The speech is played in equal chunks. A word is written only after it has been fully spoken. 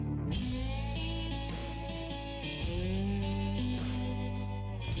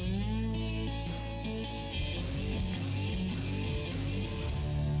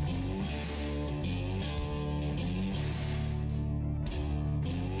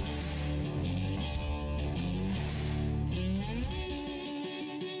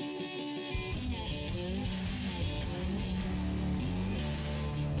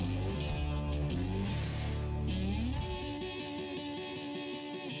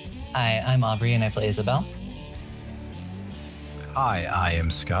Hi, I'm Aubrey and I play Isabel. Hi, I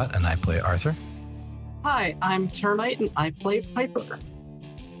am Scott and I play Arthur. Hi, I'm Termite and I play Piper.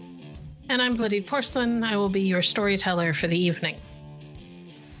 And I'm Bloodied Porcelain. I will be your storyteller for the evening.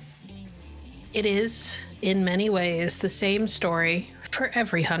 It is, in many ways, the same story for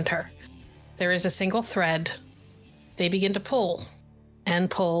every hunter. There is a single thread. They begin to pull and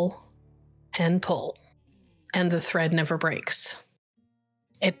pull and pull, and the thread never breaks.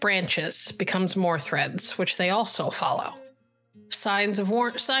 It branches, becomes more threads, which they also follow. Signs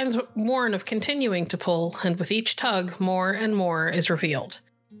warn of continuing to pull, and with each tug, more and more is revealed.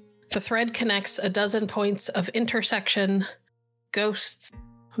 The thread connects a dozen points of intersection: ghosts,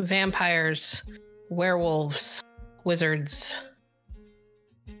 vampires, werewolves, wizards.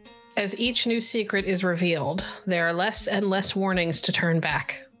 As each new secret is revealed, there are less and less warnings to turn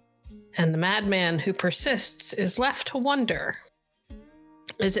back. And the madman who persists is left to wonder: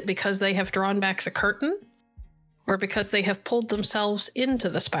 is it because they have drawn back the curtain, or because they have pulled themselves into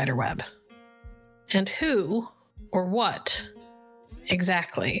the spiderweb? And who, or what,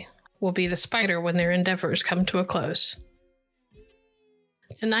 exactly will be the spider when their endeavors come to a close?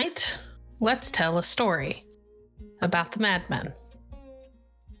 Tonight, let's tell a story about the madmen.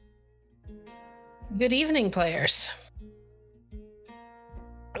 Good evening, players.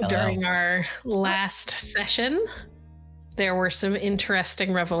 Hello. During our last session, there were some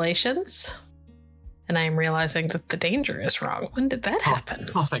interesting revelations, and I am realizing that the danger is wrong. When did that happen?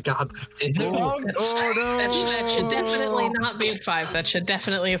 Oh my god. Is it wrong? Oh no! That should definitely not be at 5. That should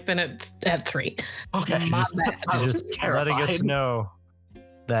definitely have been at 3. Okay. My bad. I was Just terrified. letting us know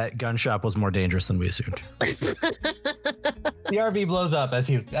that gun shop was more dangerous than we assumed. The RV blows up as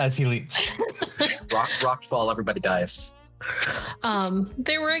he leaves. Rocks fall, everybody dies.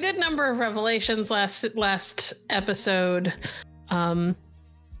 There were a good number of revelations last episode.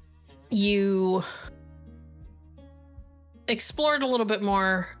 You explored a little bit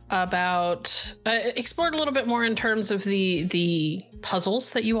more in terms of the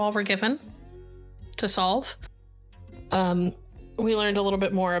puzzles that you all were given to solve. We learned a little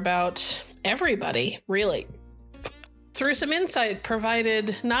bit more about everybody, really, through some insight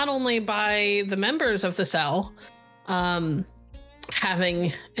provided not only by the members of the cell,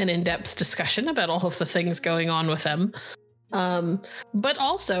 having an in-depth discussion about all of the things going on with them, but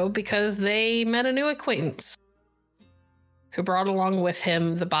also because they met a new acquaintance who brought along with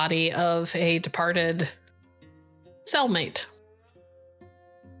him the body of a departed cellmate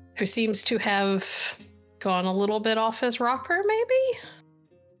who seems to have gone a little bit off his rocker, maybe,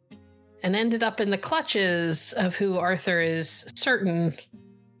 and ended up in the clutches of who Arthur is certain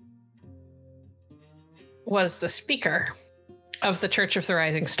was the speaker of the Church of the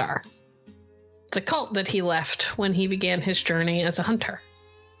Rising Star, the cult that he left when he began his journey as a hunter,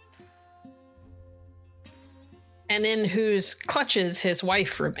 and in whose clutches his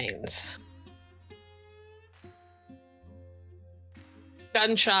wife remains.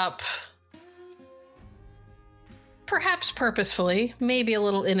 Gun shop, perhaps purposefully, maybe a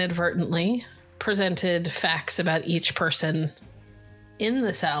little inadvertently, presented facts about each person in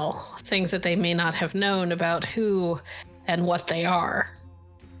the cell, things that they may not have known about who and what they are,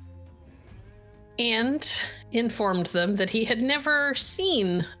 and informed them that he had never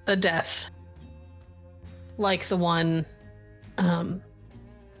seen a death like the one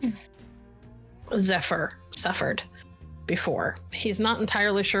Zephyr suffered before. He's not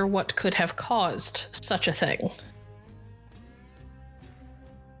entirely sure what could have caused such a thing.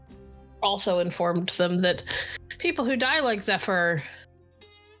 Also informed them that people who die like Zephyr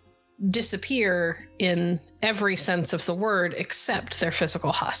disappear in every sense of the word except their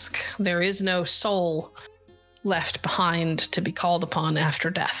physical husk. There is no soul left behind to be called upon after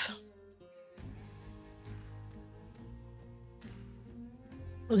death.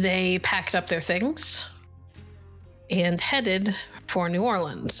 They packed up their things and headed for New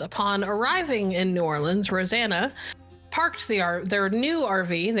Orleans. Upon arriving in New Orleans, Rosanna parked their new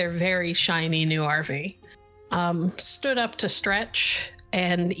RV, their very shiny new RV, stood up to stretch,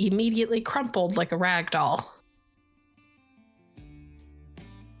 and immediately crumpled like a rag doll.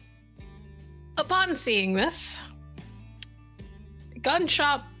 Upon seeing this, Gun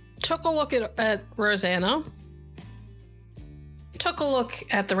Shop took a look at Rosanna, took a look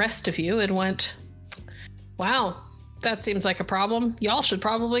at the rest of you, and went, wow, that seems like a problem. Y'all should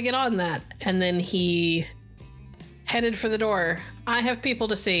probably get on that. And then he headed for the door. I have people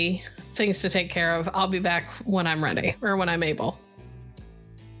to see, things to take care of. I'll be back when I'm ready, or when I'm able.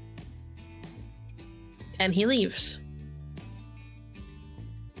 And he leaves.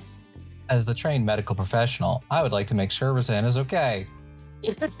 As the trained medical professional, I would like to make sure Rosanna's okay.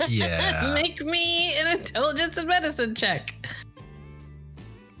 Yeah. Make me an intelligence and medicine check.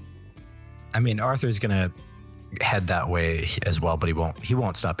 I mean, Arthur's gonna head that way as well, but he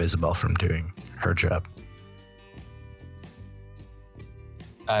won't stop Isabel from doing her job.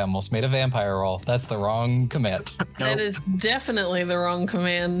 I almost made a vampire roll. That's the wrong command. That is definitely the wrong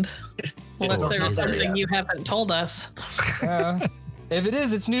command. Unless there is something you haven't told us. If it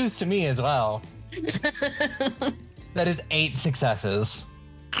is, it's news to me as well. That is 8 successes.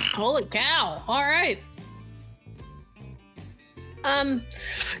 Holy cow. All right.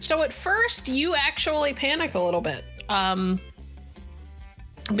 So at first you actually panic a little bit.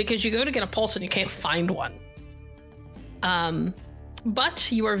 Because you go to get a pulse and you can't find one.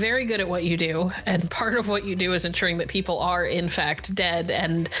 But you are very good at what you do, and part of what you do is ensuring that people are in fact dead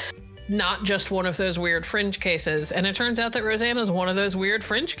and not just one of those weird fringe cases. And it turns out that Rosanna's one of those weird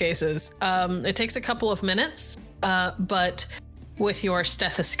fringe cases. It takes a couple of minutes, but with your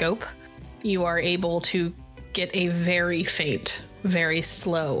stethoscope, you are able to get a very faint, very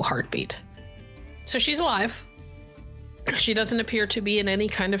slow heartbeat. So she's alive. She doesn't appear to be in any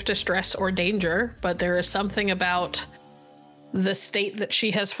kind of distress or danger, but there is something about the state that she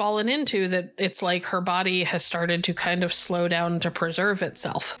has fallen into that it's like her body has started to kind of slow down to preserve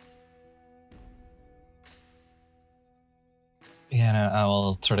itself. Yeah, no, I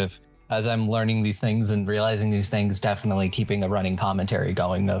will sort of, as I'm learning these things and realizing these things, definitely keeping a running commentary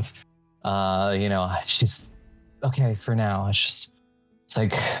going of, she's okay for now. It's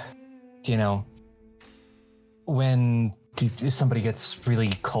like, when somebody gets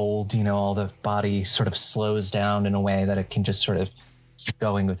really cold, all the body sort of slows down in a way that it can just sort of keep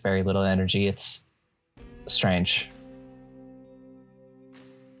going with very little energy. It's strange.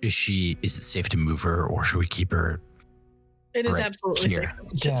 Is it safe to move her, or should we keep her? It is absolutely safe.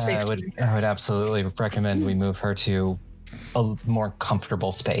 Yeah, I would absolutely recommend we move her to a more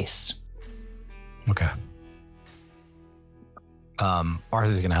comfortable space. Okay.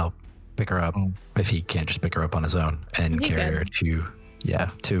 Arthur's gonna help pick her up if he can't just pick her up on his own and carry her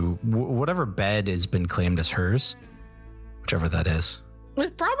to whatever bed has been claimed as hers, whichever that is.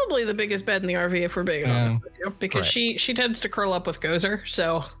 It's probably the biggest bed in the RV if we're being honest with you, because she tends to curl up with Gozer,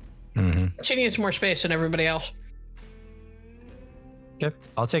 so she needs more space than everybody else. Okay,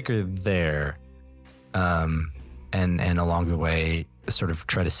 I'll take her there, and along the way, sort of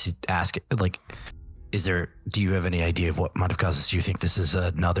try to ask, like, do you have any idea of what might have caused this? Do you think this is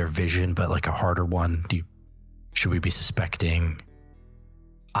another vision, but like a harder one? Should we be suspecting,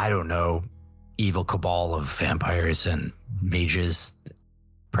 I don't know, evil cabal of vampires and mages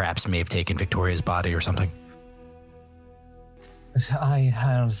perhaps may have taken Victoria's body or something? I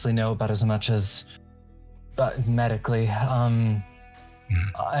honestly know about as much as medically.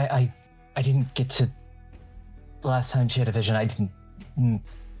 I didn't get to, the last time she had a vision, I didn't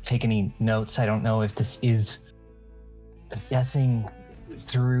take any notes. I don't know if this is guessing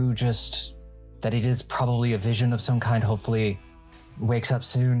through just that it is probably a vision of some kind. Hopefully wakes up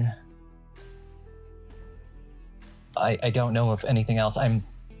soon. I don't know if anything else. I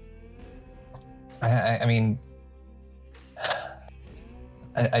mean,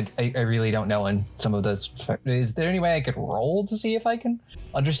 I really don't know in some of those. Is there any way I could roll to see if I can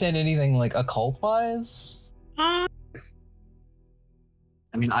understand anything like occult wise?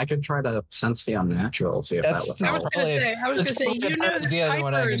 I mean, I could try to sense the unnatural, see if that would help. I was gonna say, you know that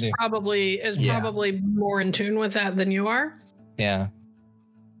Piper is probably more in tune with that than you are. Yeah.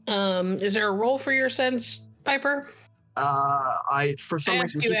 Is there a role for your sense, Piper? For some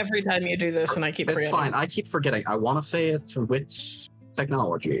reason, ask you every time you do this, and I keep forgetting. It's fine. I keep forgetting. I want to say it's witch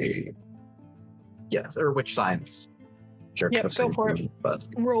technology. Yes, or witch science. Sure. Yep, go for it. But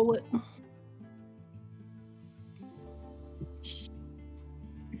roll it.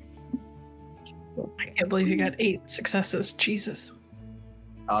 I can't believe you got 8 successes. Jesus.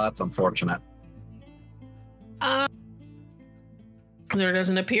 That's unfortunate. There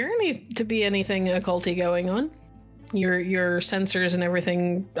doesn't appear to be anything occulty going on. Your sensors and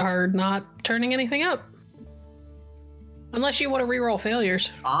everything are not turning anything up. Unless you want to reroll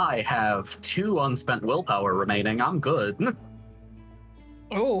failures. I have 2 unspent willpower remaining. I'm good.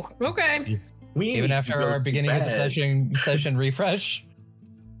 Oh, okay. Even after our beginning of the session refresh?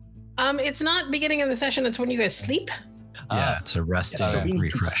 It's not beginning of the session, it's when you guys sleep. Yeah, it's a rest and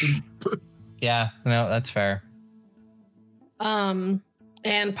refresh. Yeah, no, that's fair. And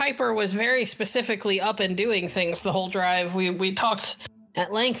Piper was very specifically up and doing things the whole drive. We talked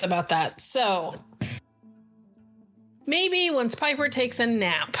at length about that. So maybe once Piper takes a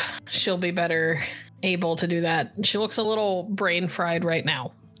nap, she'll be better able to do that. She looks a little brain fried right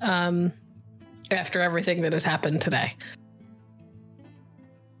now, after everything that has happened today.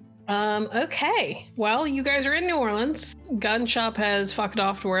 Okay. Well, you guys are in New Orleans. Gun shop has fucked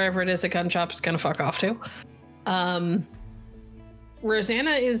off to wherever it is a gun shop is going to fuck off to.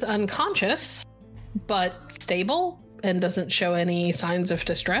 Rosanna is unconscious, but stable and doesn't show any signs of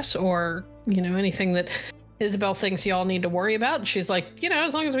distress or, anything that Isabel thinks y'all need to worry about. She's like,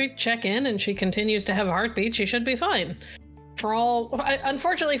 as long as we check in and she continues to have a heartbeat, she should be fine.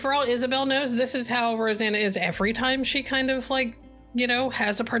 Unfortunately, for all Isabel knows, this is how Rosanna is every time she kind of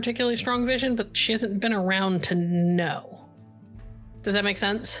has a particularly strong vision, but she hasn't been around to know. Does that make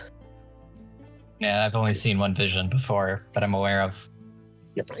sense? Yeah, I've only seen one vision before that I'm aware of.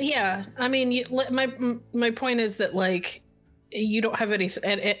 Yep. Yeah, I mean, my point is that you don't have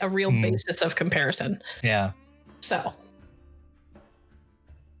a real basis of comparison. Yeah. So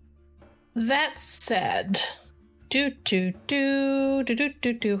that said,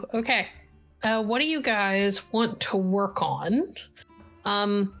 okay. What do you guys want to work on?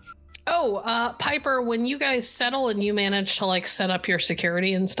 Piper, when you guys settle and you manage to set up your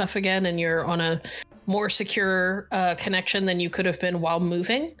security and stuff again, and you're on a more secure connection than you could have been while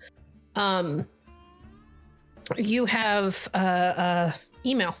moving, you have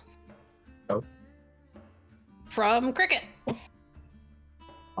email. Oh. From Cricket.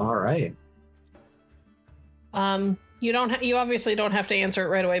 All right. You obviously don't have to answer it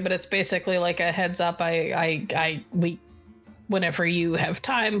right away, but it's basically like a heads up. Whenever you have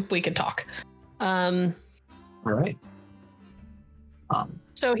time, we can talk. All right.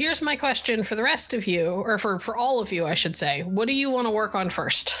 So here's my question for the rest of you, or for all of you, I should say. What do you want to work on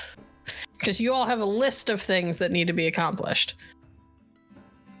first? Because you all have a list of things that need to be accomplished.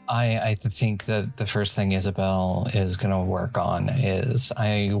 I think that the first thing Isabel is going to work on is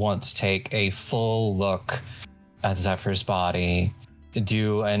I want to take a full look at Zephyr's body, to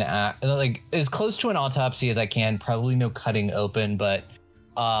do as close to an autopsy as I can. Probably no cutting open, but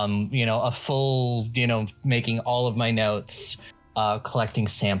a full, making all of my notes, collecting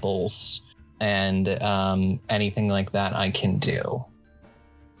samples, and anything like that I can do.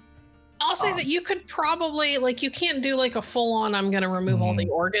 I'll say that you could probably you can't do a full on I'm going to remove all the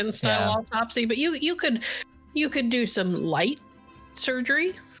organ style autopsy, but you could do some light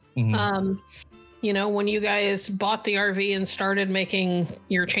surgery. Mm-hmm. When you guys bought the RV and started making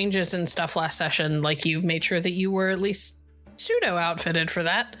your changes and stuff last session, you made sure that you were at least pseudo outfitted for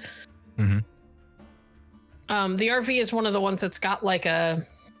that. Mm-hmm. The RV is one of the ones that's got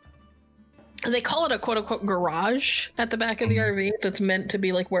they call it a quote unquote garage at the back of the RV that's meant to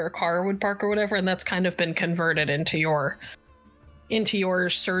be where a car would park or whatever. And that's kind of been converted into your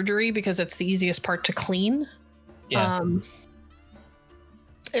surgery because it's the easiest part to clean. Yeah.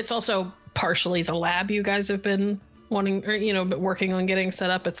 It's also partially the lab you guys have been wanting, or, but working on getting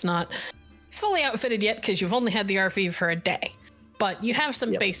set up. It's not fully outfitted yet because you've only had the RV for a day, but you have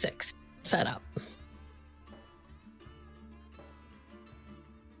some basics set up.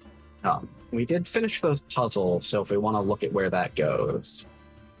 We did finish those puzzles, so if we want to look at where that goes.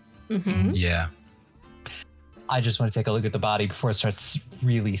 Mm-hmm. Yeah. I just want to take a look at the body before it starts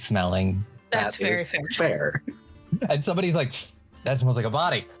really smelling. That's That very is fair. Fair. And somebody's like, that smells like a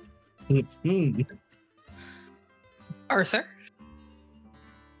body. Arthur?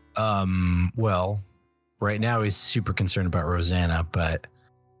 Well, right now he's super concerned about Rosanna, but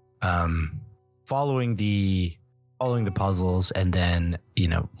following the puzzles and then,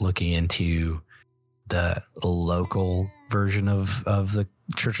 looking into the local version of the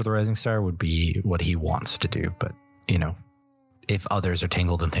Church of the Rising Star would be what he wants to do. But, if others are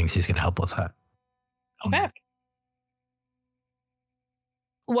tangled in things, he's going to help with that. Okay.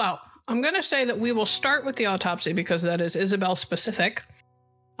 Well, I'm going to say that we will start with the autopsy because that is Isabel specific.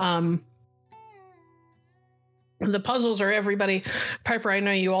 The puzzles are everybody. Piper, I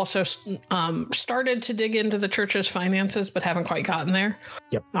know you also started to dig into the church's finances, but haven't quite gotten there.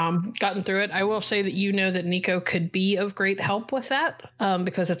 Yep. Gotten through it. I will say that you know that Nico could be of great help with that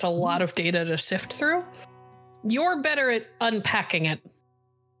because it's a lot of data to sift through. You're better at unpacking it,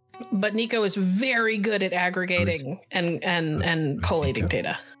 but Nico is very good at aggregating and collating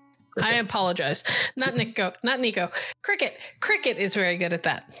data. I apologize. Not Nico. Cricket is very good at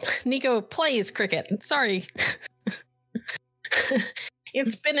that. Nico plays cricket. Sorry.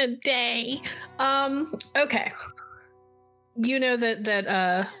 It's been a day. Okay. You know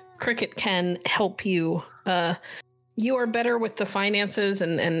that Cricket can help you. You are better with the finances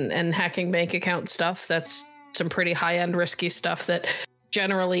and hacking bank account stuff. That's some pretty high-end risky stuff that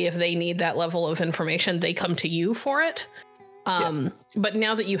generally, if they need that level of information, they come to you for it. But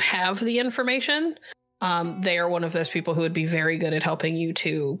now that you have the information, they are one of those people who would be very good at helping you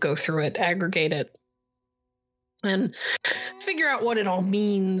to go through it, aggregate it, and figure out what it all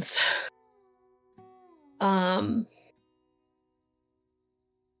means.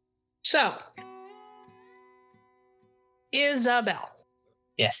 So, Isabel,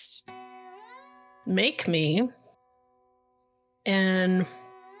 Yes. make me, and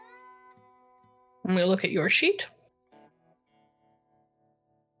I'm going to look at your sheet.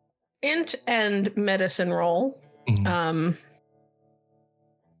 Int and medicine roll. Mhm.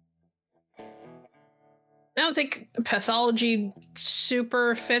 I don't think pathology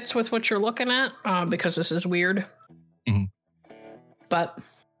super fits with what you're looking at because this is weird. Mhm. But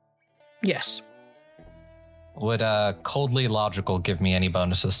yes. Would coldly logical give me any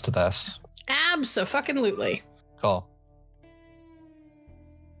bonuses to this? Abso-fucking-lutely. Cool.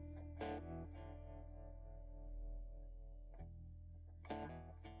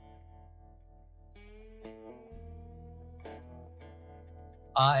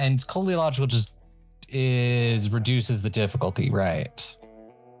 And coldly logical just reduces the difficulty, right?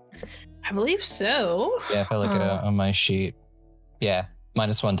 I believe so. Yeah, if I look at it on my sheet. Yeah,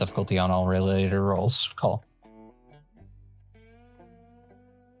 -1 difficulty on all related rolls. Cool.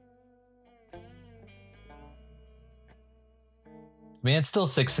 I mean, it's still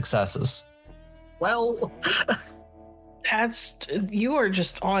 6 successes. Well, You are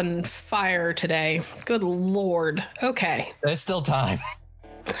just on fire today. Good lord. Okay. There's still time.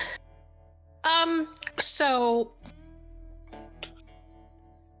 So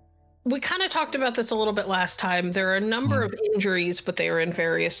we kind of talked about this a little bit last time. There are a number of injuries, but they are in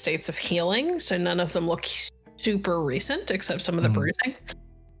various states of healing, so none of them look super recent, except some of the bruising.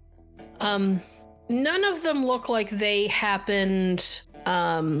 None of them look like they happened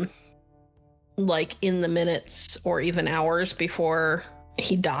like in the minutes or even hours before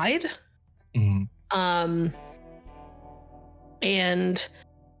he died. And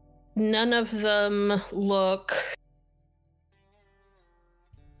none of them look,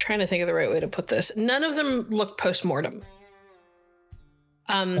 trying to think of the right way to put this. None of them look post-mortem.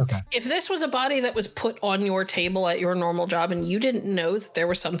 Okay. If this was a body that was put on your table at your normal job and you didn't know that there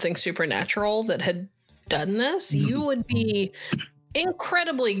was something supernatural that had done this, you would be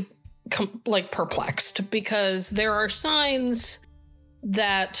incredibly perplexed, because there are signs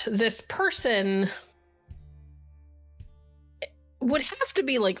that this person would have to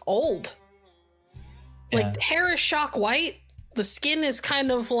be like old. Like the hair is shock white. The skin is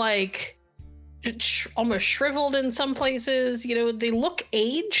kind of like almost shriveled in some places. You know, they look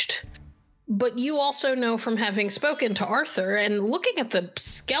aged, but you also know from having spoken to Arthur and looking at the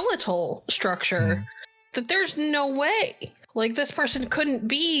skeletal structure that there's no way. Like, this person couldn't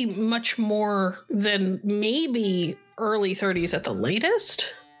be much more than maybe early 30s at the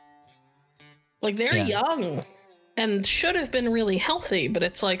latest. Like, they're young and should have been really healthy, but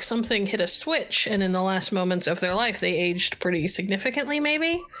it's like something hit a switch, and in the last moments of their life, they aged pretty significantly,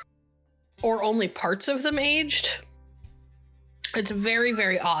 maybe. Or only parts of them aged. It's very,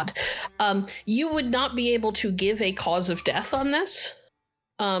 very odd. You would not be able to give a cause of death on this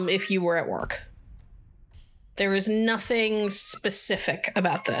if you were at work. There is nothing specific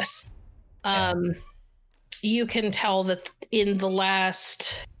about this. You can tell that in the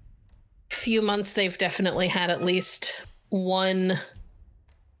last few months, they've definitely had at least one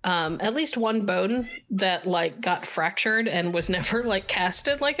bone that like got fractured and was never like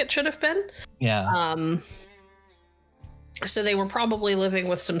casted like it should have been. Yeah. So they were probably living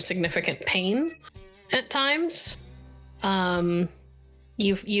with some significant pain at times.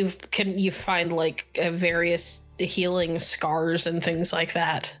 You find like various healing scars and things like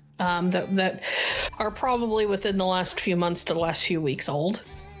that that are probably within the last few months to the last few weeks old.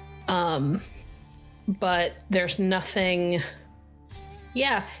 But there's nothing.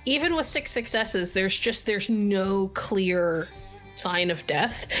 Yeah, even with 6 successes, there's no clear sign of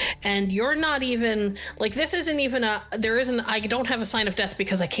death, and you're not even like, this isn't even I don't have a sign of death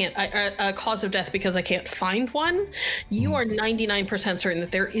because I can't a cause of death because I can't find one. You are 99% certain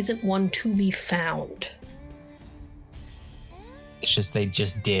that there isn't one to be found. It's just they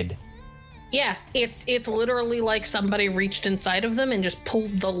just did. Yeah, it's literally like somebody reached inside of them and just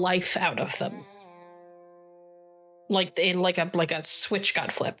pulled the life out of them. Like a switch got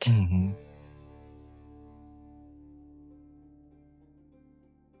flipped. Mm-hmm.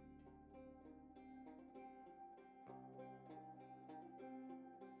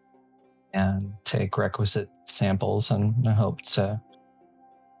 And take requisite samples and hope to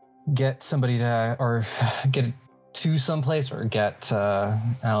get somebody to, or get to someplace, or get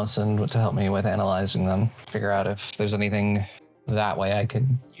Allison to help me with analyzing them. Figure out if there's anything that way I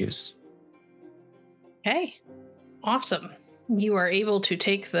could use. Okay. Awesome. You are able to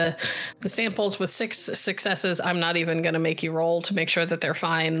take the samples with 6 successes. I'm not even going to make you roll to make sure that they're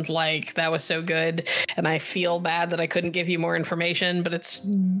fine. Like, that was so good. And I feel bad that I couldn't give you more information, but it's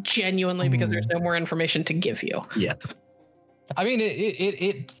genuinely because there's no more information to give you. Yeah. I mean,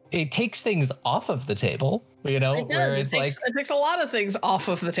 it takes things off of the table, you know, It does. where It takes a lot of things off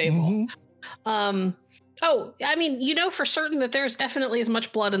of the table. Oh, I mean, you know for certain that there's definitely as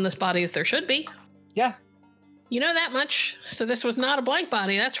much blood in this body as there should be. Yeah. You know that much. So this was not a blank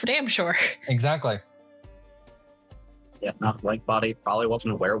body. That's for damn sure. Exactly. Yeah, not a blank body. Probably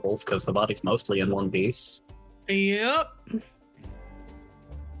wasn't a werewolf because the body's mostly in one piece. Yep.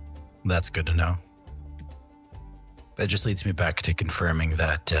 That's good to know. That just leads me back to confirming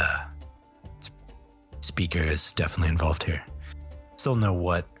that Speaker is definitely involved here. Still know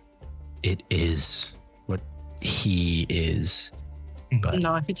what it is, what he is, but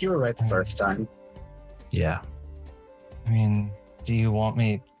No, I think you were right the first time. yeah. I mean, do you want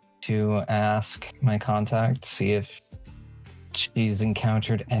me to ask my contact, see if she's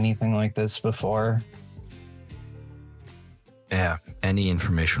encountered anything like this before? Yeah, any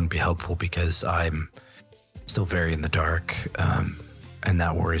information would be helpful because I'm still very in the dark, and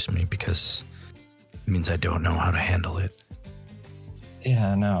that worries me because it means I don't know how to handle it.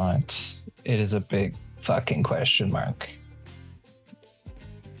 Yeah, no, it is a big fucking question mark.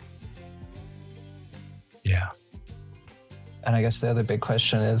 Yeah. And I guess the other big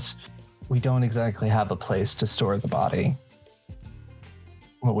question is, we don't exactly have a place to store the body.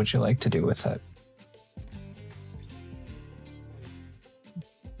 What would you like to do with it?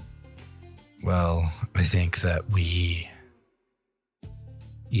 Well, I think that we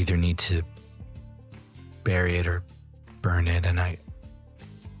either need to bury it or burn it, and I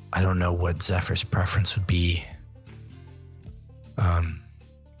don't know what Zephyr's preference would be.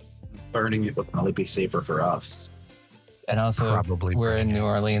 Burning it would probably be safer for us. And also, Probably we're in burning New it.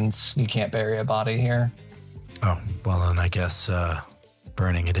 Orleans. You can't bury a body here. Oh, well, then I guess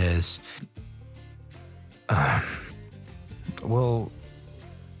burning it is. Well,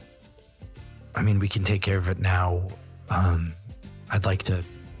 I mean, we can take care of it now. I'd like to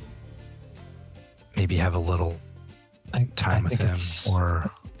maybe have a little time with think him, or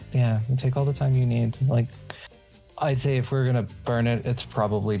yeah, you take all the time you need. Like, I'd say if we're gonna burn it, it's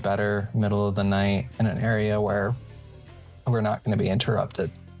probably better middle of the night in an area where we're not going to be interrupted.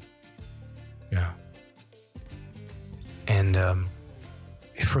 yeah. And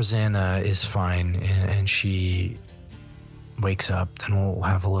if Rosanna is fine and she wakes up, then we'll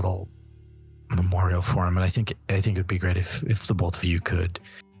have a little memorial for him. And I think it'd be great if the both of you could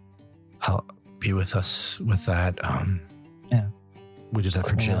help be with us with that. Yeah. We did that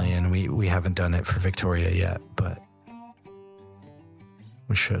for let me know. Jillian. We haven't done it for Victoria yet, but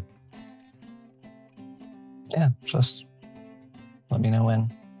we should. Yeah, just let me know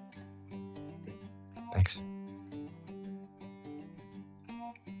when. Thanks.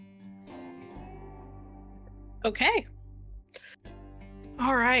 Okay.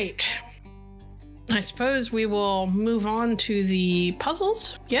 All right. I suppose we will move on to the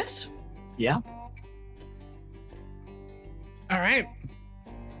puzzles. Yes? Yeah. All right.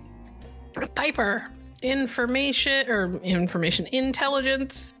 Piper, information,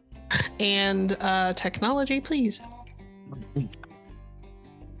 intelligence, and technology, please.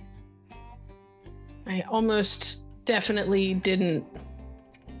 I almost definitely didn't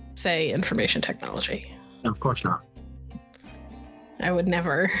say information technology. Of course not. I would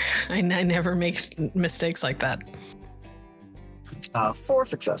never. I never make mistakes like that. 4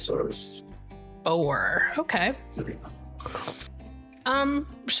 successors. 4. Okay.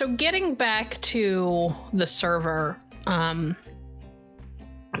 So getting back to the server,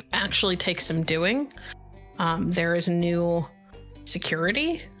 actually takes some doing. There is new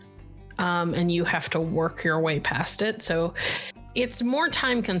security, and you have to work your way past it. So it's more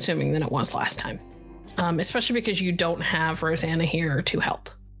time consuming than it was last time, especially because you don't have Rosanna here to help.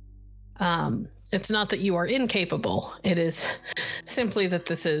 It's not that you are incapable. It is simply that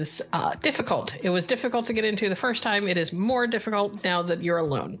this is difficult. It was difficult to get into the first time. It is more difficult now that you're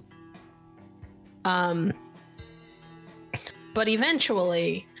alone. But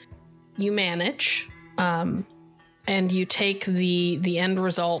eventually you manage, and you take the end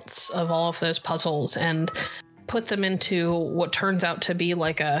results of all of those puzzles and put them into what turns out to be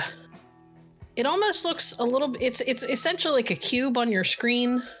like it almost looks a little, it's essentially like a cube on your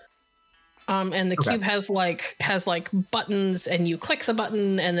screen. And the cube has like buttons, and you click the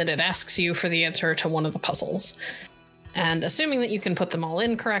button and then it asks you for the answer to one of the puzzles. And assuming that you can put them all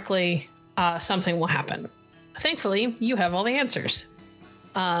in correctly, something will happen. Thankfully, you have all the answers.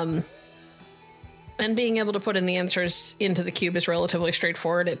 And being able to put in the answers into the cube is relatively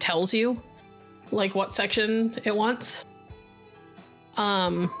straightforward. It tells you, like, what section it wants.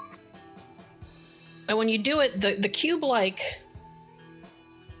 And when you do it, the cube, like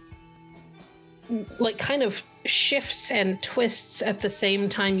kind of shifts and twists at the same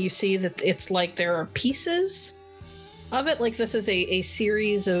time. You see that it's like there are pieces of it. Like, this is a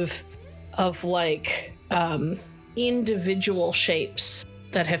series of like individual shapes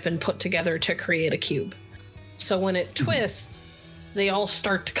that have been put together to create a cube. So when it twists, they all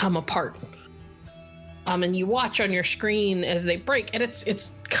start to come apart. And you watch on your screen as they break, and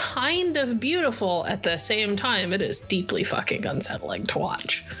it's kind of beautiful at the same time. It is deeply fucking unsettling to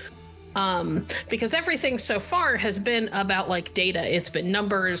watch. Because everything so far has been about like data. It's been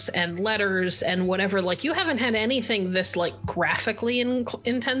numbers and letters and whatever. Like, you haven't had anything this like graphically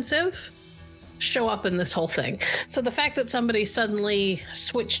intensive show up in this whole thing. So the fact that somebody suddenly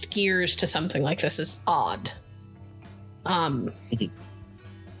switched gears to something like this is odd. And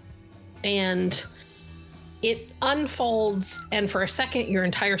it unfolds, and for a second your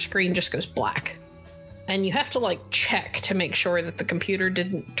entire screen just goes black. And you have to like check to make sure that the computer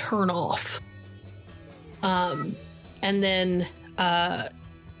didn't turn off. And then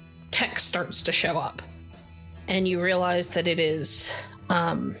text starts to show up. And you realize that it is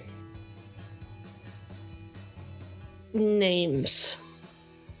names.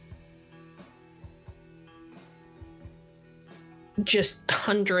 Just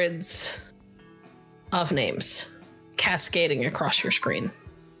hundreds of names cascading across your screen.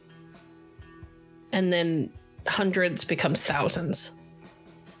 And then hundreds becomes thousands.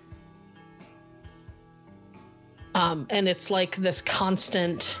 And it's like this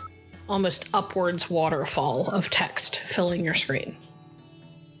constant, almost upwards waterfall of text filling your screen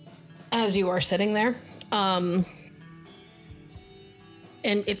as you are sitting there. And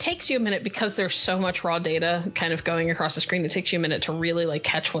it takes you a minute, because there's so much raw data kind of going across the screen. It takes you a minute to really like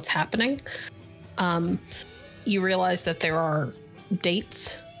catch what's happening. You realize that there are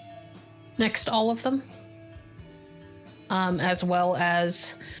dates next to all of them, as well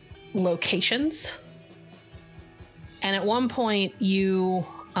as locations. And at one point you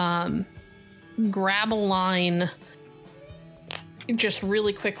grab a line, just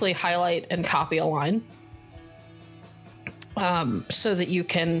really quickly highlight and copy a line, so that you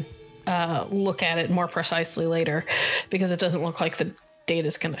can look at it more precisely later, because it doesn't look like the data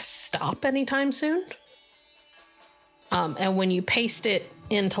is going to stop anytime soon. And when you paste it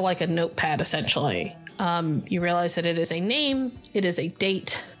into like a notepad, essentially, you realize that it is a name, it is a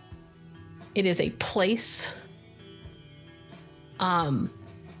date, it is a place, and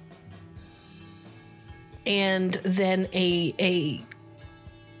then a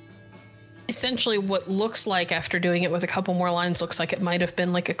essentially what looks like, after doing it with a couple more lines, looks like it might have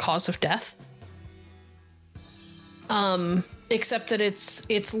been like a cause of death. Except that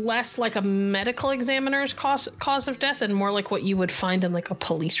it's less like a medical examiner's cause of death and more like what you would find in like a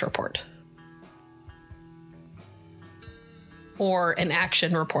police report. Or an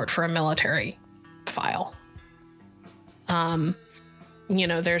action report for a military file.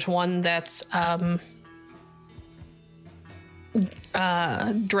 There's one that's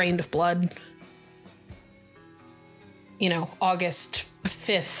drained of blood. August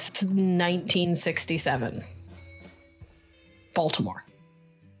 5th, 1967. Baltimore.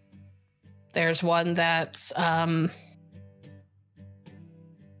 There's one that's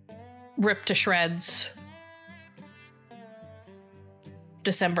ripped to shreds,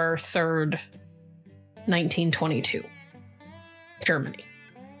 December 3rd, 1922. Germany.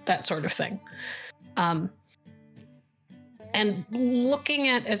 That sort of thing. And looking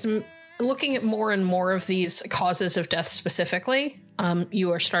at more and more of these causes of death specifically,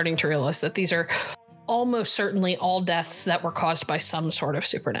 you are starting to realize that these are almost certainly all deaths that were caused by some sort of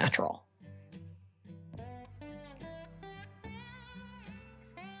supernatural.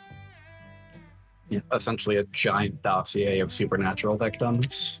 Yeah, essentially a giant dossier of supernatural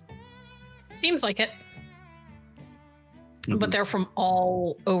victims. Seems like it. Mm-hmm. But they're from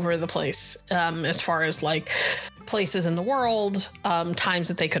all over the place, as far as like places in the world, times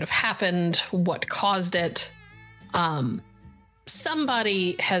that they could have happened, what caused it.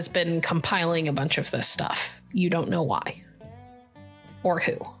 Somebody has been compiling a bunch of this stuff. You don't know why or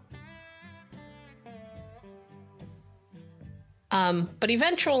who. But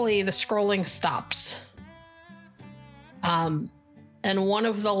eventually the scrolling stops. And one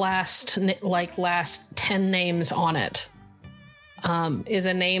of the last 10 names on it is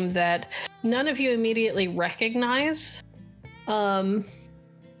a name that none of you immediately recognize.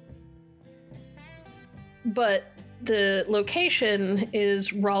 But the location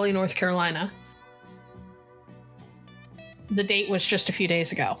is Raleigh, North Carolina. The date was just a few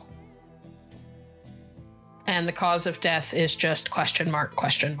days ago. And the cause of death is just question mark,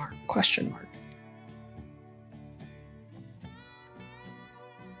 question mark, question mark.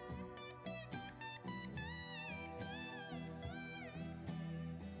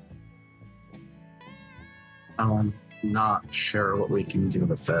 I'm not sure what we can do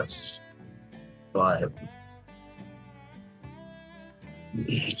with this, but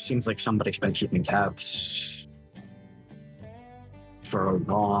it seems like somebody's been keeping tabs for a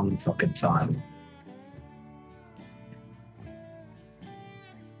long fucking time.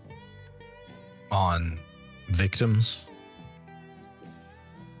 On victims?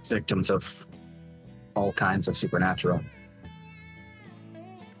 Victims of all kinds of supernatural.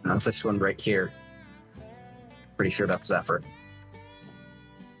 Now, this one right here, pretty sure that's Zephyr.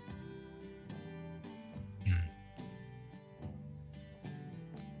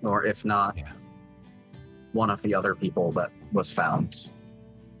 Or if not, one of the other people that was found.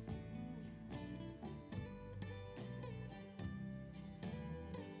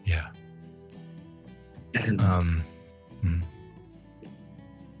 Yeah. And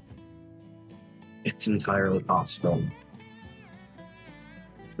it's entirely possible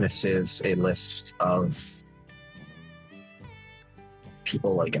this is a list of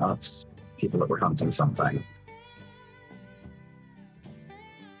people like us, people that were hunting something.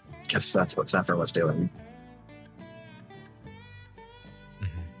 Because that's what Zephyr was doing.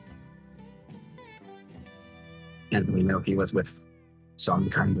 And we know he was with some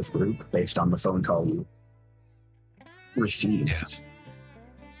kind of group based on the phone call you received. Yeah.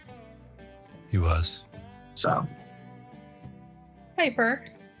 He was. So. Piper.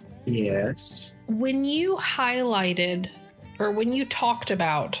 Yes. When you highlighted, or when you talked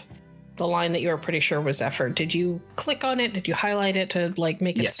about the line that you were pretty sure was Zephyr, did you click on it? Did you highlight it to like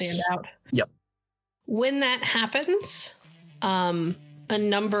make it stand out? Yep. When that happens, a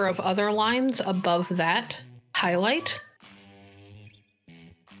number of other lines above that highlight.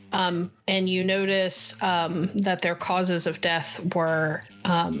 And you notice that their causes of death were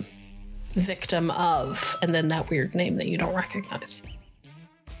victim of, and then that weird name that you don't recognize.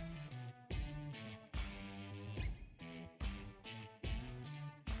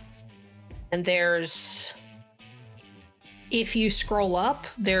 And there's, if you scroll up,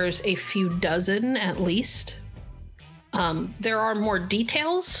 there's a few dozen at least. There are more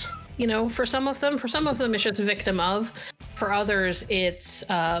details, you know, for some of them. For some of them, it's just victim of. For others, it's,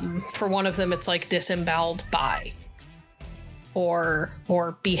 for one of them, it's like disemboweled by. Or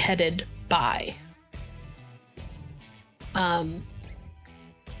beheaded by.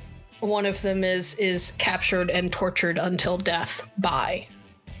 One of them is captured and tortured until death by.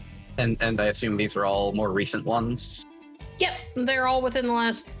 And I assume these are all more recent ones? Yep, they're all within the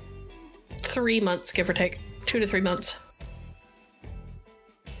last 3 months, give or take. 2 to 3 months.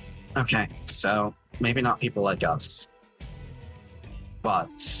 Okay, so maybe not people like us. But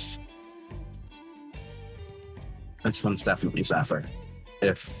this one's definitely Zephyr,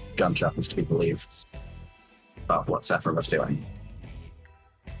 if Gunshot is to be believed about what Zephyr was doing.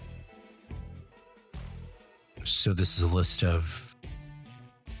 So this is a list of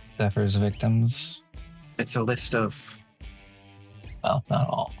Zephyr's victims. It's a list of, well, not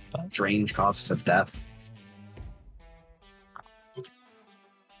all, but strange causes of death.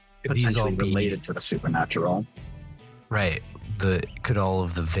 Could these all Potentially be related to the supernatural. right? Could all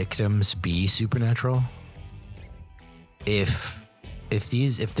of the victims be supernatural? If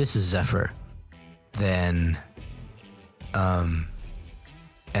this is Zephyr, then and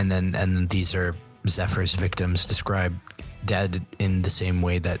then these are Zephyr's victims described dead in the same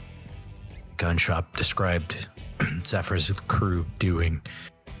way that Gunshot described Zephyr's crew doing,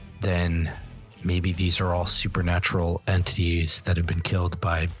 then maybe these are all supernatural entities that have been killed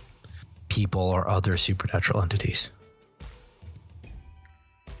by people or other supernatural entities.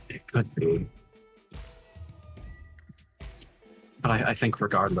 It could be. But I think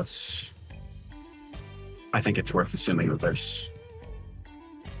regardless, I think it's worth assuming that there's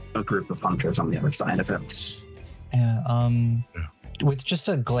a group of hunters on the other side of it. yeah. With just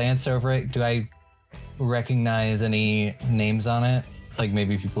a glance over it, do I recognize any names on it? Like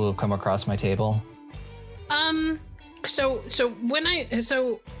maybe people who have come across my table? So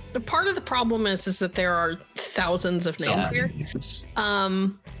the part of the problem is that there are thousands of names here.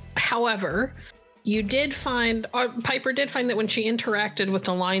 However, you did find, Piper did find that when she interacted with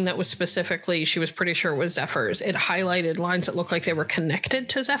the line that was specifically, she was pretty sure it was Zephyr's, it highlighted lines that looked like they were connected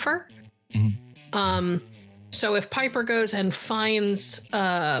to Zephyr. Mm-hmm. So if Piper goes and finds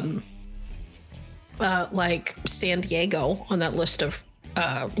like San Diego on that list of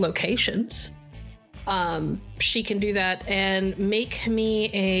locations, She can do that and make me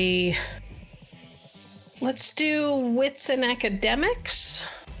a... Let's do wits and academics.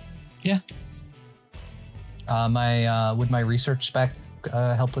 Yeah. Would my research spec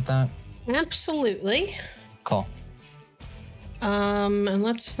help with that? Absolutely. Cool. And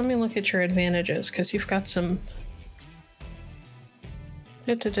let me look at your advantages, because you've got some...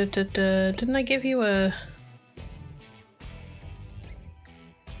 Didn't I give you a...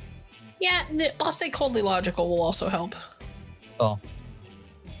 Yeah, I'll say coldly logical will also help. Oh.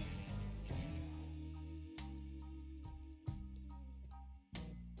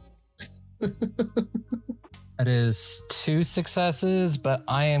 That is 2 successes, but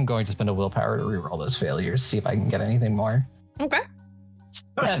I am going to spend a willpower to reroll those failures, see if I can get anything more. Okay.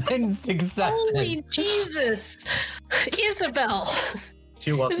 7 successes. Holy Jesus. Isabel.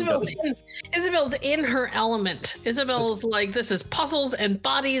 She wasn't good. Isabel's in her element. Isabel's like, this is puzzles and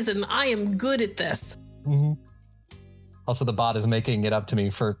bodies, and I am good at this. Mm-hmm. Also, the bot is making it up to me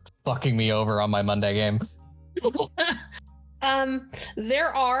for fucking me over on my Monday game.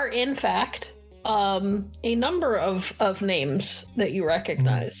 There are, in fact, a number of names that you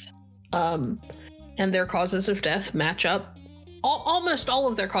recognize. And their causes of death match up. Almost all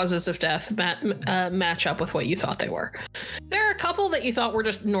of their causes of death match up with what you thought they were. There are a couple that you thought were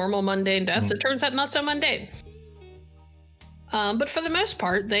just normal mundane deaths. It turns out not so mundane. But for the most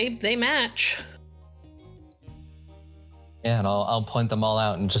part, they match. Yeah, and I'll point them all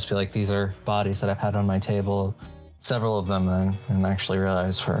out and just be like, these are bodies that I've had on my table. Several of them, and actually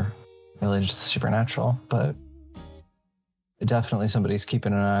realize were related to the supernatural. But definitely somebody's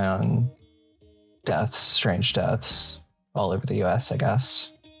keeping an eye on deaths, strange deaths, all over the U.S., I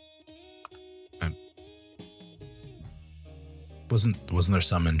guess. Wasn't there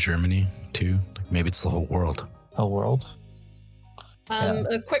some in Germany too? Like maybe it's the whole world. Whole world.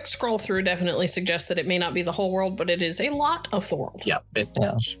 A quick scroll through definitely suggests that it may not be the whole world, but it is a lot of the world. Yeah,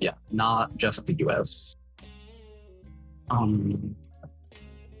 it's not just the U.S.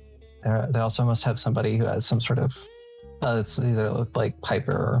 They also must have somebody who has some sort of... it's either like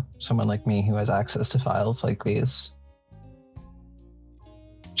Piper or someone like me who has access to files like these.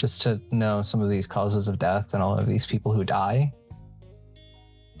 Just to know some of these causes of death and all of these people who die.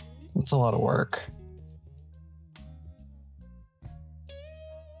 It's a lot of work.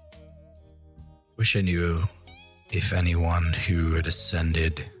 Wish I knew if anyone who had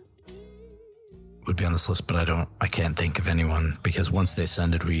ascended would be on this list, but I can't think of anyone, because once they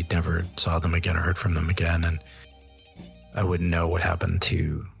ascended, we never saw them again or heard from them again, and I wouldn't know what happened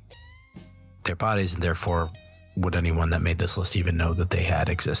to their bodies, and therefore would anyone that made this list even know that they had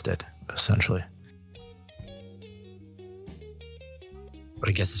existed, essentially. But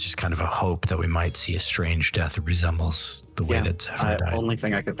I guess it's just kind of a hope that we might see a strange death that resembles the way that Zephyr died. The only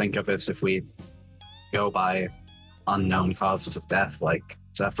thing I could think of is if we go by unknown causes of death like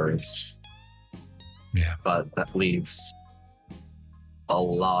Zephyr's. Yeah. But that leaves a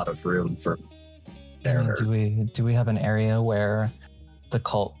lot of room for error. Do we have an area where the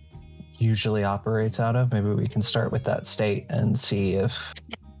cult usually operates out of? Maybe we can start with that state and see if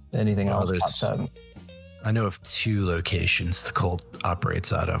anything else pops up. I know of 2 locations the cult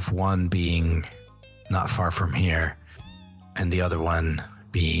operates out of, one being not far from here, and the other one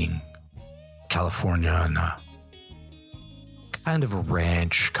being California and a kind of a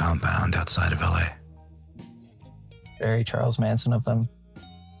ranch compound outside of LA. Very Charles Manson of them.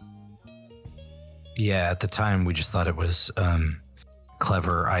 Yeah, at the time we just thought it was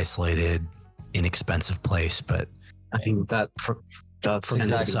clever, isolated, inexpensive place, but I think that from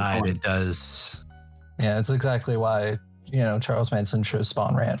this side it does. Yeah, it's exactly why, Charles Manson chose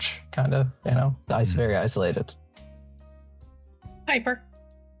Spawn Ranch, kind of, very isolated. Piper.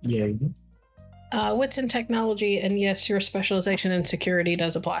 Yeah. Wits in technology, and yes, your specialization in security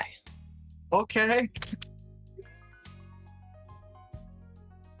does apply. Okay.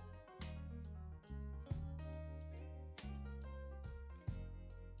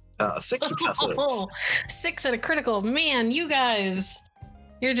 Six successes. 6 at a critical. Man, you guys,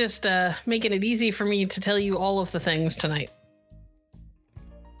 you're just making it easy for me to tell you all of the things tonight.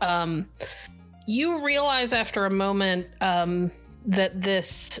 You realize after a moment that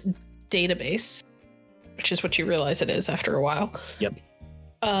this database, which is what you realize it is after a while, yep,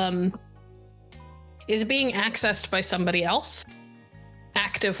 is being accessed by somebody else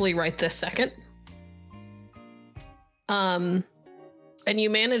actively right this second. And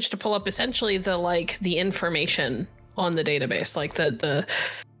you manage to pull up essentially the information on the database, like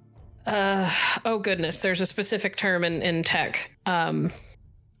oh goodness, there's a specific term in tech.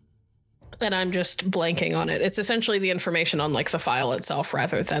 and I'm just blanking on it. It's essentially the information on like the file itself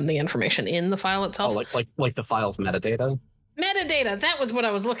rather than the information in the file itself. Oh, like the file's metadata? Metadata, that was what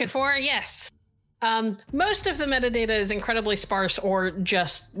I was looking for, yes. Most of the metadata is incredibly sparse or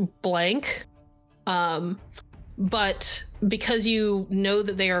just blank. But because you know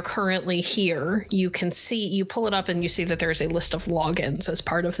that they are currently here, you pull it up and you see that there's a list of logins as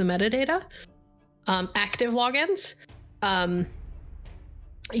part of the metadata. Active logins.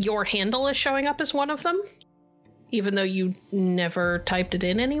 Your handle is showing up as one of them, even though you never typed it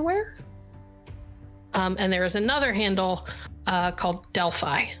in anywhere. And there is another handle called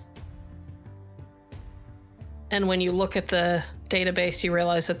Delphi. And when you look at the database, you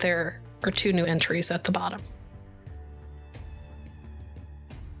realize that there are 2 new entries at the bottom.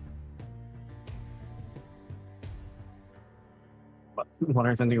 What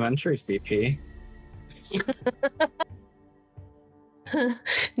are the new entries, BP?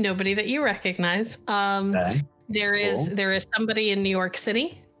 Nobody that you recognize. Okay. There is somebody in New York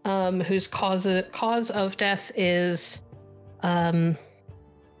City whose cause of death is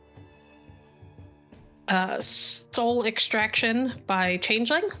soul extraction by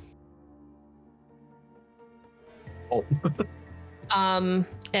changeling. Oh.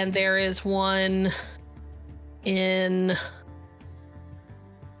 And there is one in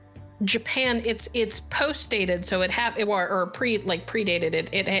Japan. It's post dated, so it predated it.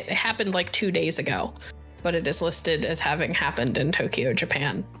 It happened like 2 days ago, but it is listed as having happened in Tokyo,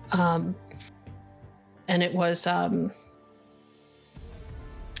 Japan. And it was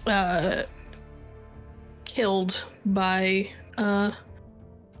killed by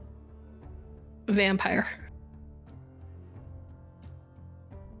vampire.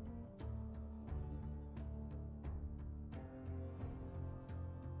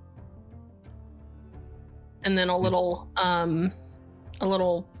 And then a little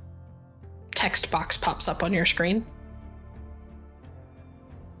text box pops up on your screen.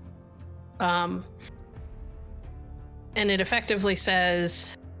 And it effectively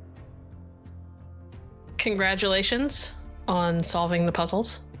says, "Congratulations on solving the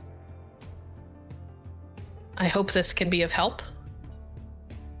puzzles. I hope this can be of help.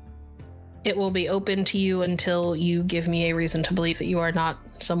 It will be open to you until you give me a reason to believe that you are not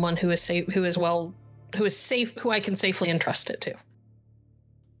someone who is safe, who I can safely entrust it to.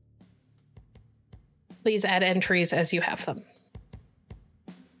 Please add entries as you have them."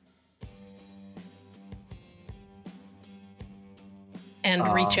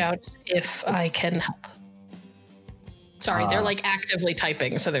 And reach out if I can help. Sorry, they're like actively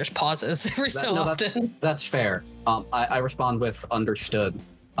typing, so there's pauses every so often. That's fair. I respond with understood.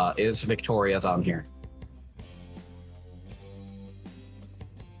 Is Victoria's on here?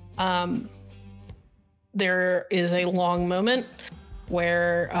 There is a long moment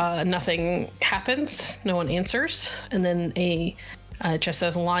where nothing happens, no one answers, and then it just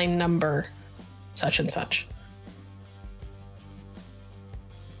says line number such and such.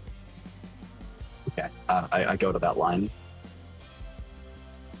 Okay, I go to that line.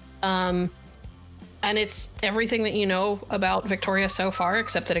 And it's everything that you know about Victoria so far,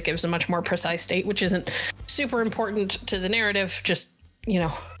 except that it gives a much more precise date, which isn't super important to the narrative. Just,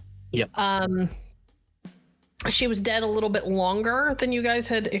 Yep. She was dead a little bit longer than you guys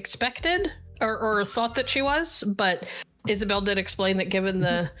had expected or thought that she was, but Isabel did explain that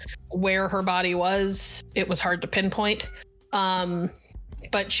given where her body was, it was hard to pinpoint.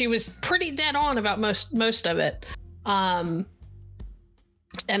 But she was pretty dead on about most of it. And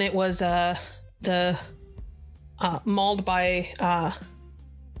it was the mauled by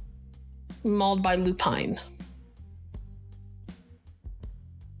lupine,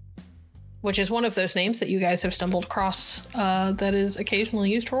 which is one of those names that you guys have stumbled across that is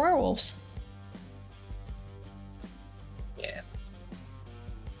occasionally used for werewolves. Yeah.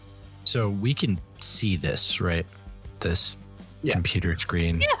 So we can see this, right? This computer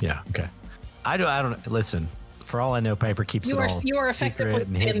screen. Yeah. Okay. I don't listen. For all I know, Piper keeps it all You are effectively secret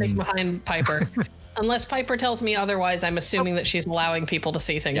and standing hidden. behind Piper. Unless Piper tells me otherwise, I'm assuming that she's allowing people to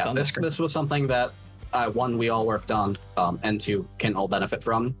see things on the screen. This was something that one, we all worked on, and two, can all benefit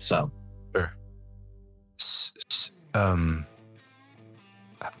from. So, Sure.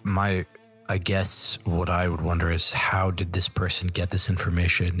 I guess what I would wonder is, how did this person get this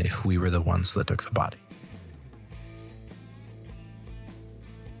information if we were the ones that took the body?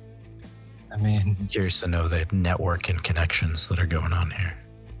 I mean, I'm curious to know the network and connections that are going on here.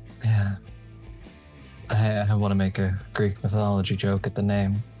 yeah. I want to make a Greek mythology joke at the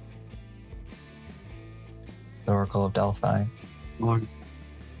name. The Oracle of Delphi.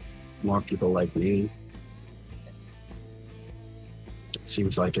 more people like me. It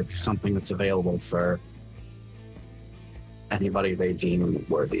seems like it's something that's available for anybody they deem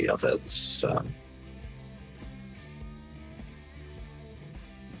worthy of it. So.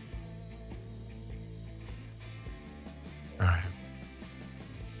 All right.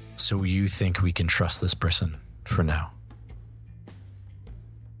 So you think we can trust this person for now?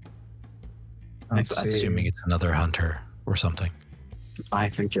 Assuming it's another hunter or something. I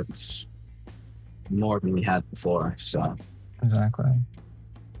think it's more than we had before, so. Exactly.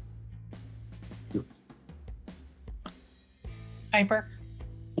 Piper?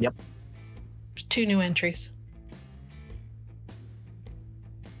 Yep. 2 new entries.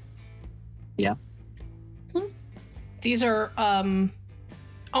 Yeah. These are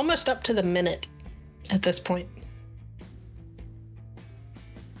almost up to the minute at this point.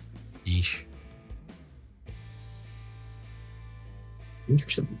 Yeesh.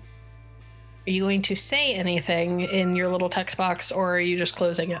 Interesting. Are you going to say anything in your little text box, or are you just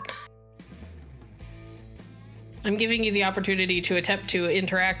closing it? I'm giving you the opportunity to attempt to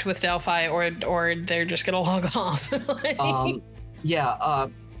interact with Delphi, or they're just going to log off. I'm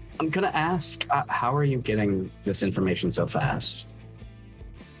going to ask, how are you getting this information so fast?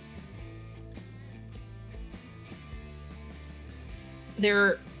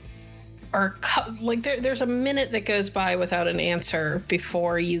 There are there's a minute that goes by without an answer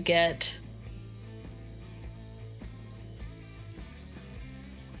before you get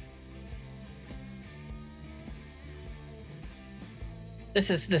This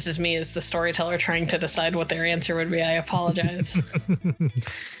is me as the storyteller trying to decide what their answer would be. I apologize.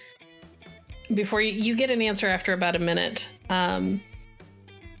 Before you get an answer after about a minute that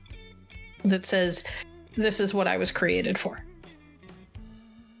says, "This is what I was created for."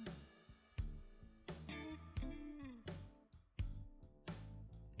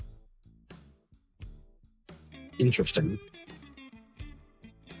 Interesting.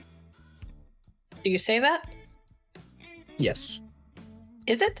 Do you say that? Yes.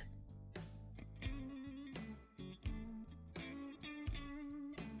 Is it?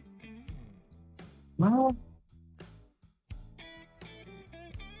 Well,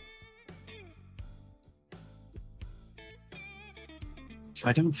 so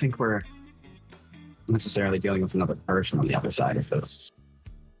I don't think we're necessarily dealing with another person on the other side of this.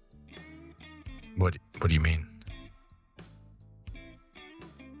 What do you mean?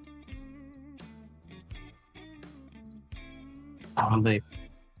 They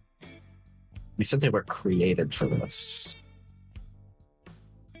said they were created for this.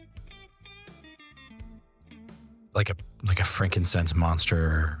 Like a frankincense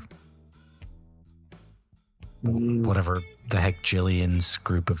monster, whatever the heck Jillian's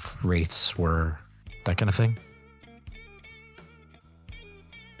group of wraiths were, that kind of thing?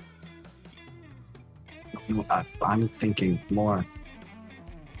 I'm thinking more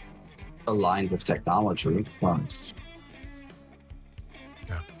aligned with technology. Once.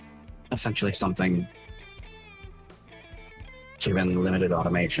 Essentially something given limited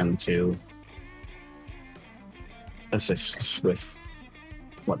automation to assist with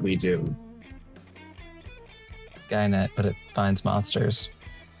what we do. Skynet, but it finds monsters.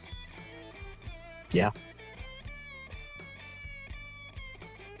 Yeah.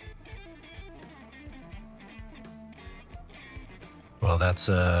 Well, that's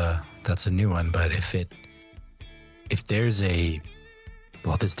a new one, but if there's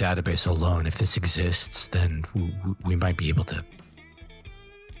this database alone, if this exists, then we might be able to,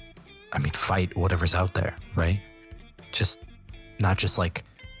 fight whatever's out there, right? Not just like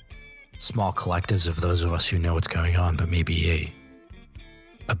small collectives of those of us who know what's going on, but maybe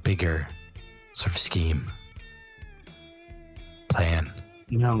a bigger sort of scheme, plan.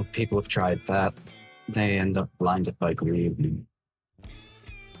 People have tried that. They end up blinded by greed and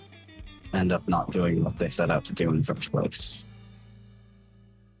end up not doing what they set out to do in the first place.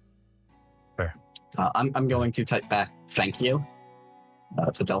 Fair. I'm going to type back thank you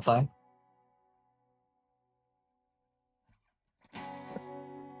to Delphi.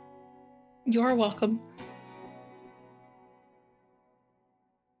 You're welcome.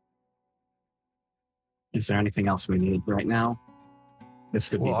 Is there anything else we need right now? This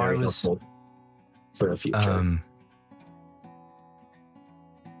could be very helpful for the future.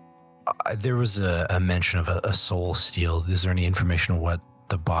 There was a mention of a soul steal. Is there any information on what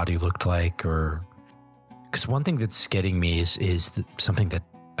the body looked like, or because one thing that's getting me is something that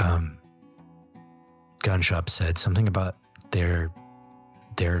Gunshop said, something about their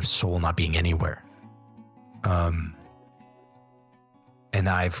soul not being anywhere, and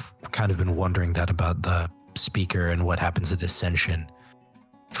I've kind of been wondering that about the speaker and what happens at Ascension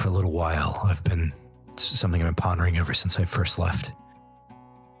for a little while. It's something I've been pondering ever since I first left.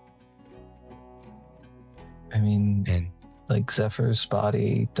 mean, And like Zephyr's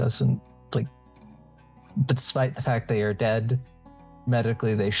body doesn't despite the fact they are dead,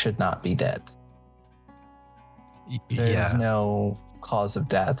 medically they should not be dead. There's no cause of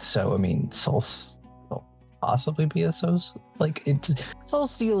death, so I mean, souls will possibly be a soul. Soul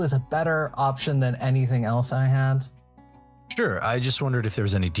Steal is a better option than anything else I had. Sure, I just wondered if there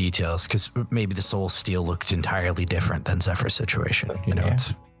was any details, because maybe the Soul Steal looked entirely different than Zephyr's situation. You know,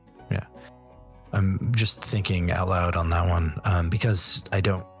 yeah. I'm just thinking out loud on that one, because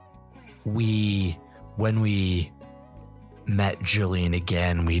when we met Julian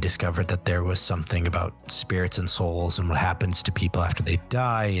again, we discovered that there was something about spirits and souls and what happens to people after they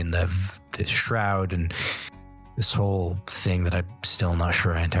die in the shroud and this whole thing that I'm still not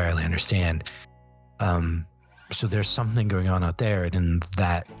sure I entirely understand. So there's something going on out there and in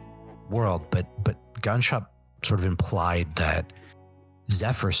that world, but Gunshop sort of implied that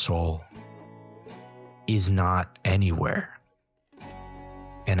Zephyr's soul is not anywhere.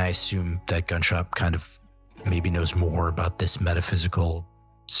 And I assume that Gunshop kind of maybe knows more about this metaphysical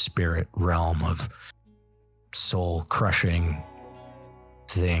spirit realm of soul crushing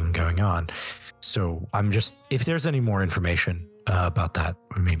thing going on. So I'm just, if there's any more information about that,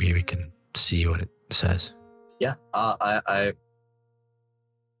 maybe we can see what it says. Yeah, I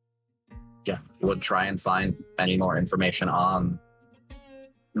would try and find any more information on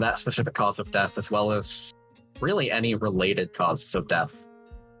that specific cause of death, as well as really any related causes of death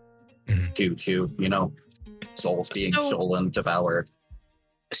due to, souls being stolen, devoured.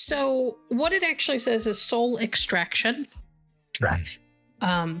 So what it actually says is soul extraction.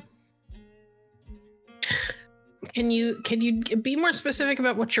 Can you be more specific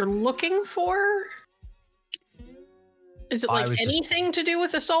about what you're looking for? Is it anything to do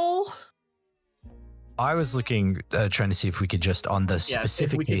with the soul? I was looking, trying to see if we could just, on the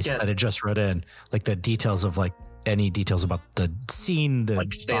specific case that it just wrote in, like the details of any details about the scene, the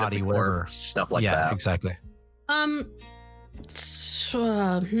state body, of the whatever. corpse, stuff like that. Yeah, exactly.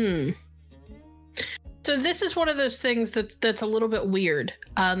 So this is one of those things that's a little bit weird.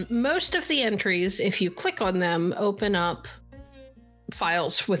 Most of the entries, if you click on them, open up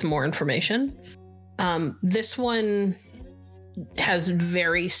files with more information. This one has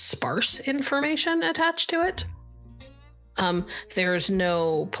very sparse information attached to it. There's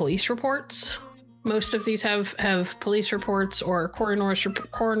no police reports. Most of these have police reports or coroner's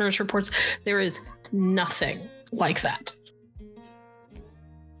reports. There is nothing like that.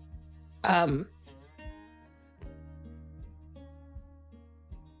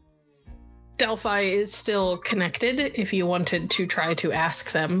 Delphi is still connected if you wanted to try to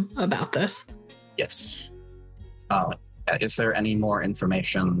ask them about this. Yes. Is there any more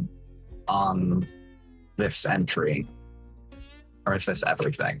information on this entry? Or is this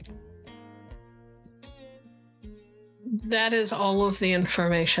everything? That is all of the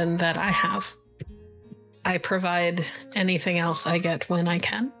information that I have. I provide anything else I get when I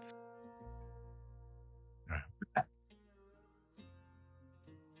can.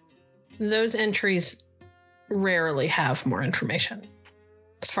 Those entries rarely have more information.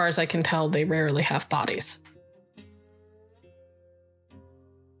 As far as I can tell, they rarely have bodies.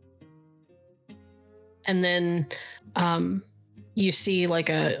 And then you see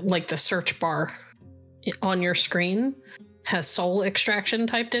the search bar on your screen has soul extraction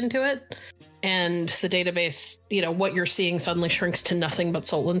typed into it, and the database, what you're seeing suddenly shrinks to nothing but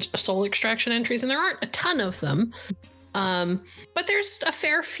soul extraction entries, and there aren't a ton of them, but there's a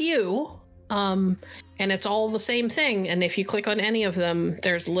fair few, and it's all the same thing. And if you click on any of them,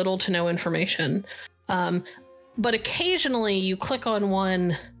 there's little to no information. But occasionally you click on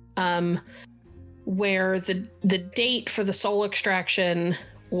one where the date for the soul extraction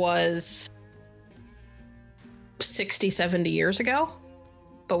was 60, 70 years ago.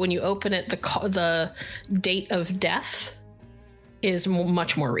 But when you open it, the date of death is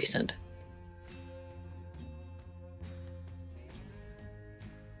much more recent.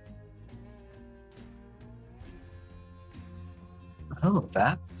 Oh,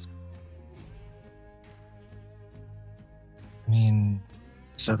 that's... I mean...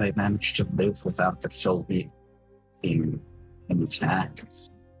 So they managed to live without the soul being intact.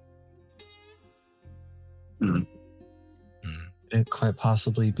 It quite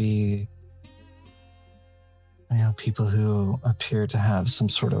possibly be, people who appear to have some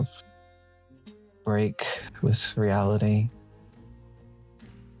sort of break with reality.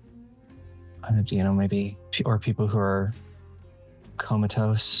 Maybe, or people who are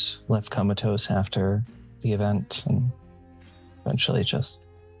left comatose after the event, and eventually just,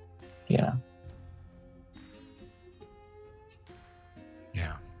 Yeah.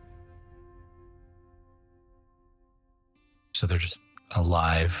 So they're just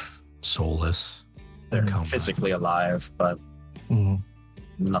alive, soulless. They're Coma. physically alive, but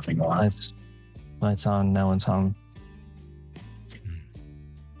nothing more. Lights on, no one's home.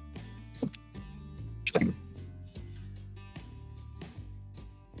 Interesting.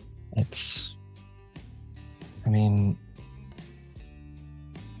 It's, I mean,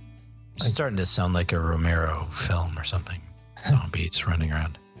 It's starting to sound like a Romero film or something. Zombies running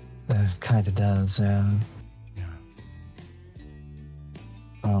around. it kind of does, yeah.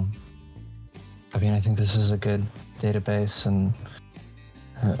 I mean, I think this is a good database, and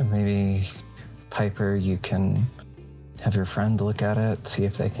maybe Piper, you can have your friend look at it, see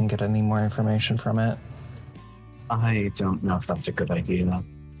if they can get any more information from it. I don't know if that's a good idea.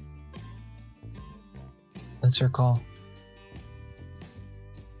 That's your call.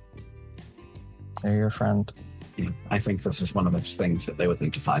 They're your friend. Yeah, I think this is one of those things that they would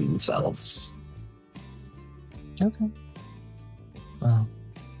need to find themselves. Okay. Well,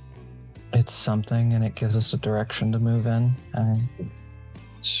 it's something, and it gives us a direction to move in.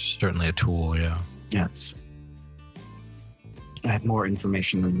 It's certainly a tool, yeah. Yes. I had more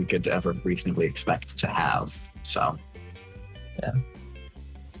information than we could ever reasonably expect to have, so. Yeah.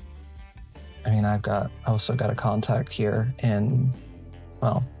 I mean, I've also got a contact here in,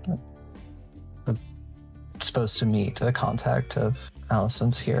 well, I'm supposed to meet a contact of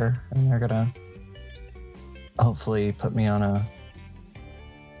Allison's here, and they're gonna hopefully put me in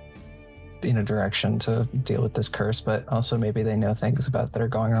a direction to deal with this curse, but also maybe they know things about that are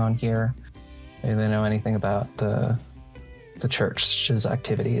going on here. Maybe they know anything about the church's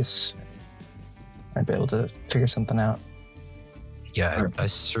activities. I'd be able to figure something out. Yeah, I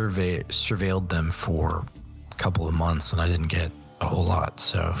surveilled them for a couple of months, and I didn't get a whole lot.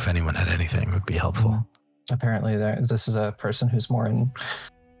 So if anyone had anything, it would be helpful. Apparently, this is a person who's more in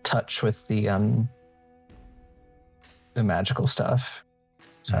touch with the magical stuff.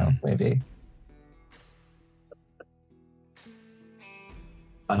 So maybe.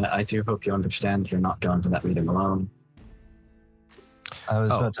 I do hope you understand you're not going to that meeting alone. I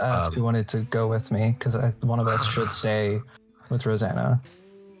was about to ask who wanted to go with me, because one of us should stay with Rosanna.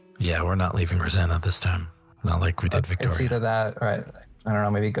 Yeah, we're not leaving Rosanna this time. Not like we did Victoria. It's either that, or I don't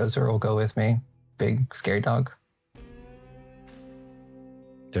know, maybe Gozer will go with me. Big, scary dog.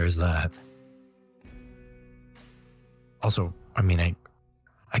 There's that. Also, I mean, I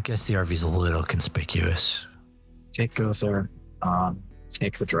guess the RV's a little conspicuous. Take Gozer,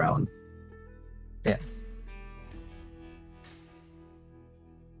 take the drone. Yeah.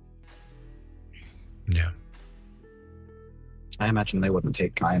 Yeah. I imagine they wouldn't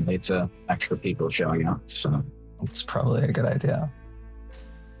take kindly to extra people showing up, so. It's probably a good idea.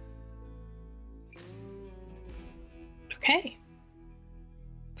 Okay.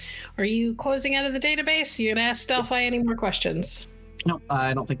 Are you closing out of the database? You gonna ask Delphi any more questions? No,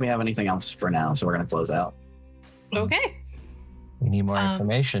 I don't think we have anything else for now, so we're going to close out. Okay. We need more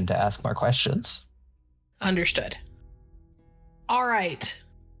information to ask more questions. Understood. All right.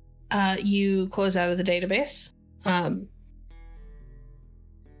 You close out of the database.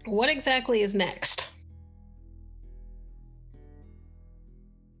 What exactly is next?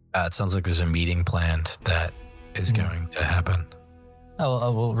 It sounds like there's a meeting planned that is going to happen. I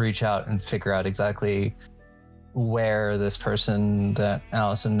will reach out and figure out exactly where this person that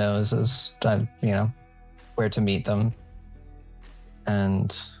Allison knows is, where to meet them,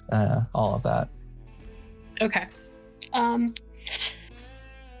 and all of that. Okay.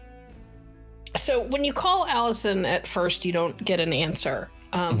 So when you call Allison at first, you don't get an answer.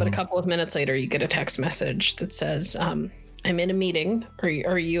 But a couple of minutes later, you get a text message that says, I'm in a meeting.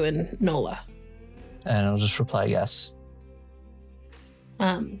 Are you in NOLA? And I'll just reply yes.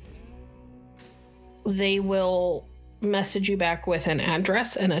 They will message you back with an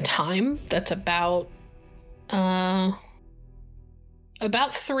address and a time that's about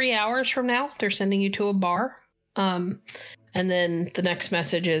 3 hours from now. They're sending you to a bar. And then the next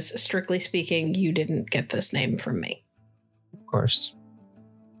message is, strictly speaking, you didn't get this name from me. Of course.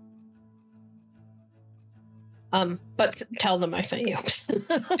 But tell them I sent you.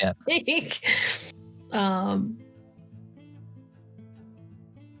 Yeah.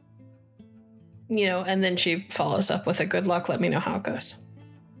 And then she follows up with a good luck. Let me know how it goes.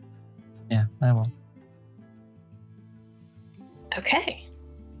 Yeah, I will. Okay.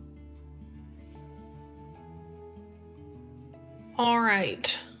 All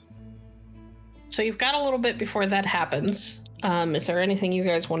right. So you've got a little bit before that happens. Is there anything you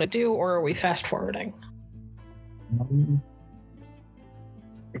guys want to do, or are we fast forwarding?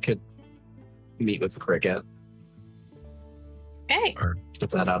 We could meet with the cricket. Okay. Or get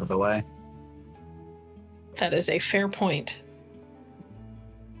that out of the way. That is a fair point.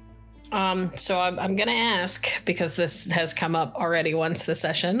 So I'm going to ask, because this has come up already once this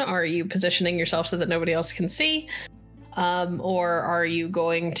session, are you positioning yourself so that nobody else can see? Or are you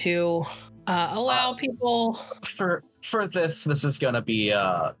going to allow people... For this is going to be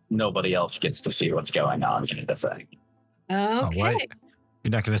nobody else gets to see what's going on kind of thing. Okay. Oh,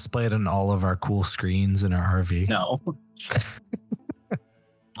 you're not going to display it on all of our cool screens in our RV? No.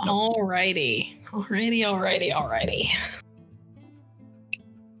 Alrighty.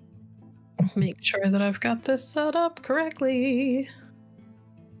 Make sure that I've got this set up correctly.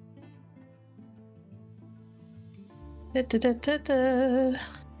 Da-da-da-da-da.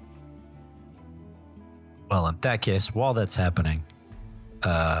 Well, in that case, while that's happening,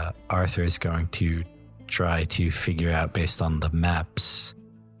 Arthur is going to try to figure out, based on the maps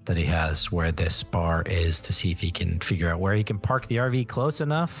that he has, where this bar is, to see if he can figure out where he can park the RV close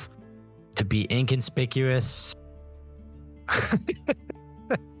enough to be inconspicuous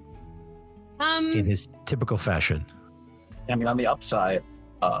in his typical fashion. I mean, on the upside,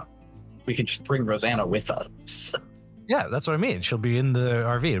 we can just bring Rosanna with us. Yeah, that's what I mean. She'll be in the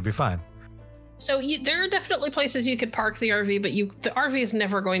RV. It'll be fine. So there are definitely places you could park the RV, but the RV is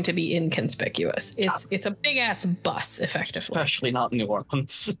never going to be inconspicuous. It's a big ass bus, effectively. Especially not in New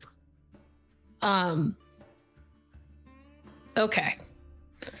Orleans. Okay.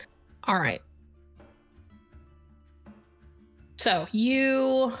 All right. So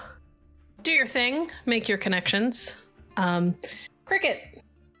you do your thing, make your connections. Cricket,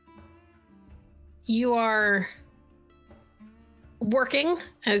 you are working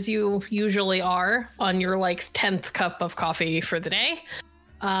as you usually are on your 10th cup of coffee for the day.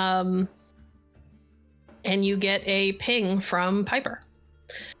 And you get a ping from Piper,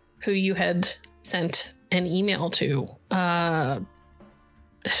 who you had sent an email to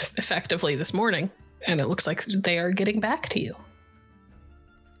effectively this morning. And it looks like they are getting back to you.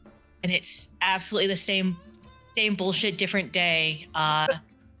 And it's absolutely the same bullshit, different day.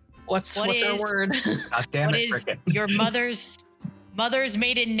 What's our word? God damn What it, is Cricket. your mother's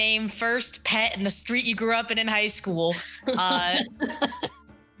maiden name, first pet, and the street you grew up in high school?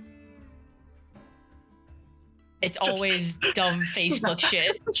 It's always dumb Facebook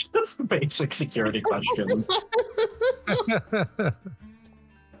shit. Just basic security questions.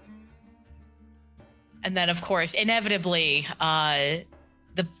 And then, of course, inevitably,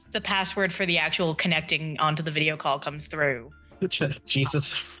 the password for the actual connecting onto the video call comes through.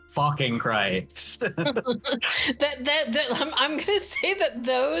 Jesus fucking Christ. I'm gonna say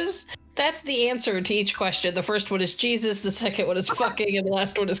that that's the answer to each question. The first one is Jesus, the second one is fucking, and the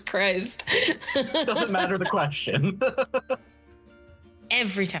last one is Christ. Doesn't matter the question.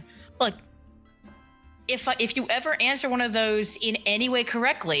 Every time. Look, if you ever answer one of those in any way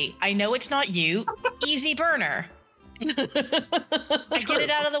correctly, I know it's not you. Easy burner. I get it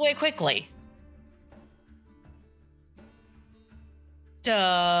out of the way quickly.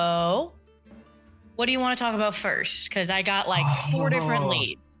 So, what do you want to talk about first? Because I got 4 different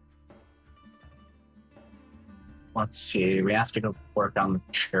leads. Let's see. We asked you to work on the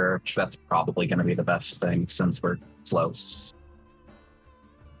church. That's probably going to be the best thing since we're close.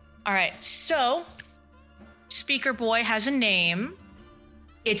 All right. So, Speaker Boy has a name.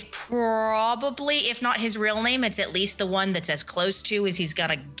 It's probably, if not his real name, it's at least the one that's as close to as he's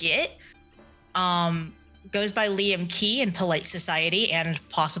gonna get. Goes by Liam Key in Polite Society and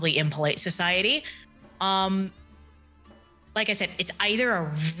possibly Impolite Society. Like I said, it's either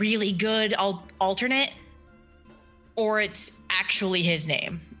a really good alternate or it's actually his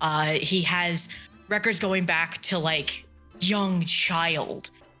name. He has records going back to young child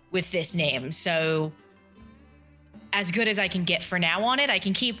with this name. So as good as I can get for now on it, I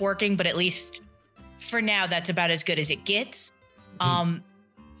can keep working, but at least for now, that's about as good as it gets.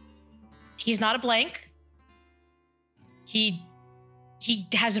 He's not a blank. He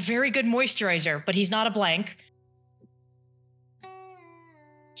has a very good moisturizer, but he's not a blank.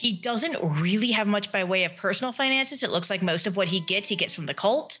 He doesn't really have much by way of personal finances. It looks like most of what he gets from the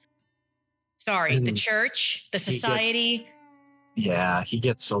cult. Sorry, the church, the society. He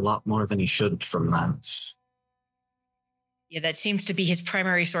gets a lot more than he should from that. Yeah, that seems to be his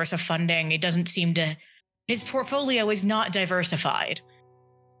primary source of funding. It doesn't seem to... His portfolio is not diversified.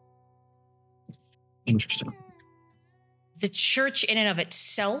 Interesting. The church in and of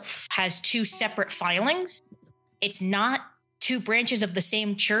itself has 2 separate filings. It's not 2 branches of the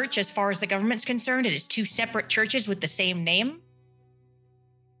same church as far as the government's concerned. It is 2 separate churches with the same name.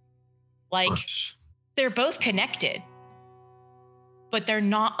 They're both connected, but they're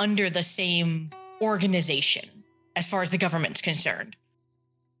not under the same organization as far as the government's concerned.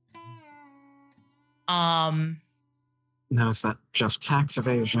 Now, is that just tax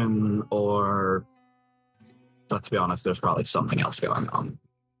evasion, or let's be honest, there's probably something else going on.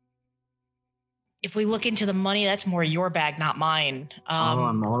 If we look into the money, that's more your bag, not mine.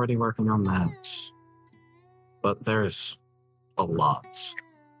 I'm already working on that. But there's a lot.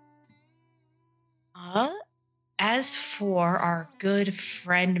 As for our good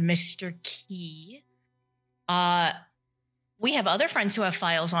friend, Mr. Key, we have other friends who have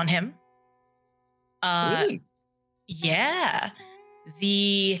files on him. Really? Yeah.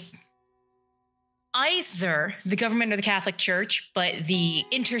 Either the government or the Catholic Church, but the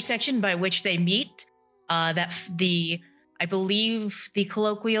intersection by which they meet, I believe the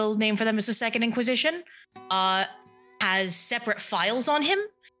colloquial name for them is the Second Inquisition, has separate files on him.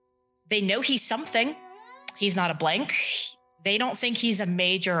 They know he's something. He's not a blank. They don't think he's a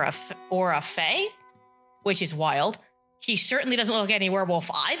mage or a fae, which is wild. He certainly doesn't look like any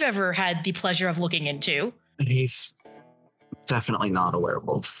werewolf I've ever had the pleasure of looking into. He's definitely not a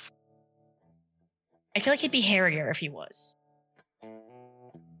werewolf. I feel like he'd be hairier if he was.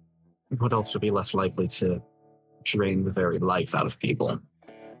 Would also be less likely to drain the very life out of people.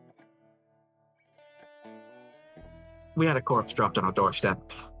 We had a corpse dropped on our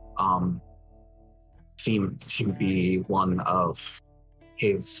doorstep. Seemed to be one of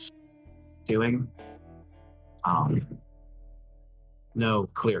his doing. No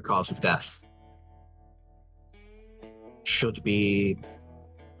clear cause of death. Should be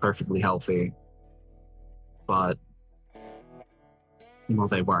perfectly healthy. But, well,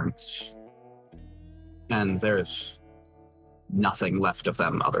 they weren't. And there's nothing left of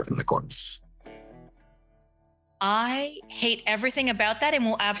them other than the corpse. I hate everything about that and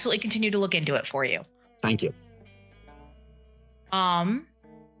will absolutely continue to look into it for you. Thank you.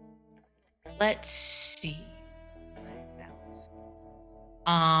 Let's see.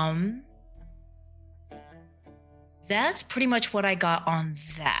 That's pretty much what I got on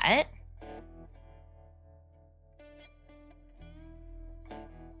that.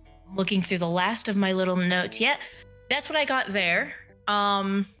 Looking through the last of my little notes. Yeah, that's what I got there.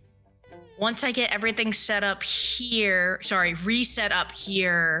 Once I get everything reset up here,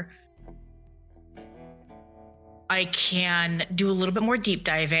 I can do a little bit more deep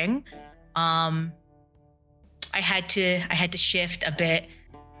diving. I had to shift a bit.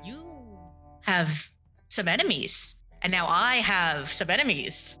 You have some enemies, and now I have some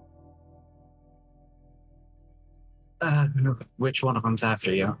enemies. Which one of them's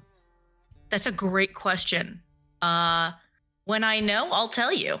after you? That's a great question. When I know, I'll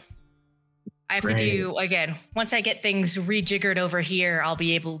tell you. I have to do, again, once I get things rejiggered over here, I'll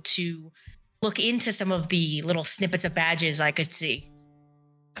be able to look into some of the little snippets of badges I could see.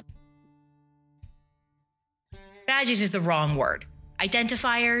 Badges is the wrong word.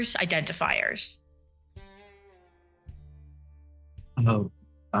 Identifiers. Oh,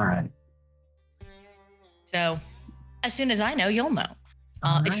 all right. So, as soon as I know, you'll know.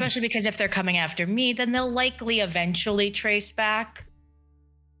 Right. Especially because if they're coming after me, then they'll likely eventually trace back.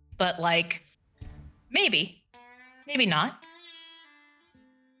 But, maybe. Maybe not.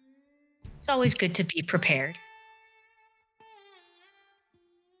 It's always good to be prepared.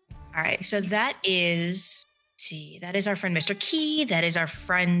 All right, so that is our friend Mr. Key. That is our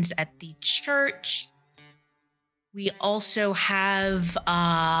friends at the church. We also have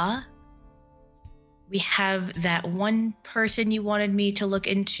that one person you wanted me to look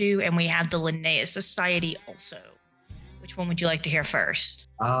into, and we have the Linnaeus Society also. Which one would you like to hear first?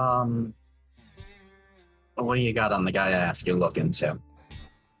 What do you got on the guy I asked you to look into?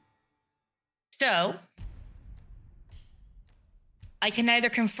 So, I can neither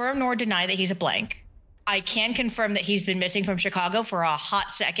confirm nor deny that he's a blank. I can confirm that he's been missing from Chicago for a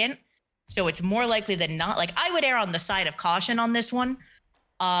hot second. So it's more likely than not. I would err on the side of caution on this one.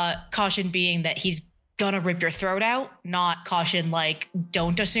 Caution being that he's gonna rip your throat out, not caution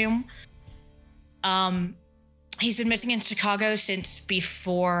don't assume. He's been missing in Chicago since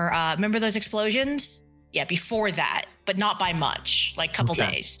before, remember those explosions? Yeah, before that, but not by much, couple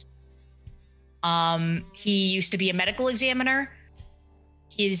days. He used to be a medical examiner.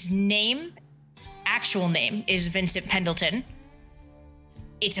 His actual name is Vincent Pendleton.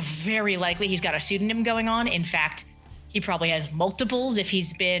 It's very likely he's got a pseudonym going on. In fact, he probably has multiples if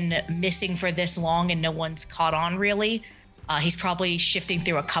he's been missing for this long and no one's caught on really. He's probably shifting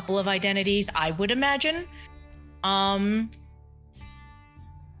through a couple of identities, I would imagine.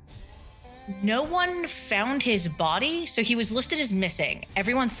 No one found his body, so he was listed as missing.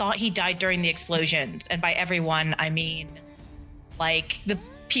 Everyone thought he died during the explosions, and by everyone, I mean, the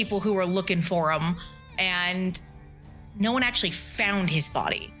people who were looking for him, and no one actually found his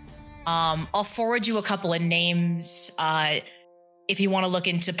body. I'll forward you a couple of names if you want to look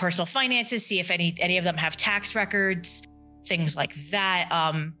into personal finances, see if any of them have tax records, things like that.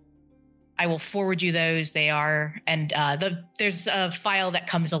 I will forward you those. They are, and there's a file that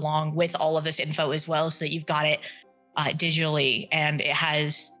comes along with all of this info as well, so that you've got it digitally, and it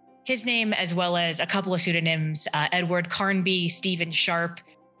has his name as well as a couple of pseudonyms: Edward Carnby, Stephen Sharp,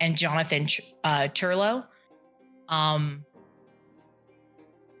 and Jonathan Turlow.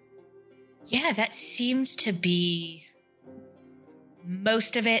 Yeah, that seems to be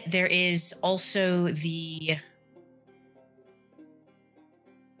most of it. There is also I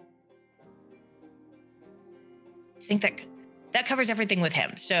think that covers everything with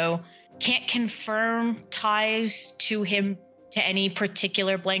him. So can't confirm ties to him to any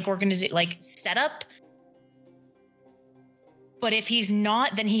particular blank organization, like setup. But if he's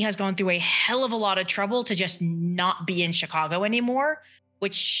not, then he has gone through a hell of a lot of trouble to just not be in Chicago anymore,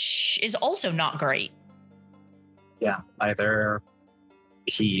 which is also not great. Yeah, either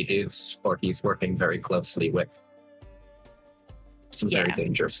he is or he's working very closely with some very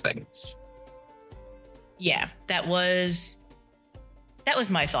dangerous things. Yeah, that was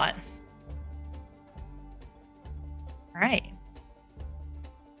my thought. All right.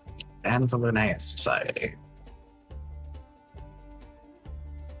 And the Linnaeus Society.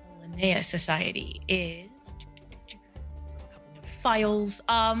 The Linnaeus Society is a couple of files.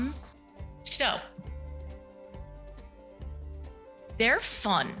 So they're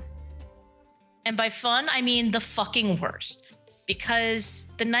fun. And by fun, I mean the fucking worst. Because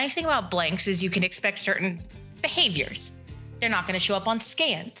the nice thing about blanks is you can expect certain behaviors. They're not going to show up on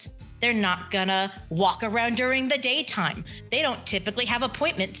scans. They're not going to walk around during the daytime. They don't typically have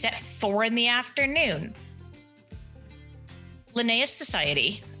appointments at 4 p.m. Linnaeus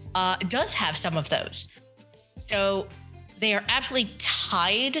Society does have some of those. So they are absolutely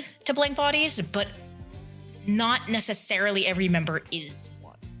tied to blank bodies, but not necessarily every member is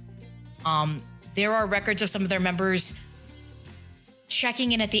one. There are records of some of their members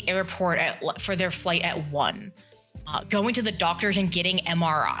checking in at the airport for their flight at 1, going to the doctors and getting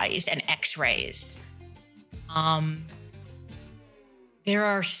MRIs and x-rays. There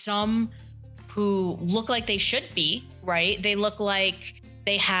are some who look like they should be, right? They look like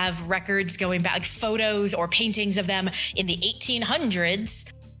they have records going back, like photos or paintings of them in the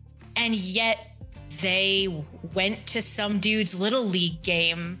 1800s, and yet they went to some dude's Little League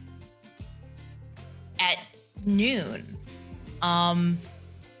game at noon.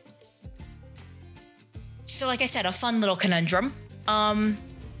 So like I said, a fun little conundrum.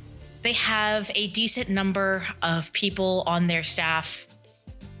 They have a decent number of people on their staff.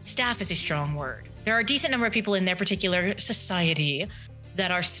 Staff is a strong word. There are a decent number of people in their particular society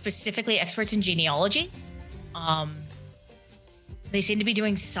that are specifically experts in genealogy. They seem to be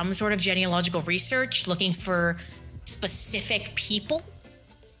doing some sort of genealogical research, looking for specific people.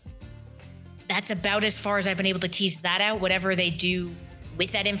 That's about as far as I've been able to tease that out. Whatever they do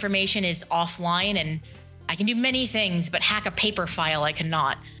with that information is offline, and I can do many things, but hack a paper file I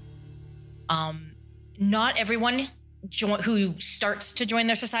cannot. Not everyone who starts to join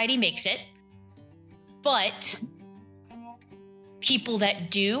their society makes it, but people that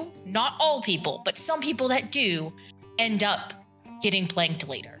do, not all people, but some people that do, end up getting planked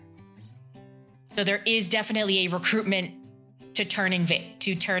later. So there is definitely a recruitment to turning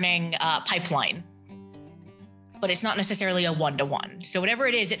pipeline, but it's not necessarily a 1-to-1. So whatever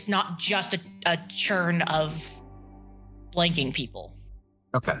it is, it's not just a churn of blanking people.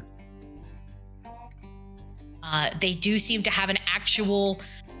 Okay. They do seem to have an actual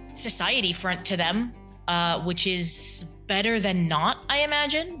society front to them, which is better than not, I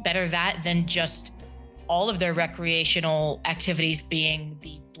imagine. Better that than just all of their recreational activities being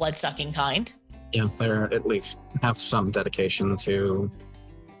the blood-sucking kind. Yeah, they at least have some dedication to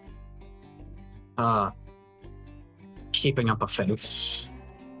keeping up a face.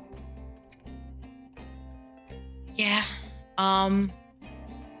 Yeah. The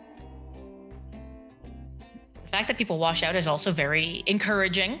fact that people wash out is also very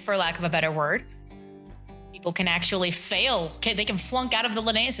encouraging, for lack of a better word. People can actually fail. They can flunk out of the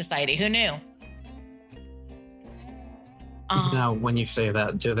Linnaeus Society. Who knew? Now, when you say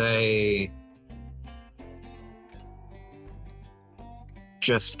that, do they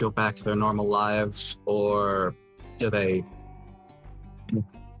just go back to their normal lives, or do they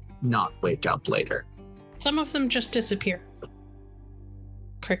not wake up later? Some of them just disappear.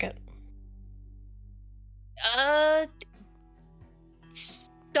 Cricket.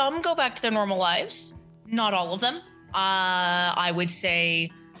 Some go back to their normal lives. Not all of them. I would say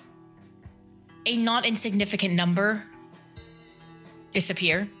a not insignificant number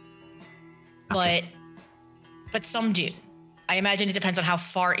disappear. but some do. I imagine it depends on how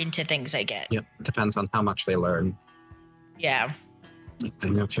far into things they get. Yep, it depends on how much they learn. Yeah. If they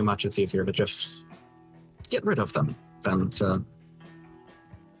know too much, it's easier to just get rid of them than to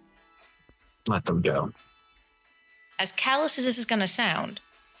let them go. As callous as this is going to sound,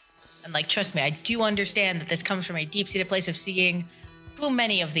 and like, trust me, I do understand that this comes from a deep-seated place of seeing too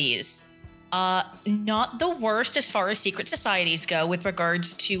many of these. Not the worst as far as secret societies go with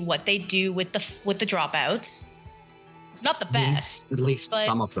regards to what they do with the dropouts. Not the best. At least but,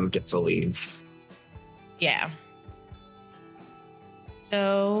 some of them get to leave. Yeah.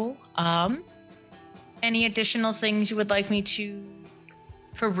 So, any additional things you would like me to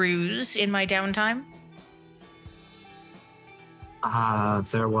peruse in my downtime?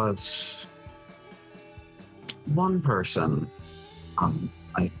 There was one person.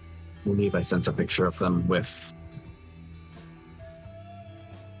 I believe I sent a picture of them with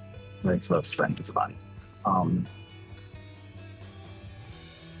a very close friend of mine.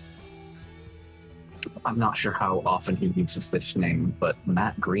 I'm not sure how often he uses this name, but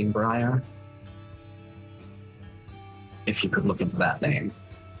Matt Greenbrier. If you could look into that name.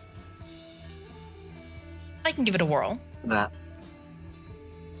 I can give it a whirl. That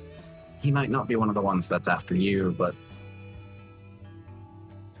he might not be one of the ones that's after you, but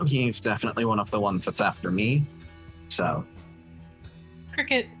he's definitely one of the ones that's after me. So,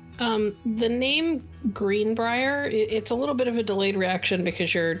 Cricket, the name Greenbrier, it's a little bit of a delayed reaction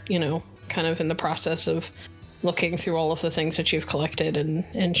because you're, kind of in the process of looking through all of the things that you've collected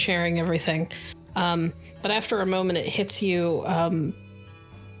and sharing everything. But after a moment, it hits you.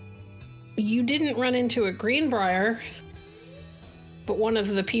 You didn't run into a Greenbrier, but one of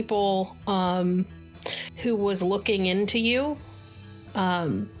the people who was looking into you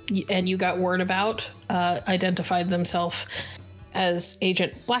and you got word about identified themselves as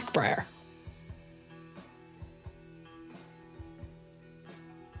Agent Blackbriar.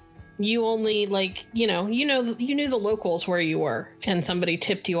 You only you knew the locals where you were, and somebody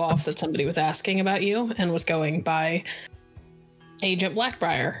tipped you off that somebody was asking about you and was going by Agent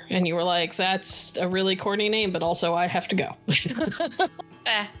Blackbriar, and you were like, that's a really corny name, but also I have to go.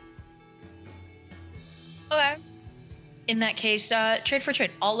 Okay. In that case, trade for trade.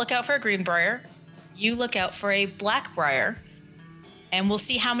 I'll look out for a Greenbriar. You look out for a Blackbriar, and we'll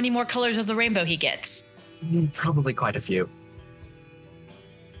see how many more colors of the rainbow he gets. Probably quite a few.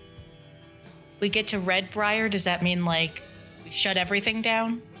 We get to Redbriar, does that mean, we shut everything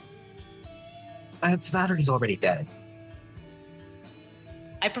down? It's that or he's already dead.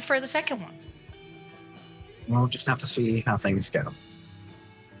 I prefer the second one. We'll just have to see how things go.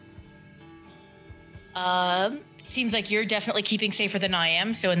 Seems like you're definitely keeping safer than I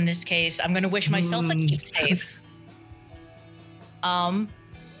am, so in this case, I'm going to wish myself a keep safe.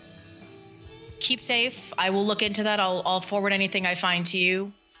 Keep safe. I will look into that. I'll forward anything I find to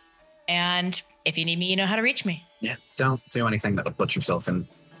you. And if you need me, you know how to reach me. Yeah, don't do anything that would put yourself in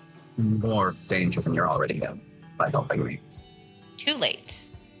more danger than you're already in by helping me. Too late.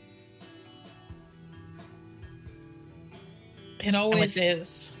 It always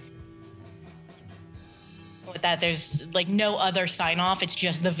is. With that, there's no other sign off. It's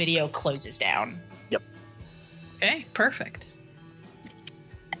just the video closes down. Yep. Okay, perfect.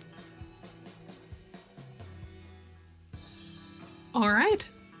 All right.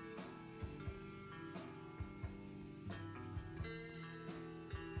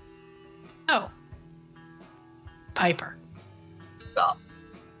 Oh. Piper.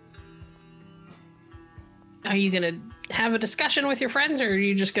 Are you going to have a discussion with your friends, or are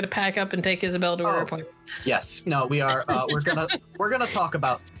you just going to pack up and take Isabel to her appointment? Yes. No, we are. We're gonna talk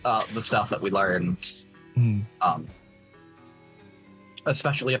about the stuff that we learned,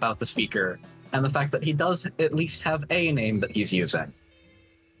 especially about the speaker and the fact that he does at least have a name that he's using.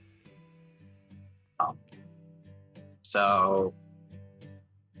 So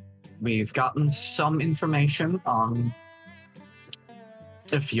we've gotten some information on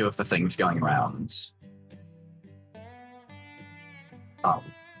a few of the things going around.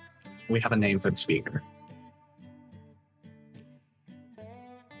 We have a name for the speaker,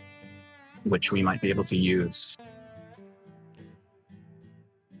 which we might be able to use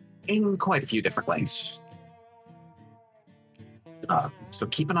in quite a few different ways. So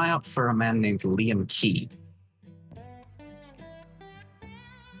keep an eye out for a man named Liam Key.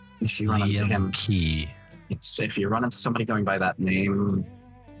 If you run into him, Key. If you run into somebody going by that name,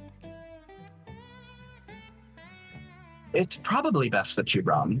 it's probably best that you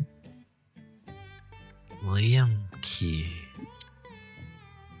run. Liam Key.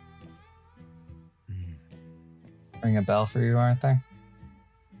 Ring a bell for you, aren't they?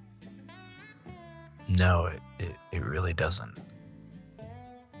 No, it really doesn't.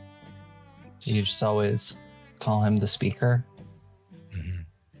 You just always call him the speaker. Mhm.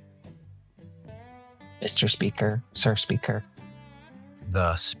 Mr. Speaker, Sir Speaker.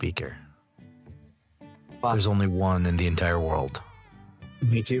 The speaker. But There's only one in the entire world.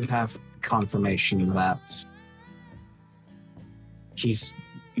 we do have confirmation that he's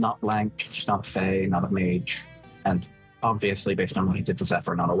not blank, he's not a fae, not a mage, and obviously, based on what he did to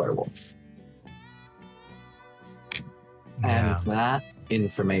Zephyr, not a werewolf. Yeah. And that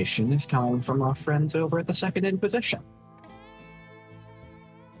information is coming from our friends over at the Second Inquisition.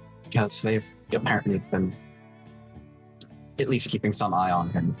 Because they've apparently been at least keeping some eye on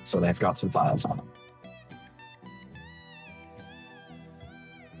him, so they've got some files on him.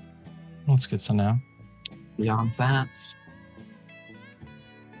 That's good to know. Beyond that,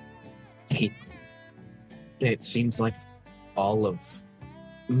 it seems like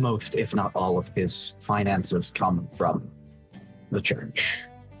most, if not all of his finances come from the church.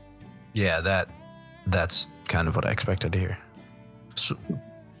 Yeah, that's kind of what I expected to hear. So,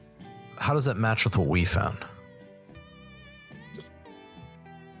 how does that match with what we found?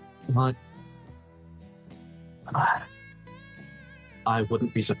 But I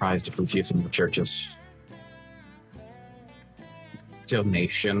wouldn't be surprised if he's using the church's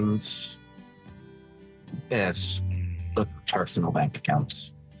donations as a personal bank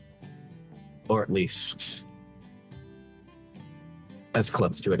account. Or at least as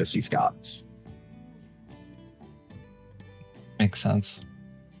close to it as he's got. Makes sense.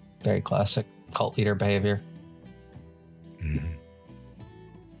 Very classic cult leader behavior. Mhm.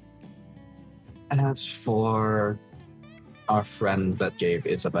 As for our friend that gave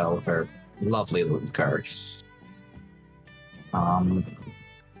Isabel her lovely little curse, well,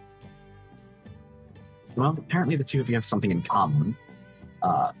 apparently the two of you have something in common.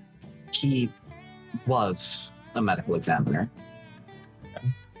 He was a medical examiner.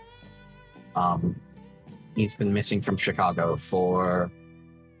 He's been missing from Chicago for...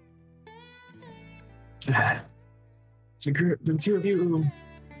 the two of you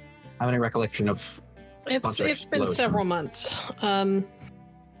have any recollection of... It's been several months.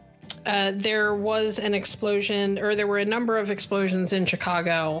 There was an explosion, or there were a number of explosions in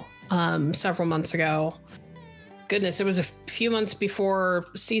Chicago several months ago. Goodness, it was a few months before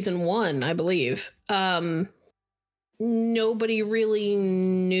season 1, I believe. Nobody really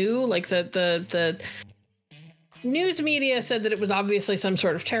knew. Like the news media said that it was obviously some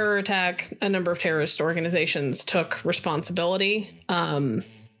sort of terror attack. A number of terrorist organizations took responsibility.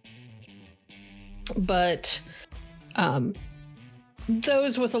 But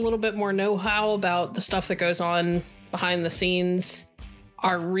those with a little bit more know-how about the stuff that goes on behind the scenes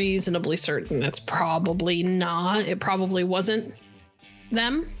are reasonably certain that's probably not. It probably wasn't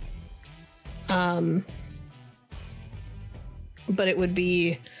them. But it would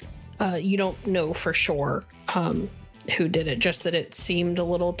be, you don't know for sure who did it, just that it seemed a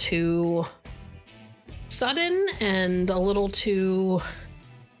little too sudden and a little too,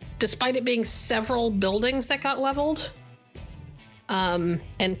 despite it being several buildings that got leveled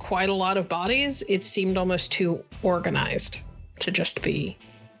and quite a lot of bodies, it seemed almost too organized to just be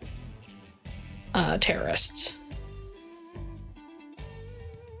terrorists.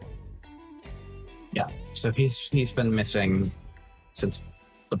 Yeah, so he's been missing since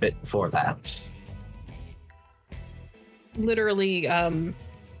a bit before that. Literally,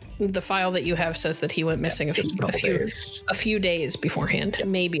 the file that you have says that he went missing a few days beforehand,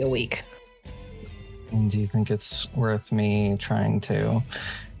 maybe a week. And do you think it's worth me trying to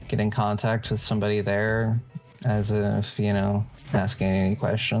get in contact with somebody there, as if, asking any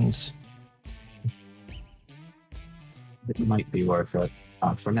questions? It might be worth it.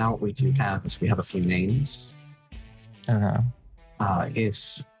 For now, what we do have is we have a few names. Okay.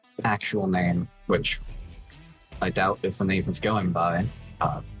 His actual name, which I doubt is the name he's going by,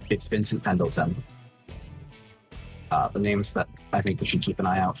 it's Vincent Pendleton. The names that I think we should keep an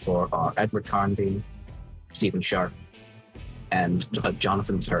eye out for are Edward Carnby, Stephen Sharp, and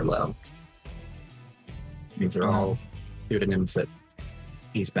Jonathan Turlow. These are all pseudonyms that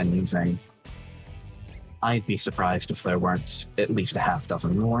he's been using. I'd be surprised if there weren't at least a half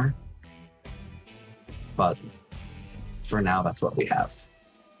dozen more. But for now, that's what we have.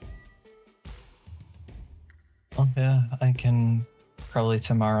 Well, yeah, I can probably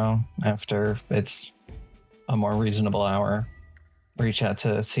tomorrow, after it's a more reasonable hour, reach out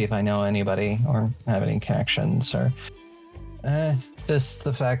to see if I know anybody or have any connections, or just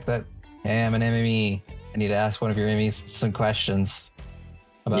the fact that, hey, I'm an MME. I need to ask one of your MMEs some questions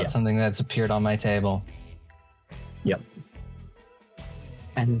about something that's appeared on my table. Yep.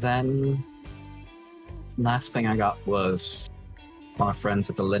 And then last thing I got was our friends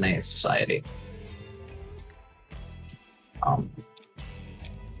at the Linnaeus Society.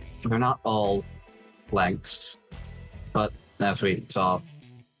 They're not all lengths, but as we saw,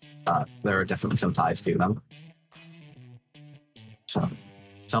 there are definitely some ties to them. So,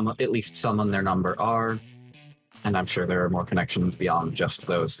 at least some in their number are, and I'm sure there are more connections beyond just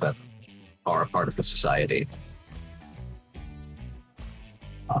those that are a part of the society.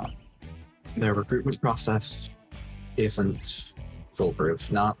 Their recruitment process isn't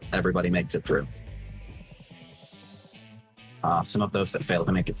foolproof. Not everybody makes it through. Some of those that fail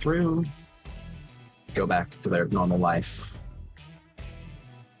to make it through go back to their normal life.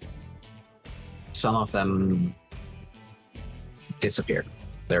 Some of them disappear.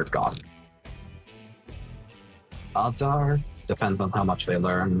 They're gone. Odds are, depends on how much they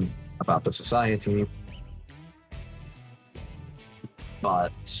learn about the society.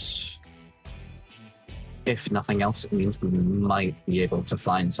 But if nothing else, it means we might be able to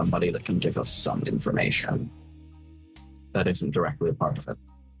find somebody that can give us some information that isn't directly a part of it.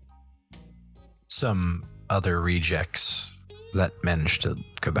 Some other rejects that managed to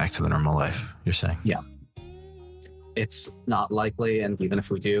go back to the normal life, you're saying? Yeah. It's not likely, and even if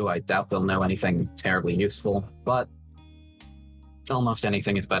we do, I doubt they'll know anything terribly useful, but almost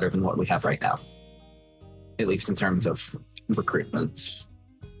anything is better than what we have right now. At least in terms of recruitment.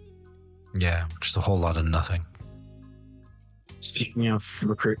 Yeah, which is a whole lot of nothing. Speaking of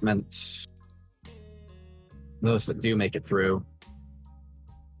recruitment, those that do make it through,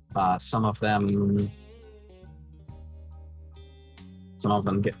 some of them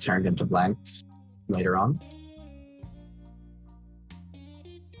get turned into blanks later on.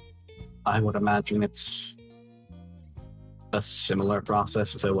 I would imagine it's a similar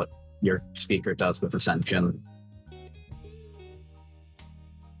process to what your speaker does with Ascension.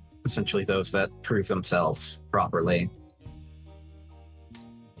 Essentially, those that prove themselves properly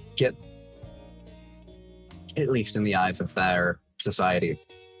get, at least in the eyes of their society,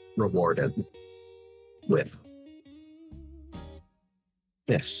 rewarded with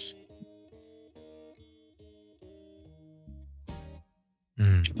this.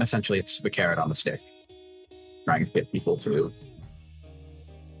 Essentially, it's the carrot on the stick, trying to get people to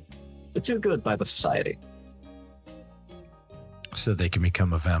do good by the society. So they can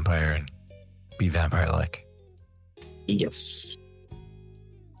become a vampire and be vampire-like. Yes.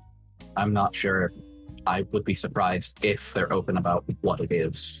 I'm not sure. I would be surprised if they're open about what it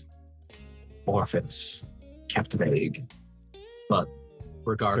is, or if it's kept vague. But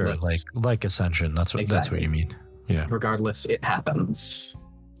regardless, sure, like Ascension. That's what exactly. That's what you mean. Yeah. Regardless, it happens.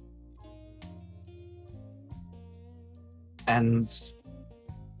 And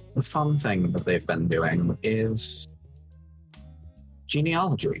the fun thing that they've been doing is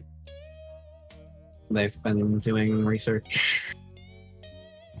genealogy. They've been doing research,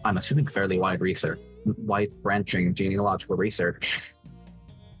 I'm assuming fairly wide-branching genealogical research,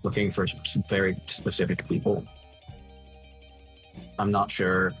 looking for some very specific people. I'm not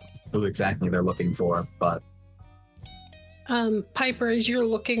sure who exactly they're looking for, but Piper, as you're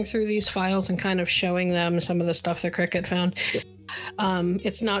looking through these files and kind of showing them some of the stuff that Cricket found,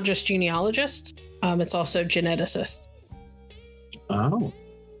 it's not just genealogists, it's also geneticists. Oh.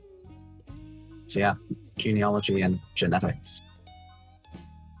 So yeah, genealogy and genetics.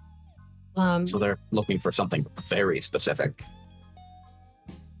 So they're looking for something very specific.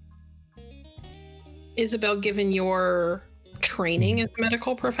 Isabel, given your training as a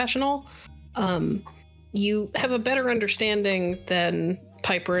medical professional, you have a better understanding than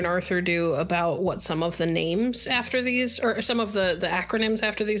Piper and Arthur do about what some of the names after these, or some of the acronyms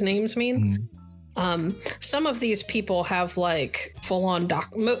after these names mean. Some of these people have like full-on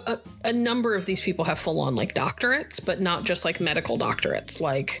a number of these people have full-on like doctorates, but not just like medical doctorates,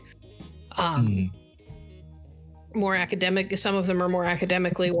 like more academic. Some of them are more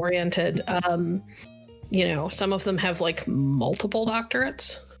academically oriented. Some of them have like multiple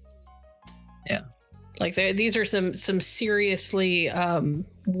doctorates. Yeah. Like these are some seriously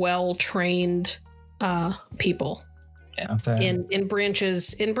well-trained people. Yeah, in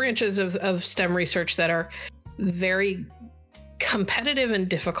branches of STEM research that are very competitive and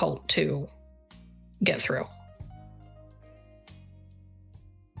difficult to get through.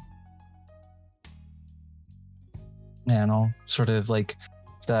 Yeah, and all sort of like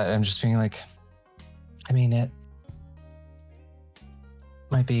that. I'm just being like, I mean, it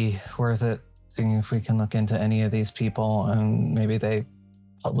might be worth it seeing if we can look into any of these people and maybe they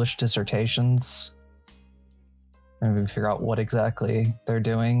publish dissertations. Maybe figure out what exactly they're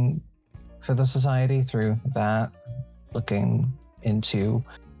doing for the society through that, looking into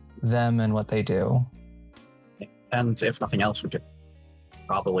them and what they do. And if nothing else, we could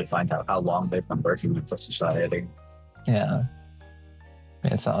probably find out how long they've been working with the society. Yeah. I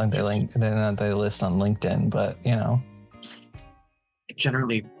mean, it's not like they're not they list on LinkedIn, but you know.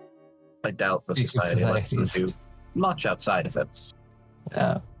 Generally, I doubt the society likes to do much outside of it.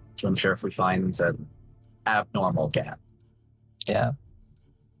 Yeah. So I'm sure if we find an abnormal gap. Yeah.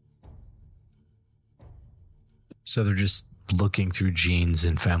 So they're just looking through genes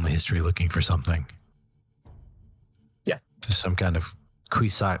and family history, looking for something. Yeah. Just some kind of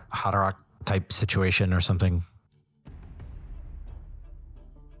Kwisatz Haderach type situation or something.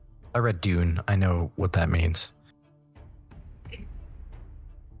 I read Dune. I know what that means.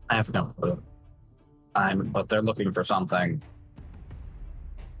 I have no clue. But they're looking for something.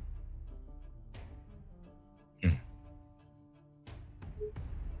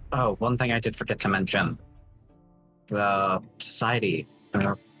 Oh, one thing I did forget to mention. The society,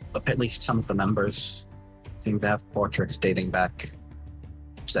 at least some of the members, seem to have portraits dating back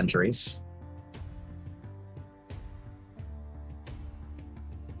centuries.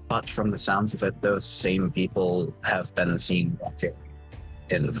 But from the sounds of it, those same people have been seen walking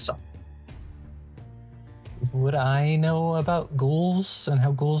into the sun. Would I know about ghouls and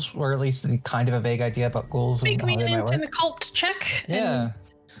how ghouls, or at least kind of a vague idea about ghouls and Make how me they might an work? occult check. Yeah.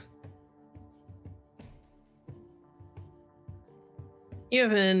 You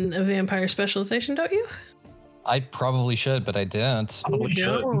have a vampire specialization, don't you? I probably should, but I didn't. Probably You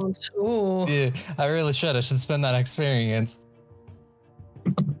should. don't. Oh. Yeah, I really should. I should spend that experience.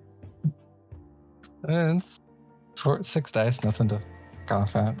 And it's 6 dice, nothing to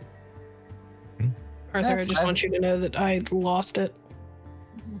cough at. Arthur, That's I just fine. want you to know that I lost it.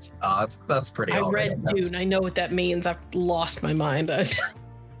 That's pretty I all right, read I guess. Dune. I know what that means. I've lost my mind.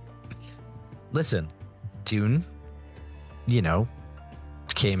 Listen, Dune, you know,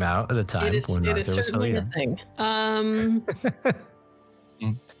 came out at a time It is when Arthur was still certainly a young. thing.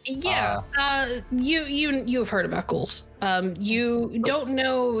 Yeah. You've heard about ghouls. You don't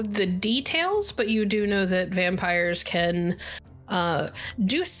know the details, but you do know that vampires can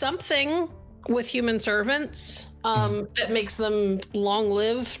do something with human servants that makes them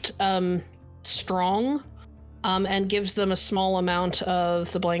long-lived, strong, and gives them a small amount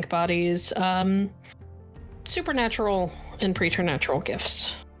of the blank body's supernatural and preternatural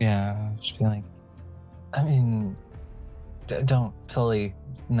gifts. Yeah, just be like, I mean, don't fully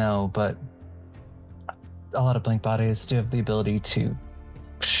know, but a lot of blank bodies do have the ability to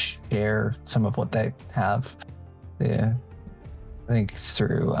share some of what they have. Yeah, I think it's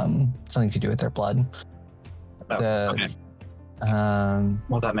through something to do with their blood. Oh, okay.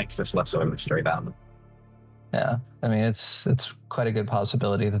 Well, that makes this less of a mystery then. Yeah, I mean, it's quite a good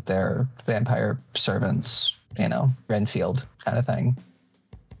possibility that they're vampire servants, you know, Renfield kind of thing.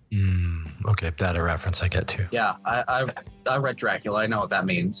 Okay, that a reference I get to. Yeah, I read Dracula. I know what that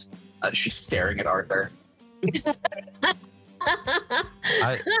means. She's staring at Arthur.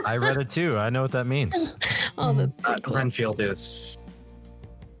 I read it too. I know what that means. Oh, that's cool. Renfield is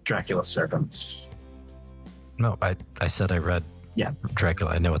Dracula's servants. No, I said I read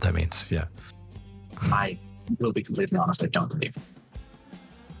Dracula. I know what that means. Yeah. I will be completely honest, I don't believe.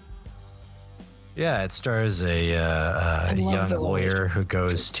 Yeah, it stars a love young the lawyer who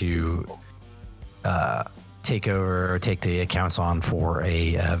goes to take over or take the accounts on for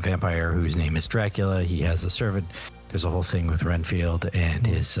a vampire whose name is Dracula. He has a servant. There's a whole thing with Renfield and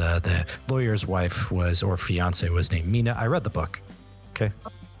his the lawyer's wife was, or fiance was named Mina. I read the book. Okay.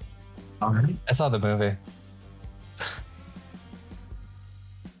 All right. I saw the movie.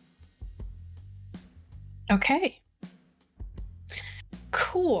 Okay.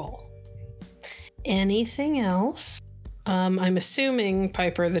 Cool. Anything else? I'm assuming,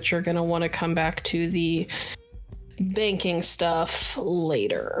 Piper, that you're going to want to come back to the banking stuff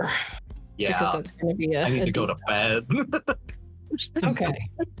later. Yeah, Because that's going to be a. I need a to go to bed. Okay.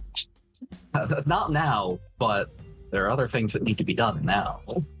 Not now, but there are other things that need to be done now.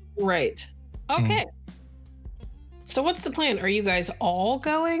 Right. Okay. So what's the plan? Are you guys all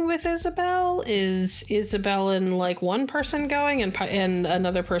going with Isabel? Is Isabel and like one person going and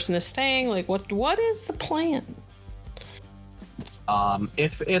another person is staying? Like what is the plan?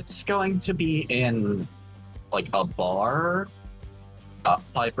 If it's going to be in like a bar,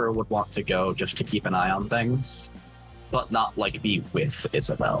 Piper would want to go just to keep an eye on things, but not like be with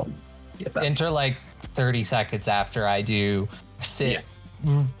Isabel. If that- Enter like 30 seconds after I do sit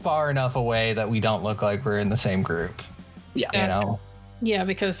far enough away that we don't look like we're in the same group. Yeah. You know? Yeah,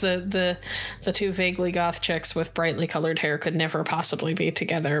 because the two vaguely goth chicks with brightly colored hair could never possibly be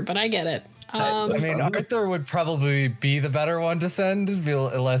together, but I get it. I mean, Arthur would probably be the better one to send, be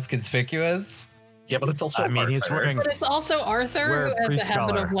less conspicuous. Yeah, but it's also I mean, he's Arthur. wearing. But it's also Arthur We're who has priest the habit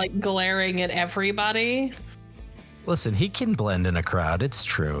scholar. of like glaring at everybody. Listen, he can blend in a crowd. It's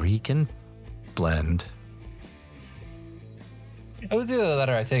true. He can blend. It was either that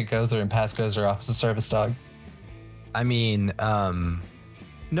or I take Gozer and pass Gozer off as a service dog. I mean,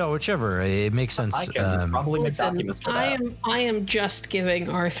 no, whichever. It makes sense. I can probably make Listen, documents for that. I am just giving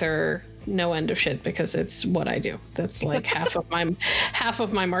Arthur no end of shit because it's what I do. That's like half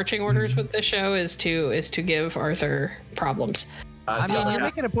of my marching orders with this show is to give Arthur problems. I mean, you're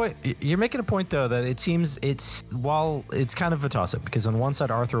making a point. You're making a point though that it seems while it's kind of a toss up because on one side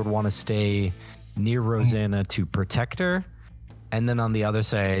Arthur would want to stay near Rosanna to protect her, and then on the other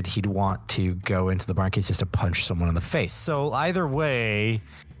side he'd want to go into the barn case just to punch someone in the face. So either way,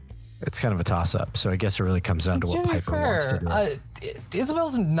 it's kind of a toss up. So I guess it really comes down to what Piper wants to do.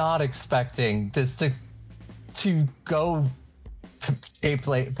 Isabel's not expecting this to go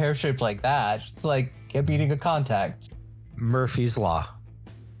pear-shaped like that. It's like beating a contact. Murphy's Law.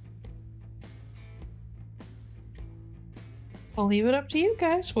 I'll leave it up to you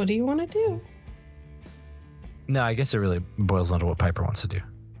guys. What do you want to do? No, I guess it really boils down to what Piper wants to do,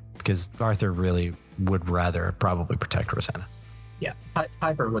 because Arthur really would rather probably protect Rosanna. Yeah,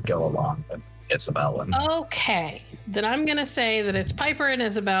 Piper would go along with Isabel. And Okay, then I'm gonna say that it's Piper and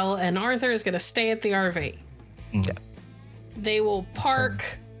Isabel, and Arthur is gonna stay at the RV. Yeah. They will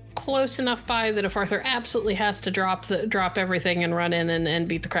park close enough by that if Arthur absolutely has to drop everything and run in and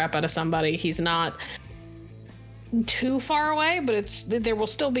beat the crap out of somebody, he's not too far away. But there will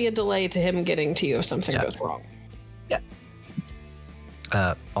still be a delay to him getting to you if something goes wrong.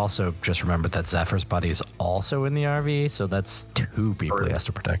 Also, just remember that Zephyr's body is also in the RV, so that's two people he has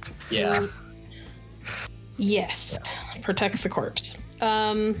to protect. yeah, Yes, protect the corpse.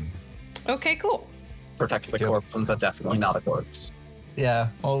 Okay, cool. protect the corpse and the definitely not a corpse. Yeah.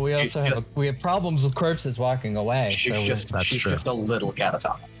 Well, we also have problems with corpses walking away. She's so just a little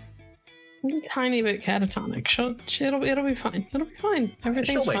catatonic. Tiny bit catatonic. It'll be fine. It'll be fine. Everything's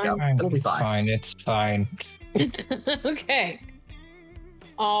She'll wake fine. up. It'll be fine. It's fine. Okay.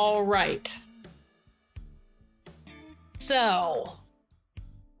 All right. So,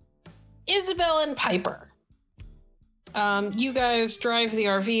 Isabel and Piper. You guys drive the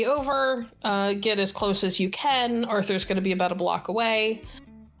RV over, get as close as you can. Arthur's going to be about a block away.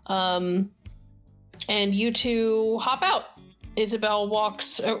 And you two hop out. Isabel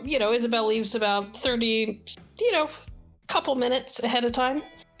Isabel leaves about 30, couple minutes ahead of time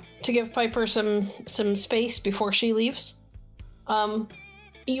to give Piper some space before she leaves.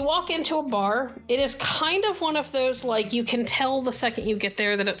 You walk into a bar. It is kind of one of those, like, you can tell the second you get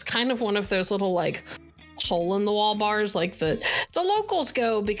there that it's kind of one of those little, like, hole in the wall bars, like the locals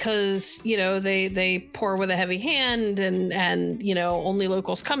go because, they pour with a heavy hand and only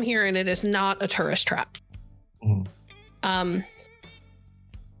locals come here, and it is not a tourist trap. The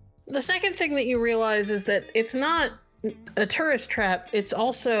second thing that you realize is that it's not a tourist trap. It's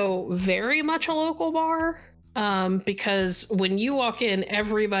also very much a local bar. Because when you walk in,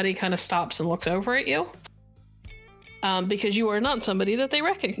 everybody kind of stops and looks over at you. Because you are not somebody that they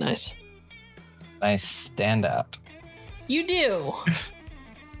recognize. Nice standout. You do.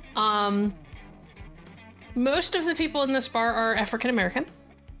 Most of the people in this bar are African American.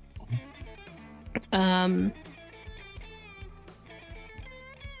 And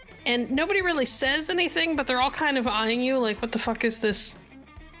nobody really says anything, but they're all kind of eyeing you like, what the fuck is this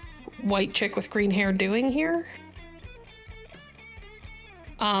white chick with green hair doing here?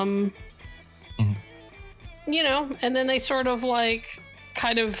 And then they sort of like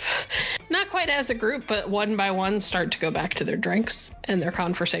kind of not quite as a group, but one by one start to go back to their drinks and their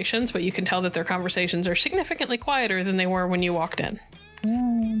conversations, but you can tell that their conversations are significantly quieter than they were when you walked in.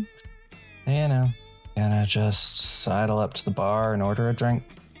 Gonna just sidle up to the bar and order a drink.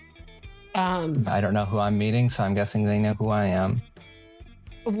 I don't know who I'm meeting, so I'm guessing they know who I am.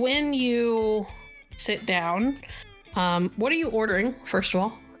 When you sit down, what are you ordering, first of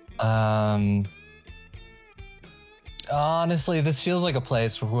all? Honestly, this feels like a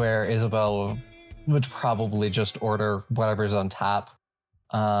place where Isabel would probably just order whatever's on tap.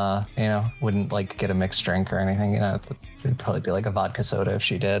 Wouldn't like get a mixed drink or anything. It'd probably be like a vodka soda if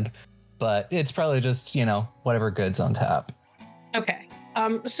she did. But it's probably just, whatever good's on tap. Okay.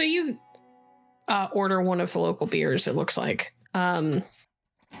 So you order one of the local beers, it looks like. And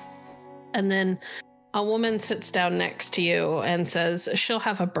then a woman sits down next to you and says she'll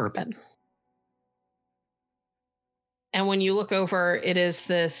have a bourbon. And when you look over, it is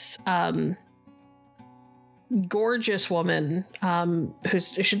this gorgeous woman,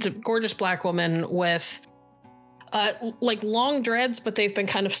 she's a gorgeous black woman with like long dreads, but they've been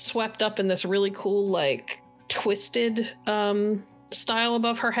kind of swept up in this really cool, like twisted style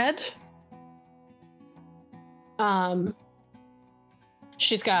above her head.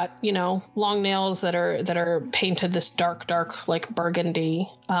 She's got, long nails that are painted this dark, like burgundy.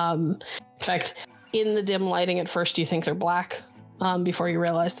 In fact, in the dim lighting at first you think they're black, before you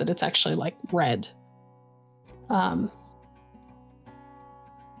realize that it's actually like red. And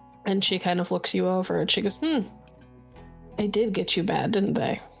she kind of looks you over and she goes, they did get you bad, didn't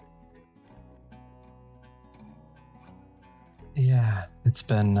they? Yeah, it's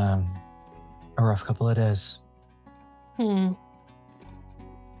been a rough couple of days. Saying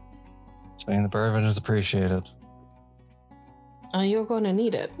the bourbon is appreciated. You're going to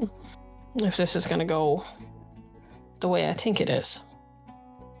need it if this is going to go the way I think it is.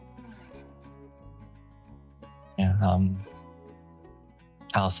 Yeah,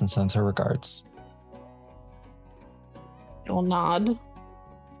 Allison sends her regards. You'll nod.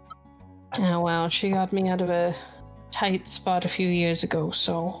 Oh, well, she got me out of a tight spot a few years ago,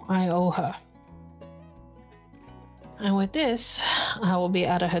 so I owe her. And with this, I will be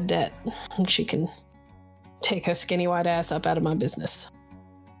out of her debt, and she can take her skinny white ass up out of my business.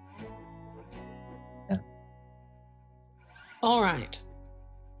 Yeah. All right.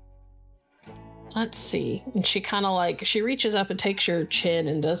 Let's see. And she kind of she reaches up and takes your chin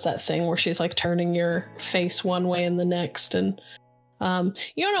and does that thing where she's like turning your face one way and the next. And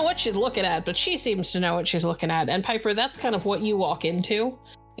you don't know what she's looking at, but she seems to know what she's looking at. And Piper, that's kind of what you walk into,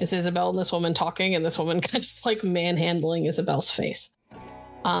 is Isabel and this woman talking, and this woman kind of like manhandling Isabel's face.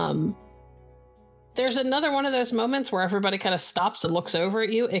 There's another one of those moments where everybody kind of stops and looks over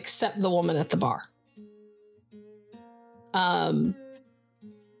at you, except the woman at the bar.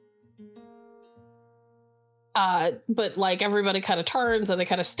 But like everybody kind of turns and they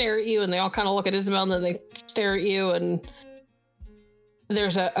kind of stare at you, and they all kind of look at Isabel and then they stare at you, and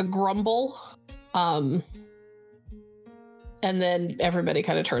there's a grumble. And then everybody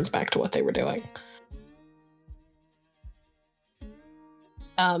kind of turns back to what they were doing.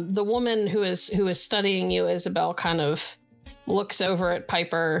 The woman who is studying you, Isabel, kind of looks over at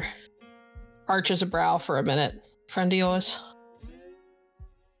Piper, arches a brow for a minute. Friend of yours?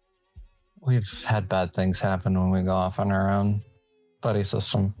 We've had bad things happen when we go off on our own buddy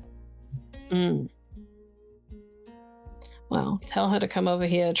system. Well, tell her to come over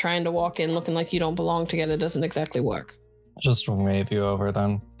here trying to walk in looking like you don't belong together doesn't exactly work. Just wave you over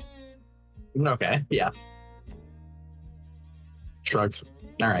then. Okay, yeah. Shrugs.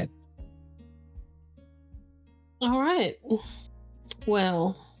 All right. All right.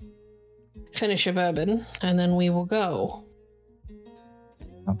 Well, finish your bourbon, and then we will go.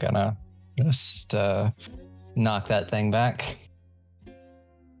 I'm gonna just knock that thing back.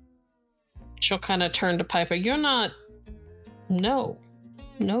 She'll kind of turn to Piper. You're not... No,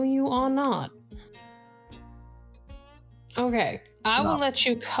 you are not. Okay, I will let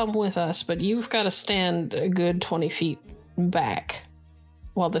you come with us, but you've got to stand a good 20 feet back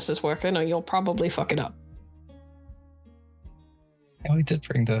while this is working, or you'll probably fuck it up. Yeah, we did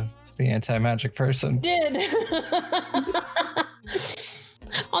bring the anti-magic person. Did.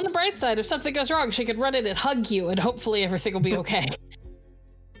 On the bright side, if something goes wrong, she could run in and hug you, and hopefully everything will be okay.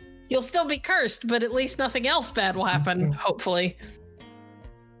 You'll still be cursed, but at least nothing else bad will happen, hopefully.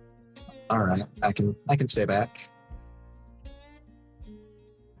 All right, I can stay back.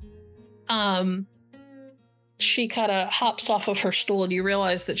 She kind of hops off of her stool, and you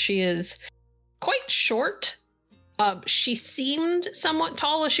realize that she is quite short. She seemed somewhat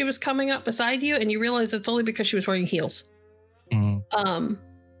tall as she was coming up beside you, and you realize it's only because she was wearing heels.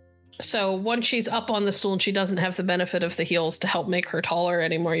 So once she's up on the stool and she doesn't have the benefit of the heels to help make her taller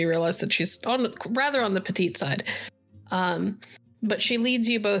anymore, you realize that she's rather on the petite side. But she leads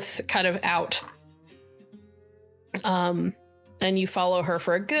you both kind of out. And you follow her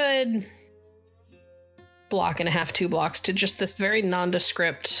for a good block and a half, 2 blocks, to just this very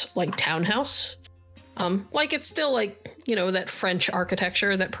nondescript like townhouse. Like it's still like, that French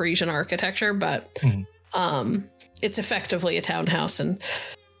architecture, that Parisian architecture, but it's effectively a townhouse. And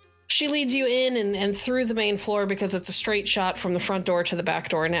she leads you in and through the main floor, because it's a straight shot from the front door to the back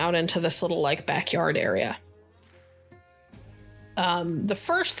door and out into this little like backyard area. The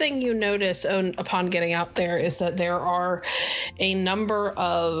first thing you notice upon getting out there is that there are a number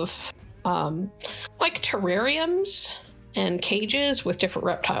of like terrariums and cages with different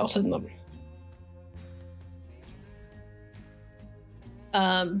reptiles in them.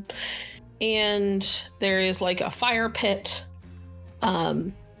 And there is like a fire pit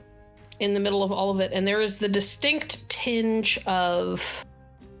in the middle of all of it, and there is the distinct tinge of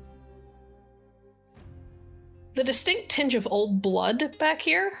the distinct tinge of old blood back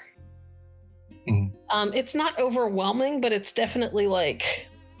here. Mhm. It's not overwhelming, but it's definitely like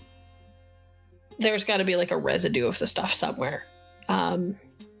there's got to be like a residue of the stuff somewhere.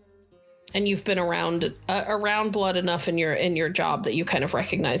 And you've been around blood enough in your job that you kind of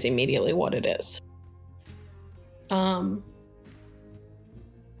recognize immediately what it is. And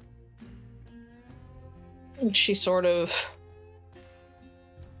she sort of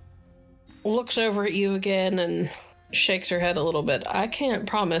looks over at you again and shakes her head a little bit. I can't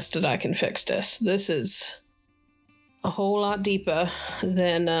promise that I can fix this. This is a whole lot deeper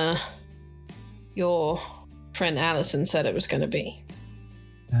than your friend Allison said it was going to be.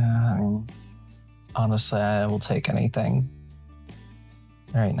 Honestly, I will take anything.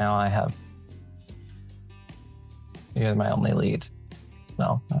 Right now, you're my only lead.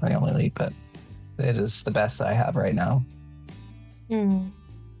 Well, not my only lead, but it is the best I have right now. Well,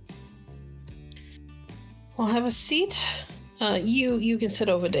 have a seat. You can sit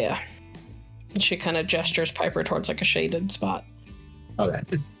over there. And she kind of gestures Piper towards like a shaded spot. Okay.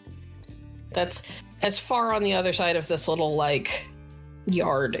 That's as far on the other side of this little like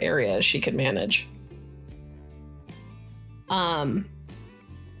yard area as she could manage.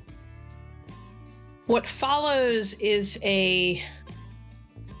 What follows is a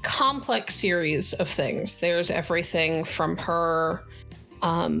complex series of things. There's everything from her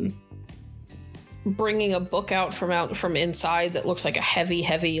bringing a book out from inside that looks like a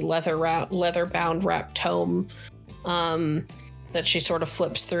heavy leather bound wrapped tome that she sort of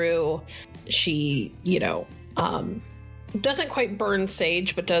flips through. She, doesn't quite burn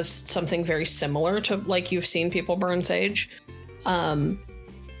sage, but does something very similar to like you've seen people burn sage.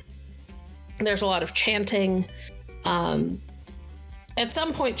 There's a lot of chanting. At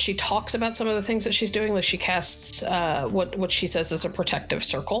some point, she talks about some of the things that she's doing. Like she casts what she says is a protective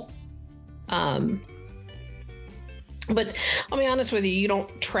circle. But I'll be honest with you, you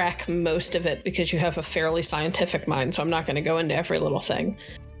don't track most of it because you have a fairly scientific mind, so I'm not going to go into every little thing.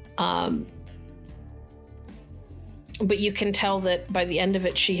 But you can tell that by the end of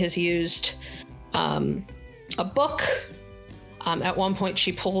it, she has used a book. At one point,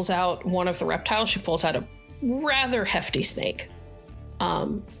 she pulls out one of the reptiles. She pulls out a rather hefty snake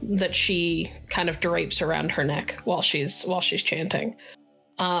that she kind of drapes around her neck while she's chanting.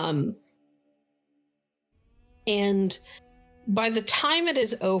 And by the time it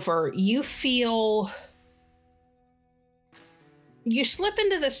is over, you slip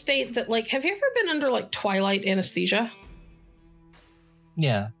into the state that, like, have you ever been under like twilight anesthesia?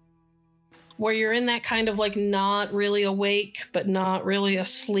 Yeah. Where you're in that kind of like not really awake, but not really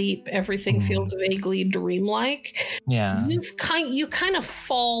asleep. Everything feels vaguely dreamlike. Yeah. You kind of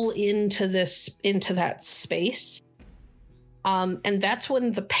fall into that space. And that's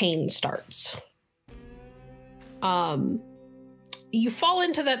when the pain starts. You fall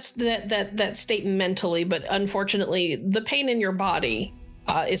into that state mentally, but unfortunately the pain in your body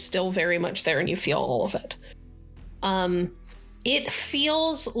is still very much there and you feel all of it. It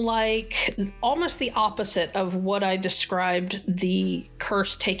feels like almost the opposite of what I described the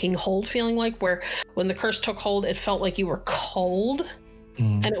curse taking hold feeling like, where when the curse took hold, it felt like you were cold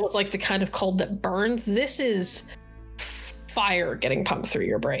and it was like the kind of cold that burns. This is fire getting pumped through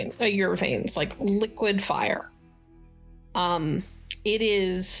your veins, like liquid fire. It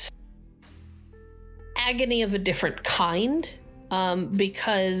is agony of a different kind,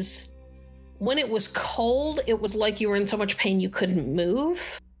 because when it was cold, it was like you were in so much pain you couldn't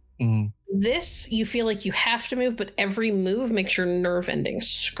move. This, you feel like you have to move, but every move makes your nerve endings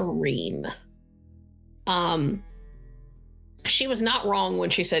scream. She was not wrong when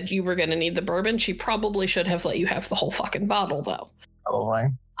she said you were going to need the bourbon. She probably should have let you have the whole fucking bottle, though.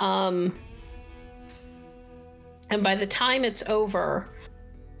 Probably. And by the time it's over,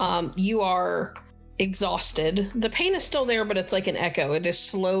 you are exhausted. The pain is still there, but it's like an echo. It is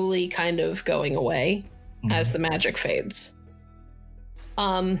slowly kind of going away as the magic fades.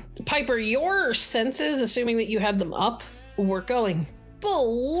 Piper, your senses, assuming that you had them up, were going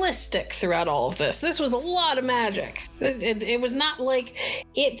ballistic throughout all of this. This was a lot of magic. It was not like,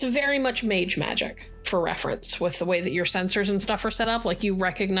 it's very much mage magic, for reference, with the way that your sensors and stuff are set up. Like, you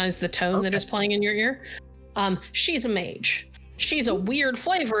recognize the tone that is playing in your ear. She's a mage. She's a weird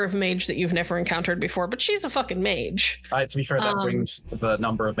flavor of mage that you've never encountered before, but she's a fucking mage. To be fair, that brings the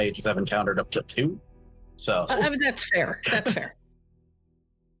number of mages I've encountered up to 2. So I mean, that's fair. That's fair.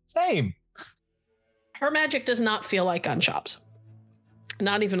 Same. Her magic does not feel like gun shops.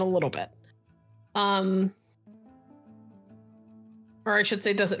 Not even a little bit. Or I should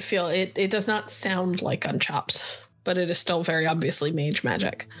say, does it feel, it does not sound like gun chops, but it is still very obviously mage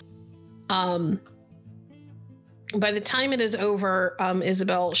magic. By the time it is over,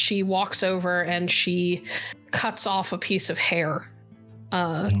 Isabel, she walks over and she cuts off a piece of hair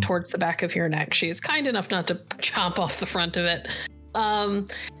towards the back of your neck. She is kind enough not to chomp off the front of it.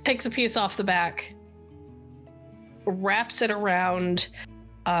 Takes a piece off the back, wraps it around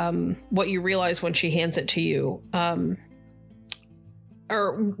what you realize when she hands it to you,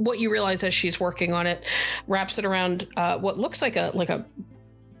 or what you realize as she's working on it, wraps it around what looks like a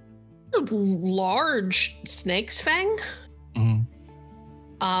large snake's fang.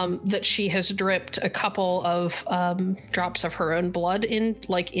 That she has dripped a couple of drops of her own blood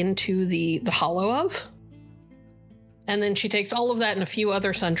into the hollow of. And then she takes all of that and a few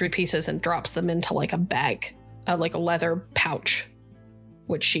other sundry pieces and drops them into like a bag, like a leather pouch,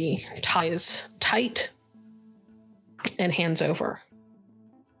 which she ties tight and hands over.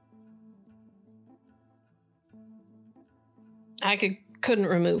 I couldn't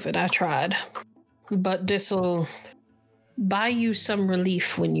remove it. I tried. But this'll buy you some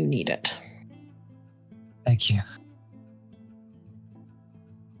relief when you need it. Thank you.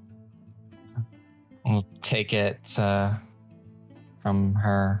 We'll take it from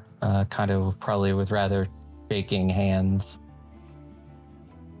her, kind of probably with rather shaking hands.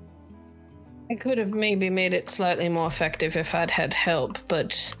 I could have maybe made it slightly more effective if I'd had help,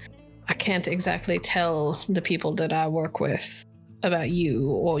 but I can't exactly tell the people that I work with about you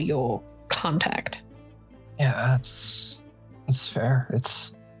or your contact. Yeah, that's fair.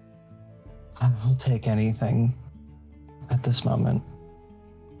 I'll take anything at this moment.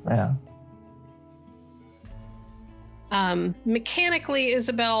 Yeah. Mechanically,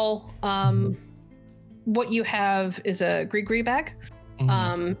 Isabel, what you have is a gree bag.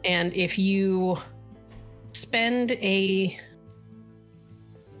 And if you spend a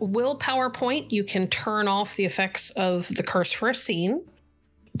willpower point, you can turn off the effects of the curse for a scene.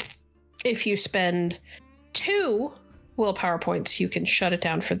 If you spend 2 willpower points, you can shut it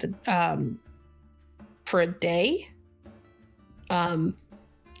down for a day.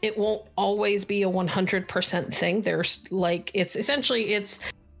 It won't always be a 100% thing. There's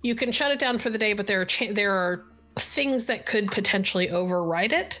you can shut it down for the day, but there are things that could potentially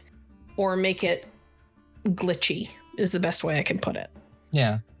override it or make it glitchy is the best way I can put it.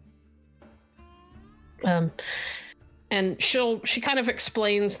 Yeah. And she kind of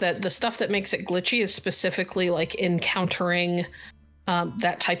explains that the stuff that makes it glitchy is specifically like encountering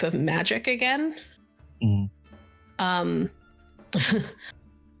that type of magic again.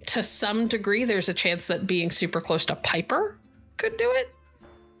 To some degree, there's a chance that being super close to Piper could do it.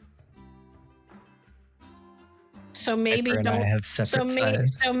 So maybe Piper don't. And I have separate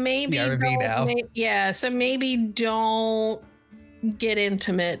sides. So maybe now. So maybe don't get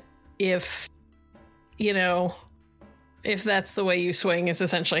intimate if that's the way you swing. Is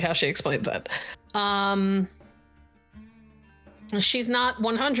essentially how she explains it. She's not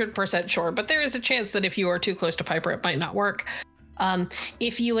 100% sure, but there is a chance that if you are too close to Piper, it might not work.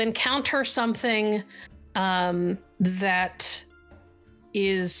 If you encounter something that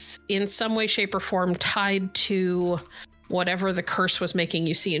is in some way, shape, or form tied to whatever the curse was making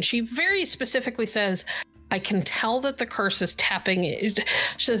you see, and she very specifically says, I can tell that the curse is tapping it.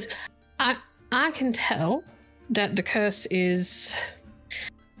 She says, I can tell that the curse is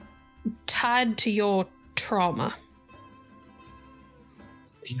tied to your trauma.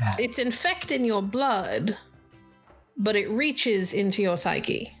 Yeah. It's infecting your blood, but it reaches into your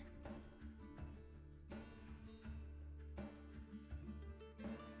psyche.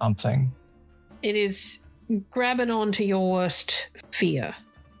 Something. It is grabbing onto your worst fear,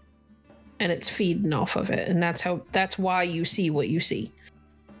 and it's feeding off of it, and that's why you see what you see.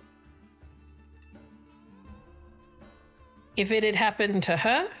 If it had happened to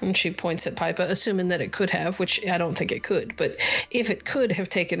her, and she points at Piper, assuming that it could have, which I don't think it could, but if it could have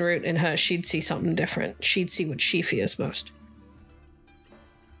taken root in her, she'd see something different. She'd see what she fears most.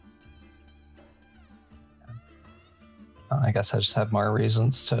 I guess I just have more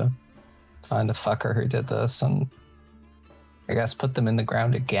reasons to find the fucker who did this and I guess put them in the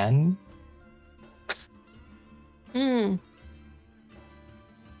ground again.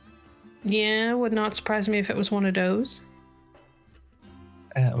 Yeah, would not surprise me if it was one of those.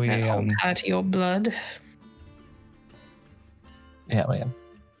 We tied to your blood. Yeah, we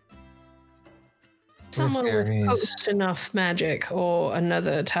Someone with potent enough magic or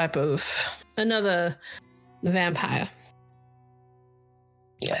another vampire.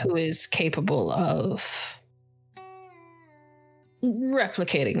 Yeah. Who is capable of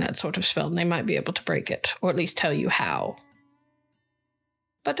replicating that sort of spell, and they might be able to break it, or at least tell you how.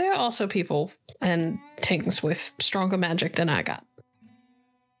 But there are also people and things with stronger magic than I got.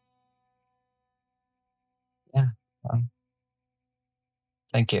 Yeah,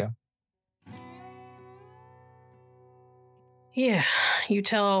 Thank you. Yeah, you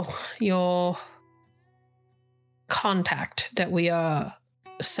tell your contact that we are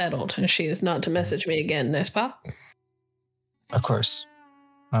settled, and she is not to message me again, n'est-ce pas? Of course.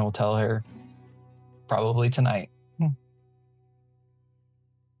 I will tell her probably tonight.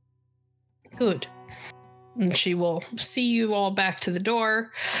 Good. And she will see you all back to the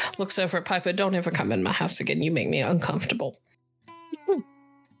door, looks over at Piper. Don't ever come in my house again. You make me uncomfortable.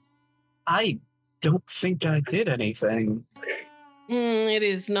 I don't think I did anything. It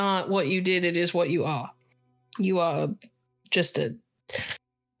is not what you did. It is what you are. You are just a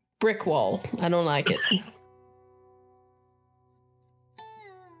brick wall. I don't like it.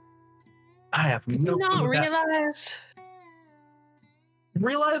 I have no Not clue that- realize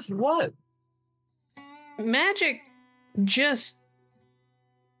Realize what? magic just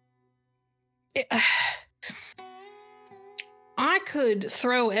I could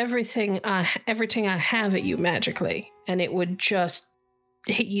throw everything I have at you magically, and it would just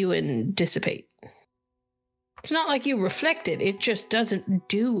hit you and dissipate. It's not like you reflect it. It just doesn't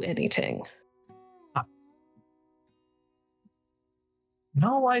do anything.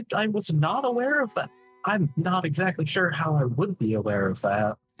 No, I was not aware of that. I'm not exactly sure how I would be aware of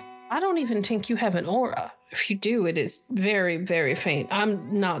that. I don't even think you have an aura. If you do, it is very, very faint.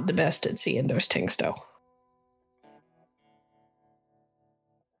 I'm not the best at seeing those things, though.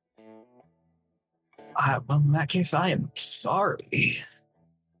 Well, in that case, I am sorry.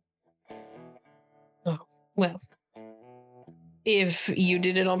 Well, if you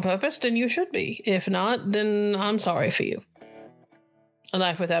did it on purpose, then you should be. If not, then I'm sorry for you. A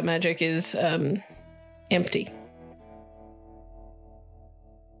life without magic is empty.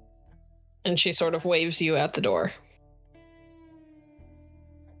 And she sort of waves you out the door.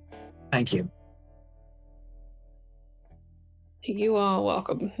 Thank you. You are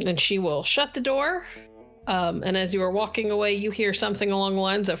welcome. And she will shut the door. And as you are walking away, you hear something along the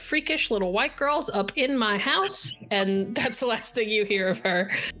lines of freakish little white girls up in my house. And that's the last thing you hear of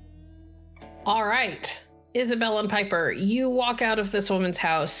her. All right. Isabel and Piper, you walk out of this woman's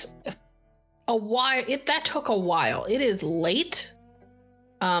house. That took a while. It is late.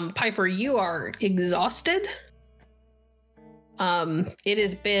 Piper, you are exhausted. It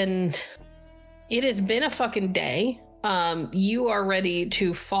has been a fucking day. You are ready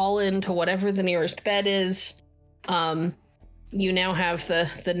to fall into whatever the nearest bed is. You now have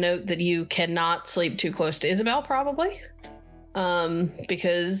the note that you cannot sleep too close to Isabel, probably.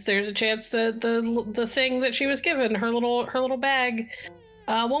 Because there's a chance that the thing that she was given, her little bag,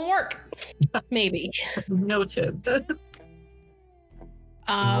 won't work. Maybe. Noted.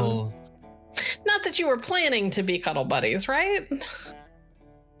 Well, Not that you were planning to be cuddle buddies, right?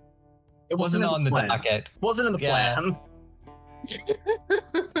 It wasn't on the plan. docket. Wasn't in the Yeah. plan.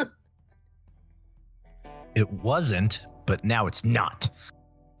 It wasn't, but now it's not.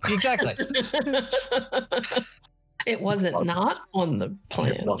 Exactly. It wasn't not on the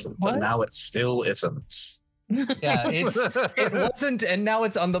plan. It wasn't, What? but now it still isn't. Yeah, it wasn't, and now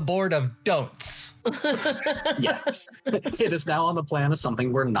it's on the board of don'ts. Yes. It is now on the plan of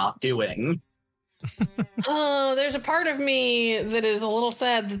something we're not doing. Oh, there's a part of me that is a little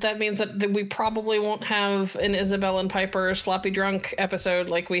sad that means that we probably won't have an Isabel and Piper sloppy drunk episode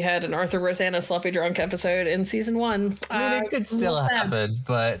like we had an Arthur Rosanna sloppy drunk episode in season 1. I mean, it could I'm a still little sad. happen,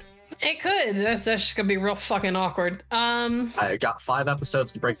 but It could. That's just gonna be real fucking awkward. I got 5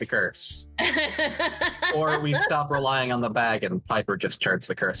 episodes to break the curse. Or we stop relying on the bag and Piper just turns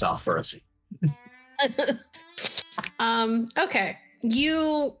the curse off for us. Okay.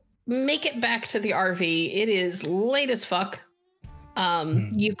 You make it back to the RV. It is late as fuck.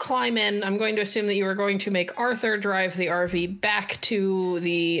 You climb in. I'm going to assume that you are going to make Arthur drive the RV back to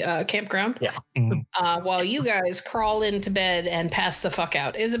the campground. Yeah. While you guys crawl into bed and pass the fuck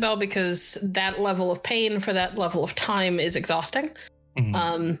out. Isabel, because that level of pain for that level of time is exhausting.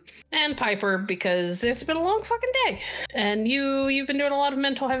 And Piper, because it's been a long fucking day. And you've been doing a lot of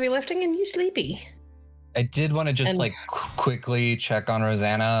mental heavy lifting and you sleepy. I did want to just And- quickly check on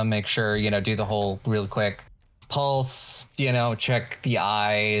Rosanna, make sure, do the whole real quick pulse, check the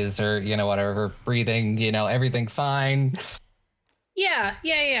eyes or, whatever, breathing, everything fine. Yeah.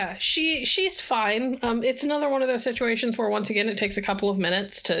 She's fine. It's another one of those situations where once again it takes a couple of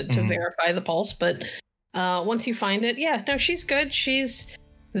minutes to verify the pulse, but once you find it, she's good. She's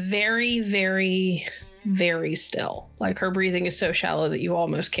very, very, very still. Like her breathing is so shallow that you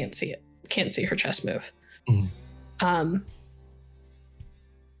almost can't see it. Can't see her chest move.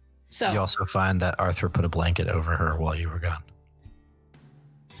 So You also find that Arthur put a blanket over her while you were gone.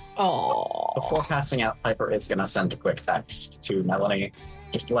 Oh. Before passing out, Piper is going to send a quick text to Melanie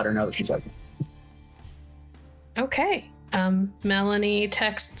just to let her know that she's like, Okay. Melanie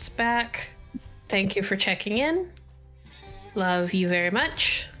texts back. Thank you for checking in. Love you very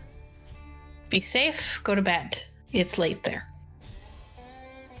much. Be safe. Go to bed. It's late there.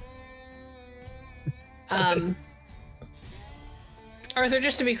 Arthur,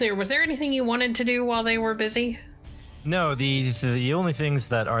 just to be clear, was there anything you wanted to do while they were busy? No, the only things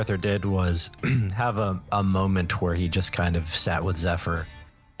that Arthur did was have a moment where he just kind of sat with Zephyr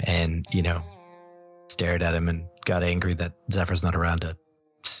and, stared at him and got angry that Zephyr's not around to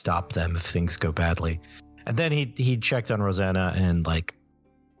stop them if things go badly. And then he checked on Rosanna and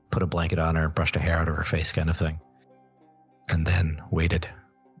put a blanket on her, brushed a hair out of her face kind of thing. And then waited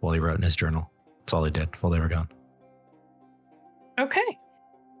while he wrote in his journal. That's all he did while they were gone. Okay.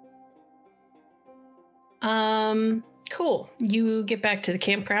 Cool. You get back to the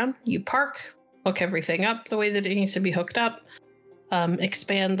campground, you park, hook everything up the way that it needs to be hooked up,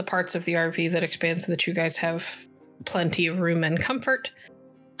 expand the parts of the RV that expand so that you guys have plenty of room and comfort,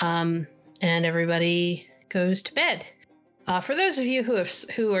 and everybody goes to bed. For those of you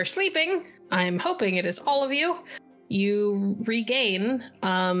who are sleeping, I'm hoping it is all of you, you regain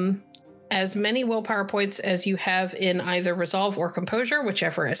as many willpower points as you have in either resolve or composure,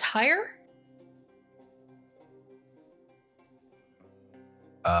 whichever is higher.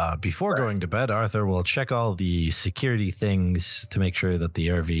 Before going to bed, Arthur will check all the security things to make sure that the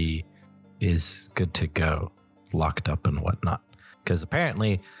RV is good to go, locked up and whatnot. Because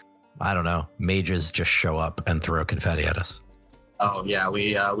apparently, I don't know, mages just show up and throw confetti at us. oh yeah,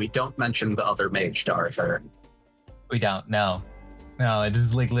 we don't mention the other mage to Arthur. We don't. No, it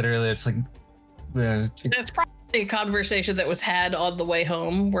is literally. It's That's probably a conversation that was had on the way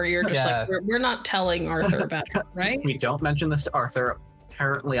home where you're just we're not telling Arthur about it, right? We don't mention this to Arthur.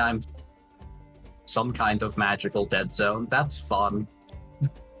 Apparently I'm some kind of magical dead zone. That's fun.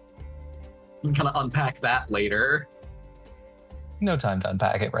 I'm gonna unpack that later. no time to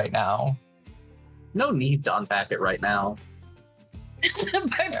unpack it right now. No need to unpack it right now.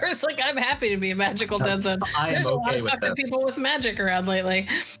 Piper's I'm happy to be a magical dead zone. I am There's a lot okay of with fucking this. people with magic around lately.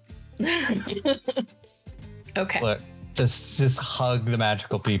 Okay. Look, just hug the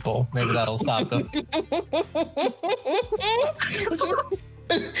magical people. Maybe that'll stop them.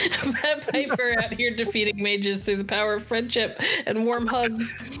 Piper out here defeating mages through the power of friendship and warm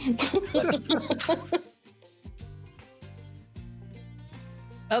hugs.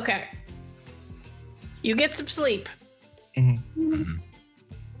 Okay. You get some sleep. Mhm.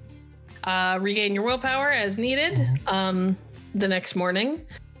 Regain your willpower as needed. The next morning,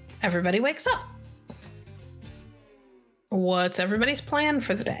 everybody wakes up. What's everybody's plan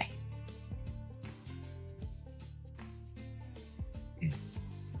for the day?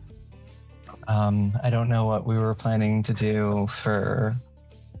 I don't know what we were planning to do for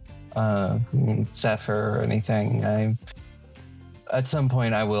Zephyr or anything. At some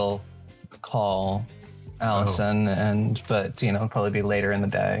point I will call Allison, but probably be later in the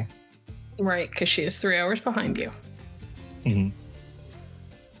day. Right, because she is 3 hours behind you. Mm-hmm.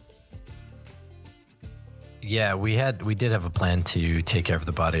 Yeah, we did have a plan to take care of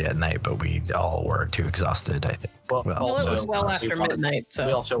the body at night, but we all were too exhausted, I think. Well, Well, it also, was well after midnight, so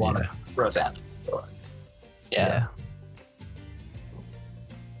we also wanted Rosanna. Yeah.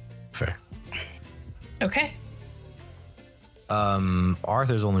 Fair. okay.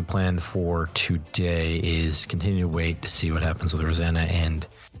 Arthur's only plan for today is continue to wait to see what happens with Rosanna and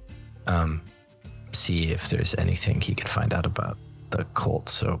see if there's anything he can find out about the cult.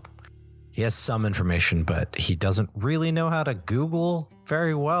 So he has some information, but he doesn't really know how to Google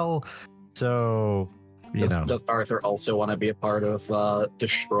very well. So, Does Arthur also want to be a part of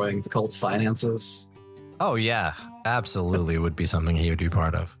destroying the cult's finances? Oh, yeah, absolutely would be something he would be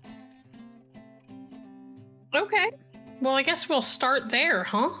part of. Okay. Well, I guess we'll start there,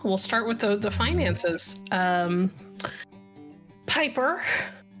 huh? We'll start with the finances. Piper,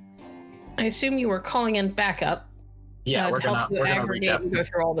 I assume you were calling in backup. Yeah, to we're help gonna you reach aggregate out. and go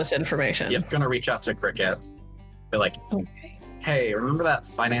through all this information. Yep, gonna reach out to Cricket. Be like, Okay. hey, remember that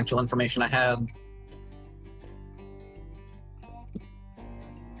financial information I had?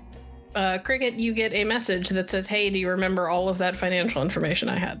 Cricket, you get a message that says, "Hey, do you remember all of that financial information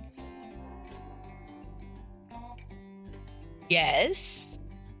I had?" Yes.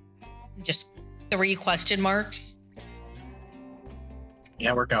 Just 3 question marks.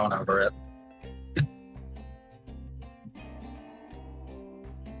 Yeah, we're going over it.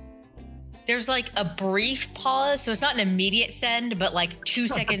 There's a brief pause, so it's not an immediate send, but 2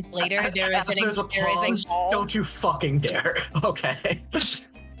 seconds later, there is There's a pause. call. Don't you fucking dare. Okay.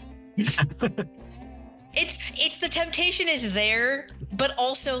 It's the temptation is there, but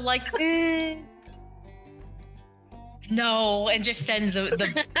also like no, and just sends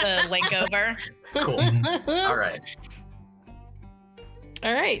the link over. Cool. All right.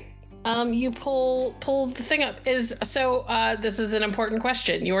 All right. You pull the thing up. This is an important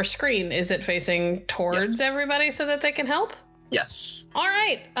question. Your screen, is it facing towards everybody so that they can help? Yes. All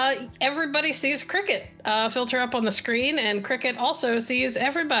right. Everybody sees Cricket filter up on the screen, and Cricket also sees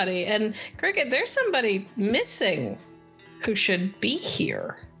everybody. And Cricket, there's somebody missing who should be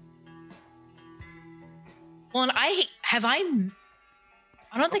here. Well, and I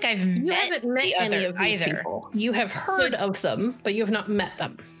don't think I've You met haven't met the any other of these either. people. You have heard of them, but you have not met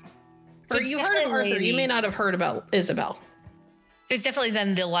them. So Or you heard of Arthur. You may not have heard about Isabel. So it's definitely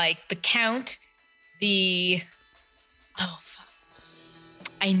then the count,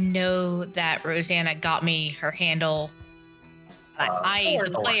 I know that Rosanna got me her handle.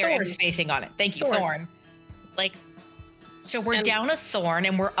 The player, am spacing on it. Thank you, Thorn. So we're down a Thorn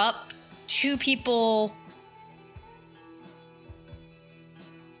and we're up 2 people.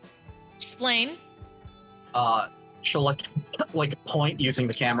 Explain. She'll like point using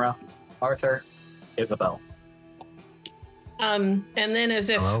the camera. Arthur, Isabel. And then as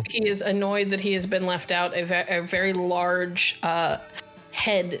if he is annoyed that he has been left out, a very large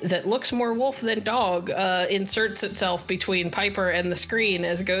head that looks more wolf than dog inserts itself between Piper and the screen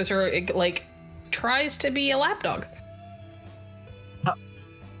as Gozer tries to be a lapdog.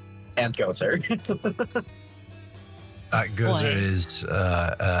 And Gozer. Gozer is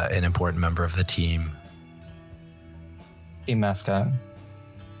an important member of the team. Team mascot.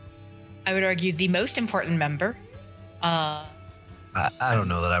 I would argue the most important member. I don't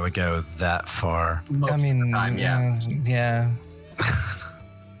know that I would go that far. Most of the time, yeah. Yeah.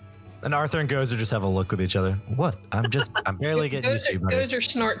 And Arthur and Gozer just have a look with each other. What? I'm barely getting used to you, buddy. Gozer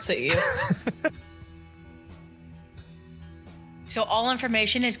snorts at you. So all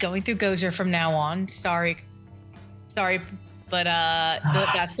information is going through Gozer from now on. Sorry, but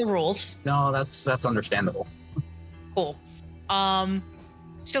that's the rules. No, that's understandable. Cool.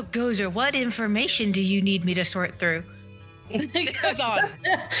 So Gozer, what information do you need me to sort through? This goes on.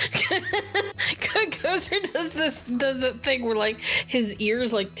 Gozer does the thing where his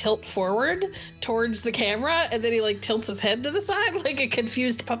ears tilt forward towards the camera, and then he tilts his head to the side like a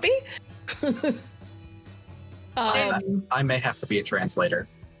confused puppy. I may have to be a translator.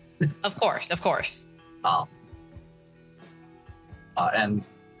 Of course. And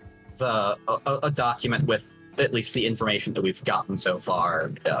a document with at least the information that we've gotten so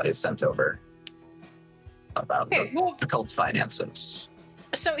far is sent over about the cult's finances.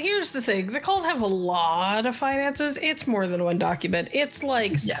 So here's the thing. The cult have a lot of finances. It's more than one document. It's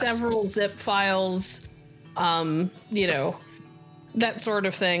several zip files, that sort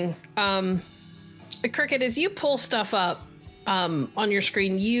of thing. Cricket, as you pull stuff up on your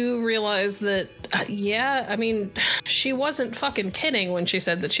screen, you realize that, she wasn't fucking kidding when she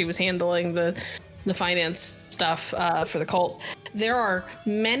said that she was handling the finance stuff for the cult. There are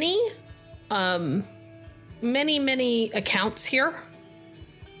many accounts here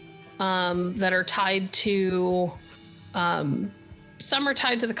that are tied to some are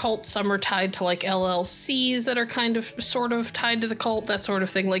tied to the cult, some are tied to LLCs that are sort of tied to the cult, that sort of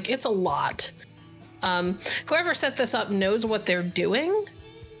thing. It's a lot. Whoever set this up knows what they're doing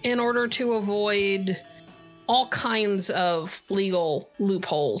in order to avoid all kinds of legal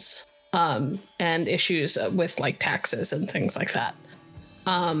loopholes and issues with taxes and things like that.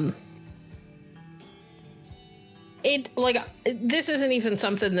 This isn't even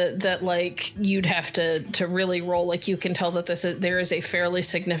something that you'd have to really roll. You can tell that there is a fairly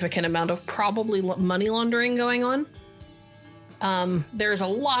significant amount of probably money laundering going on. There's a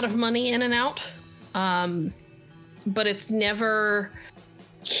lot of money in and out, but it's never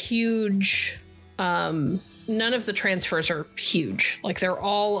huge. None of the transfers are huge. They're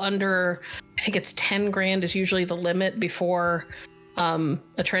all under, I think it's 10 grand is usually the limit before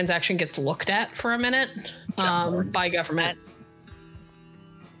a transaction gets looked at for a minute by government.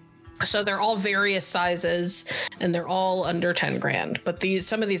 So they're all various sizes and they're all under 10 grand, but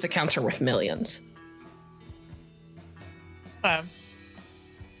some of these accounts are worth millions.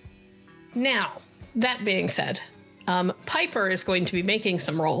 Now, that being said, Piper is going to be making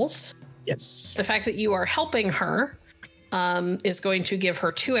some rolls. Yes. The fact that you are helping her is going to give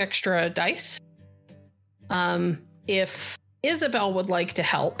her 2 extra dice. If Isabel would like to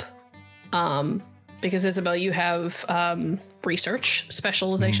help, because Isabel, you have research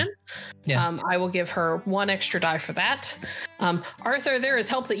specialization. Yeah. I will give her 1 extra die for that. Arthur, there is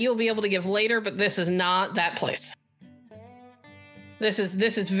help that you'll be able to give later, but this is not that place. This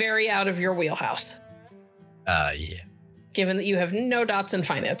is very out of your wheelhouse. Yeah. Given that you have no dots in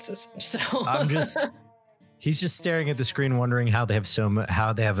finances, so he's just staring at the screen, wondering how they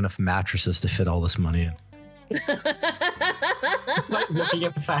have enough mattresses to fit all this money in. It's like looking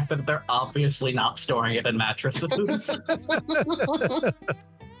at the fact that they're obviously not storing it in mattresses.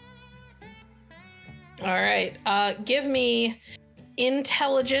 All right. Give me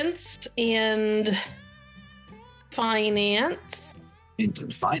intelligence and finance Into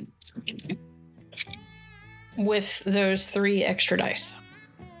finance. with those 3 extra dice.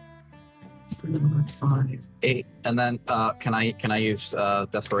 4, 5, 8, and then can I use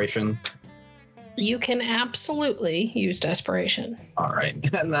desperation? You can absolutely use desperation. All right,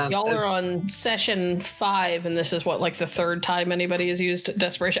 and then Y'all are on session 5, and this is what, like the 3rd time anybody has used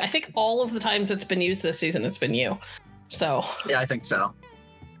desperation. I think all of the times it's been used this season, it's been you. So yeah, I think so.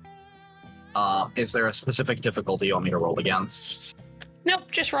 Is there a specific difficulty you want me to roll against? nope,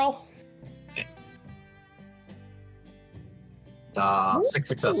 just roll. 6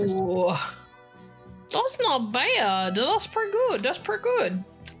 successes. Ooh. That's not bad. That's pretty good.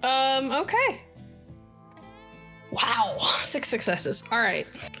 Okay. Wow, 6 successes. All right.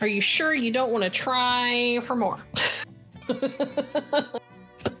 Are you sure you don't want to try for more?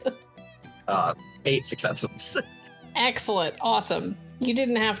 8 successes. Excellent. Awesome. You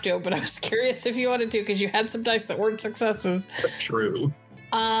didn't have to, but I was curious if you wanted to because you had some dice that weren't successes. True.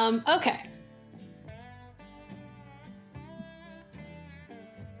 Okay.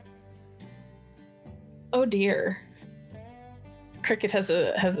 Oh dear. Cricket has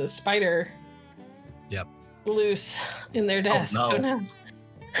a spider. Yep. Loose in their desk. no. Oh no.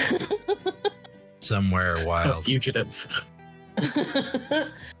 Somewhere A wild. fugitive.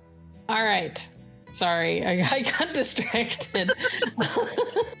 All right. Sorry, I got distracted.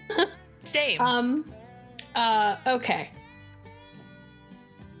 Same. Okay.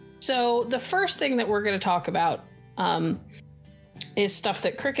 So the first thing that we're going to talk about is stuff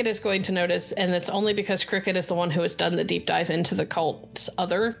that Cricket is going to notice, and it's only because Cricket is the one who has done the deep dive into the cult's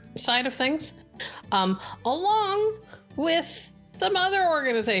other side of things, along with some other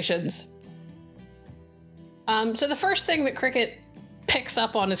organizations. So the first thing that Cricket picks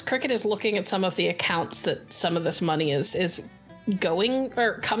up on is Cricket is looking at some of the accounts that some of this money is going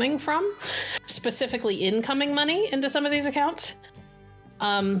or coming from, specifically incoming money into some of these accounts,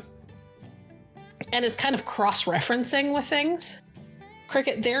 and is kind of cross-referencing with things.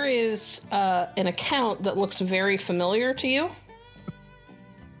 Cricket, there is an account that looks very familiar to you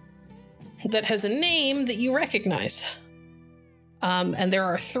that has a name that you recognize. And there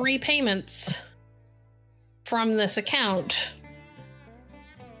are 3 payments from this account.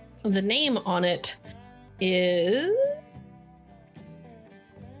 The name on it is...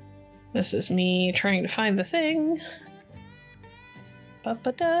 This is me trying to find the thing.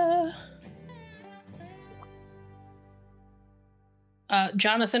 Ba-ba-da.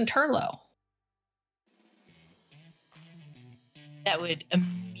 Jonathan Turlow. That would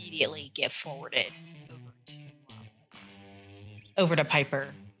immediately get forwarded over to Piper.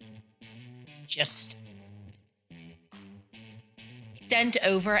 Just sent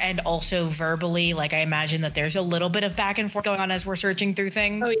over, and also verbally, like I imagine that there's a little bit of back and forth going on as we're searching through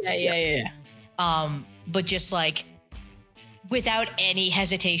things. Oh yeah. But just like without any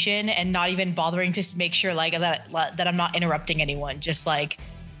hesitation and not even bothering to make sure like that I'm not interrupting anyone. Just like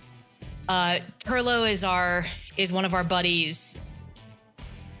Turlo is one of our buddies.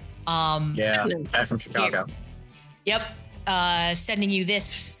 Yeah, guy from Chicago. Yep. Sending you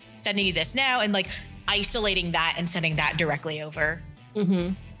this now, and like isolating that and sending that directly over.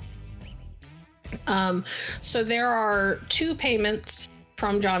 Mm-hmm. So there are 2 payments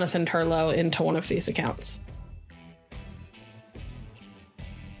from Jonathan Turlow into one of these accounts.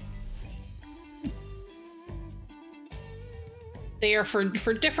 They are for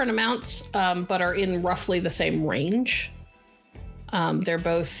different amounts, but are in roughly the same range. They're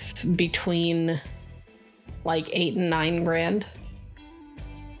both between like 8 and 9 grand.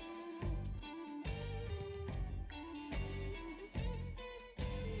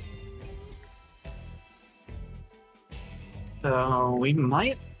 So we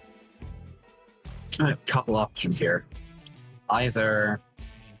might... A couple options here. Either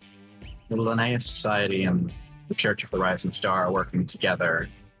the Linnaeus Society and the Church of the Rising Star are working together,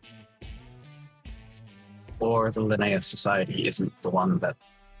 or the Linnaeus Society isn't the one that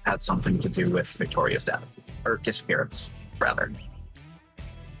had something to do with Victoria's death, or disappearance, rather.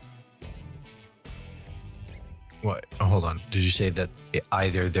 What? Oh, hold on. Did you say that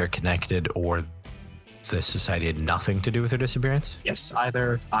either they're connected or the society had nothing to do with her disappearance? Yes,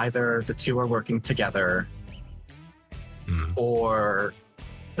 either the 2 are working together, or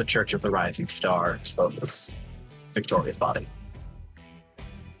the Church of the Rising Star spoke with Victoria's body.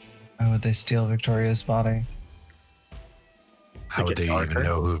 Why would they steal Victoria's body? How would they even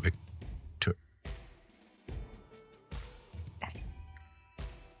know who Victoria?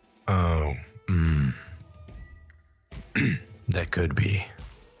 Oh, that could be.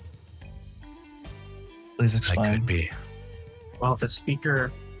 Please explain. That could be. Well, the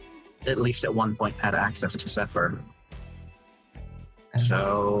speaker, at least at one point, had access to Zephyr.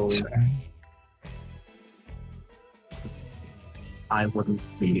 So I wouldn't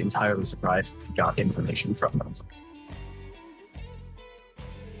be entirely surprised if he got information from them.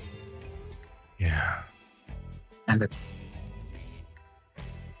 Yeah. And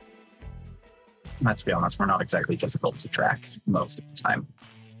let's be honest, we're not exactly difficult to track most of the time.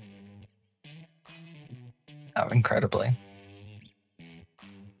 Oh, incredibly.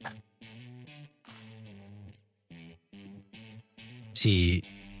 See,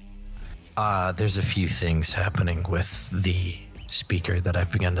 there's a few things happening with the speaker that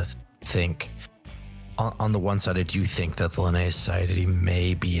I've begun to think. On the one side, I do think that the Linnaeus Society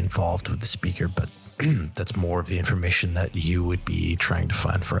may be involved with the speaker, but that's more of the information that you would be trying to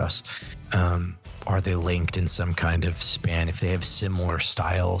find for us. Are they linked in some kind of span? If they have similar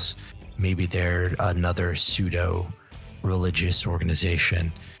styles, maybe they're another pseudo-religious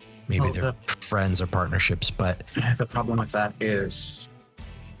organization. Maybe they're friends or partnerships, but... The problem with that is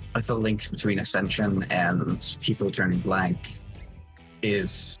with the links between Ascension and people turning blank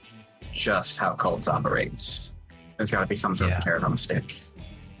is just how cults operates. There's got to be some sort of carrot on a stick.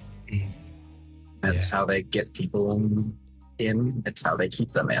 That's how they get people in. It's how they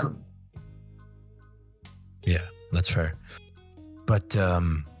keep them in. Yeah, that's fair. But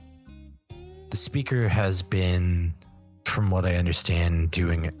the speaker has been, from what I understand,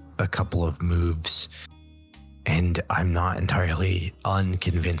 doing a couple of moves, and I'm not entirely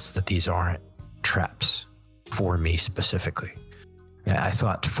unconvinced that these aren't traps for me specifically. I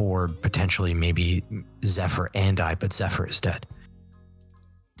thought for potentially maybe Zephyr and I, but Zephyr is dead.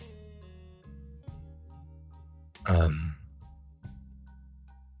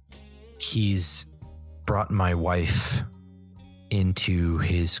 He's brought my wife into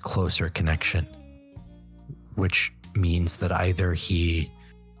his closer connection, which means that either he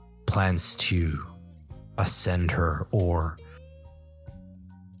plans to ascend her or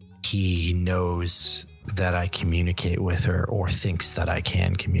he knows that I communicate with her or thinks that I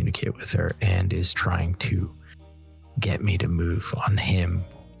can communicate with her and is trying to get me to move on him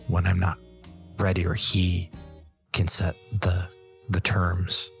when I'm not ready, or he can set the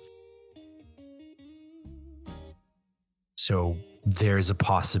terms. So there's a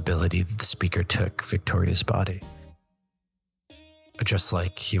possibility that the speaker took Victoria's body, just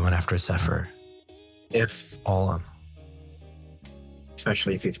like he went after Zephyr. If all on,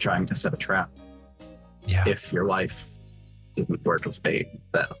 especially if he's trying to set a trap. Yeah. If your wife didn't work as bait,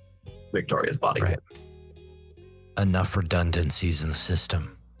 then Victoria's body right. Enough redundancies in the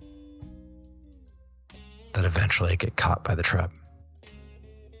system that eventually I get caught by the trap.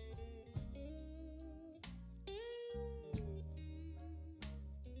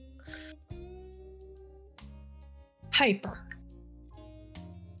 Piper.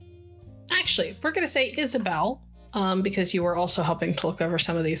 Actually, we're going to say Isabel, because you were also helping to look over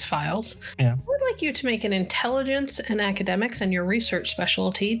some of these files. Yeah. I would like you to make an intelligence and academics, and your research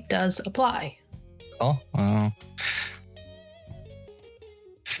specialty does apply. Oh, wow.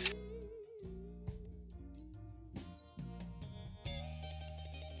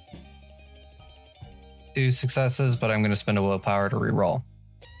 2 successes, but I'm going to spend a willpower to reroll.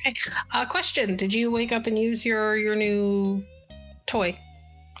 Okay. Question: did you wake up and use your new toy?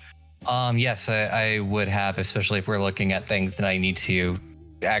 Yes, I would have, especially if we're looking at things that I need to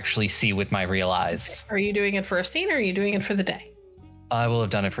actually see with my real eyes. Are you doing it for a scene, or are you doing it for the day? I will have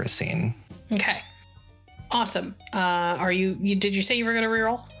done it for a scene. Okay. Awesome. Are you did you say you were going to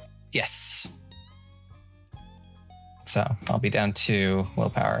reroll? Yes. So I'll be down to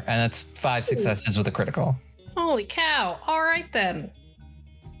willpower, and that's 5 successes with a critical. Holy cow. All right, then.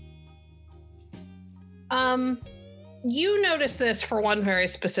 You notice this for one very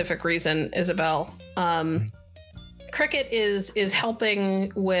specific reason, Isabel. Cricket is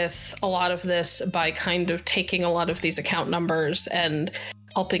helping with a lot of this by kind of taking a lot of these account numbers and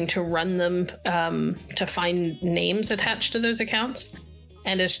helping to run them to find names attached to those accounts.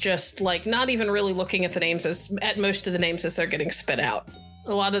 And it's just like not even really looking at the names at most of the names as they're getting spit out.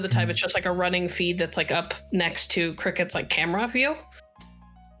 A lot of the time it's just like a running feed that's like up next to Cricket's like camera view.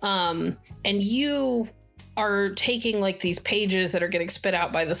 And you are taking like these pages that are getting spit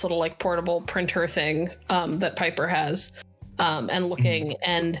out by this little like portable printer thing that Piper has, and looking,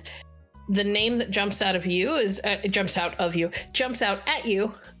 and the name that jumps out at you is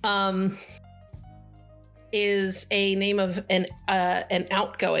a name of an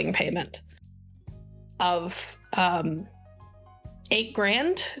outgoing payment of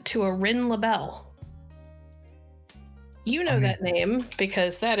 $8,000 to a Rin LaBelle. You know that name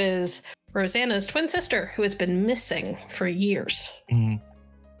because that is Rosanna's twin sister who has been missing for years.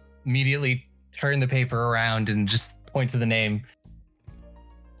 Immediately turn the paper around and just point to the name.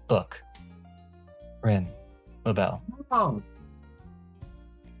 Look. Rin LaBelle. Oh.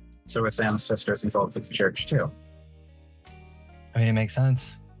 So Rosanna's sister is involved with the church too. I mean, it makes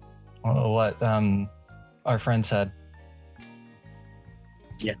sense. What our friend said.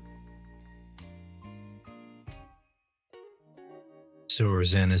 Yeah. So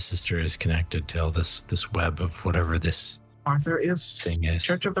Rosanna's sister is connected to all this web of whatever this Arthur, is thing is.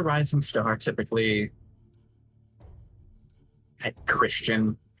 Church of the Rising Star typically a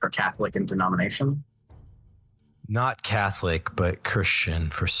Christian or Catholic in denomination? Not Catholic, but Christian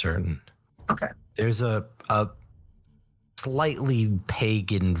for certain. Okay. There's a slightly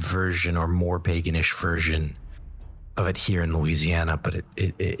pagan version or more paganish version of it here in Louisiana, but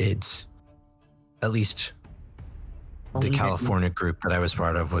it's at least the California group that I was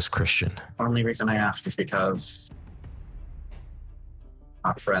part of was Christian. Only reason I asked is because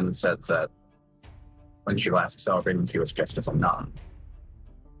our friend said that when she last celebrated, she was dressed as a nun.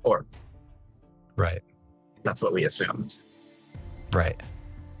 Or Right. that's what we assumed. Right.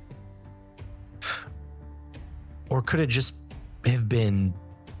 Or could it just have been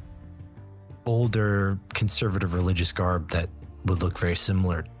older conservative religious garb that would look very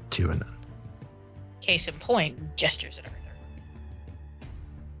similar to a nun? Case in point, gestures at Arthur.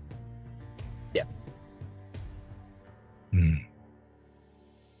 Yeah.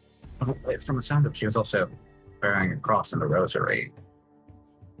 From the sound of it, she was also wearing a cross and a rosary.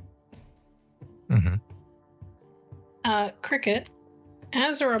 Mm-hmm. Cricket,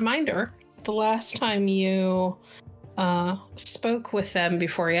 as a reminder, the last time you spoke with them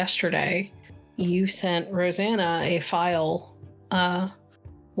before yesterday, you sent Rosanna a file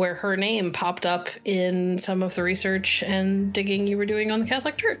where her name popped up in some of the research and digging you were doing on the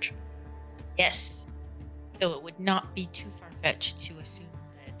Catholic Church. Yes. So it would not be too far-fetched to assume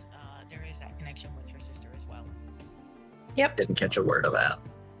that there is that connection with her sister as well. Yep. Didn't catch a word of that.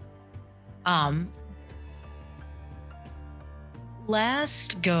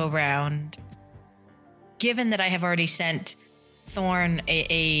 Last go round, given that I have already sent Thorn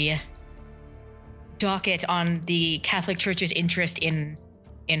a docket on the Catholic Church's interest in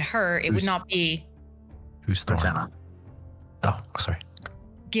her, it would not be Who's Thorn? Rosanna. Oh, sorry.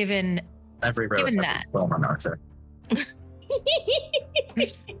 given Every rose Given has that. a film on Arthur.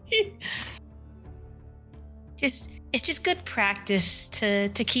 it's just good practice to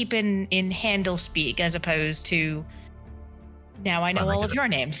keep in handle speak as opposed to now I know all of your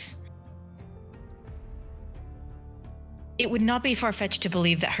names. It would not be far-fetched to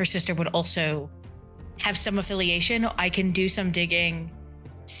believe that her sister would also have some affiliation. I can do some digging,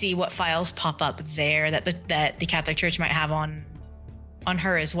 see what files pop up there that the Catholic Church might have on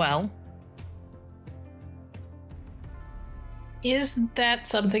her as well. Is that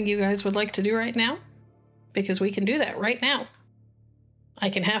something you guys would like to do right now? Because we can do that right now.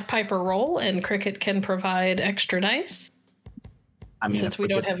 I can have Piper roll and Cricket can provide extra dice. I mean, Since if we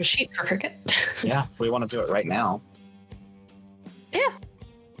don't did- have a sheet for Cricket. Yeah, if we want to do it right now. Yeah,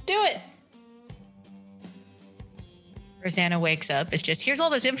 do it. Rosanna wakes up. It's just, here's all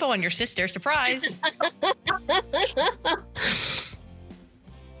this info on your sister. Surprise.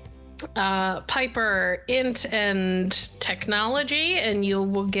 Piper, int and technology, and you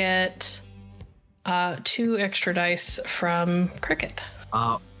will get 2 extra dice from Cricket.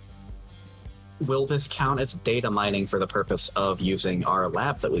 Will this count as data mining for the purpose of using our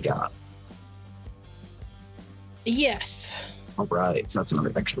lab that we got? Yes. All right, so that's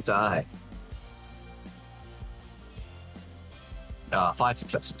another extra die. 5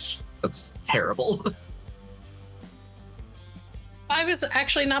 successes. That's terrible. 5 is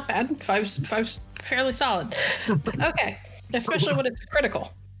actually not bad. Five's fairly solid. Okay. Especially when it's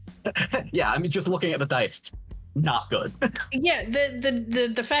critical. Yeah, I mean, just looking at the dice, not good. Yeah,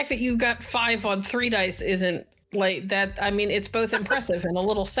 the fact that you got 5 on 3 dice isn't like that. I mean, it's both impressive and a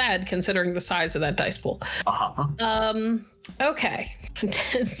little sad considering the size of that dice pool. Uh-huh. Okay.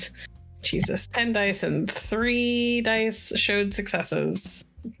 Jesus, 10 dice and 3 dice showed successes.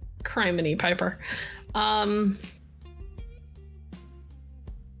 Criminy Piper.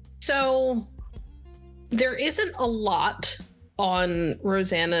 So there isn't a lot on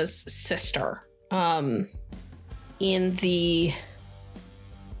Rosanna's sister. in the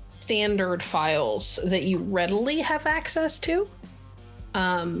standard files that you readily have access to.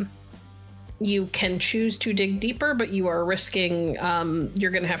 You can choose to dig deeper, but you are risking,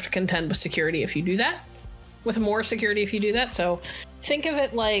 you're going to have to contend with security if you do that. With more security if you do that. So think of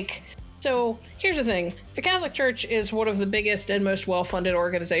it like, so here's the thing. The Catholic Church is one of the biggest and most well-funded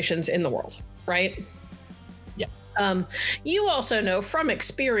organizations in the world, right? Yeah. You also know from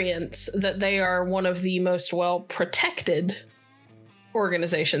experience that they are one of the most well-protected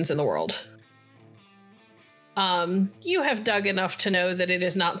organizations in the world. You have dug enough to know that it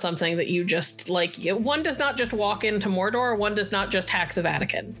is not something that you just, like, one does not just walk into Mordor, one does not just hack the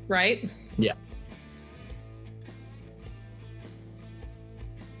Vatican, right? Yeah.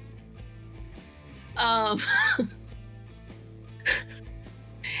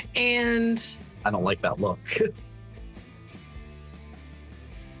 And I don't like that look.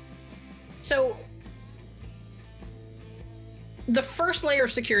 so the first layer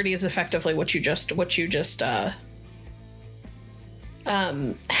of security is effectively what you just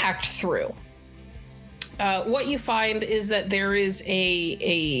hacked through. What you find is that there is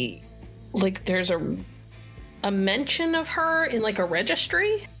there's a mention of her in like a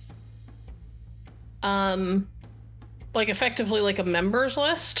registry. Like effectively like a members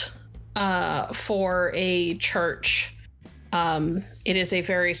list for a church. It is a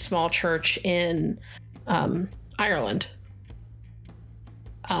very small church in Ireland.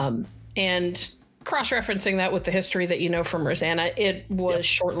 And cross-referencing that with the history that you know from Rosanna, it was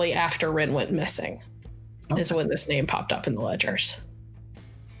shortly after Rin went missing is when this name popped up in the ledgers.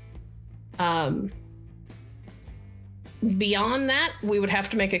 Beyond that, we would have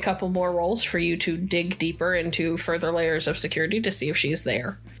to make a couple more rolls for you to dig deeper into further layers of security to see if she's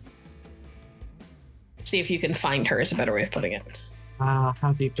there. See if you can find her is a better way of putting it.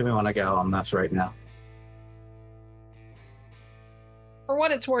 How deep do we want to go on this right now? For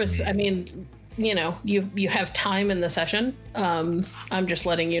what it's worth, I mean, you know, you have time in the session. I'm just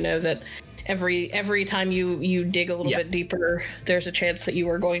letting you know that every time you dig a little bit deeper, there's a chance that you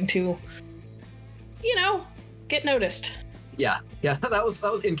are going to, you know, get noticed. Yeah, that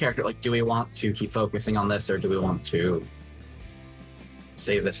was in character. Like, do we want to keep focusing on this, or do we want to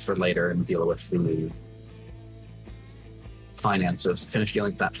save this for later and deal with the finances? Finish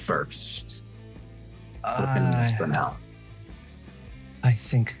dealing with that first. For now. I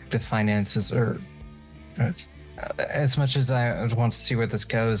think the finances are, as much as I want to see where this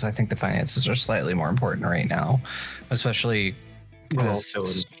goes, I think the finances are slightly more important right now, especially because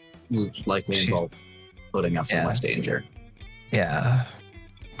also likely involve putting us in less danger. Yeah.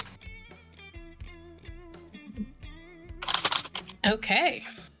 Okay.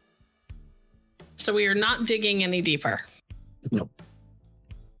 So we are not digging any deeper. Nope.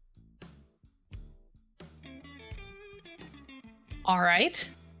 All right.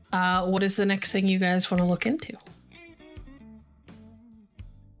 What is the next thing you guys want to look into?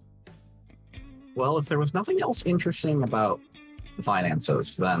 Well, if there was nothing else interesting about the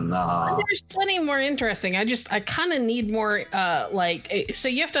finances, then there's plenty more interesting. I kind of need more so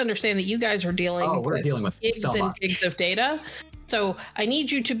you have to understand that you guys are dealing with gigs so and much. gigs of data. So I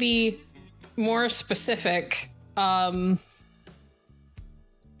need you to be more specific.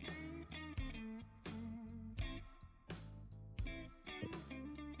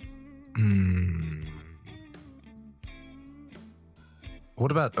 What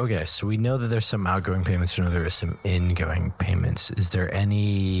about, okay, so we know that there's some outgoing payments, we know there is some ingoing payments. Is there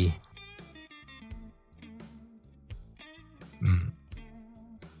any...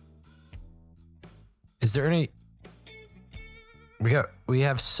 Is there any... We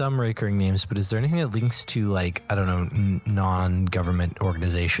have some recurring names, but is there anything that links to, like, I don't know, non-government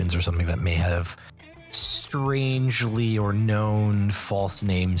organizations or something that may have strangely or known false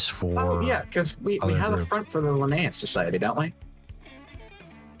names for... Oh, yeah, because we have a front for the Linnaeus Society, don't we?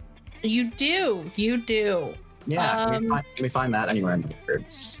 You do. Yeah, can we find that anywhere in the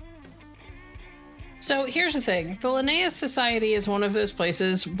records? So here's the thing. The Linnaeus Society is one of those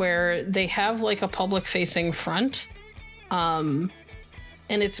places where they have like a public-facing front. And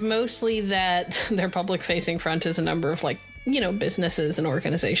it's mostly that their public-facing front is a number of like, you know, businesses and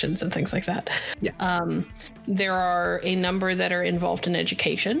organizations and things like that. Yeah. There are a number that are involved in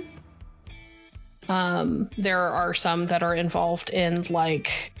education. There are some that are involved in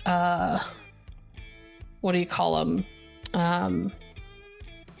like, what do you call them?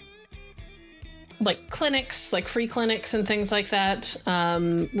 Like clinics, like free clinics and things like that,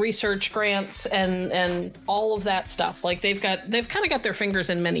 research grants and all of that stuff. Like they've kind of got their fingers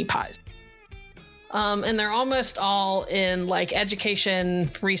in many pies. And they're almost all in like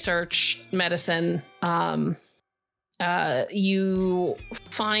education, research, medicine, You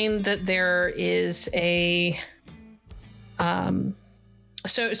find that there is a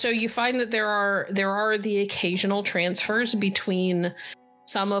so you find that there are the occasional transfers between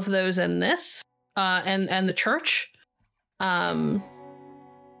some of those and this and the church. They're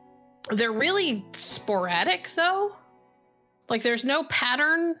really sporadic though. Like there's no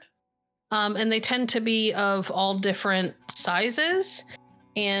pattern, and they tend to be of all different sizes.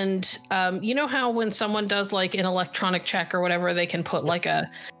 And you know how when someone does like an electronic check or whatever, they can put like a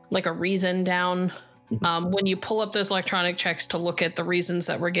reason down. When you pull up those electronic checks to look at the reasons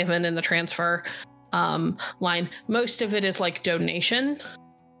that were given in the transfer line, most of it is like donation.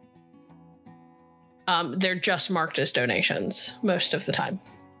 They're just marked as donations most of the time.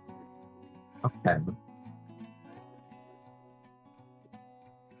 Okay.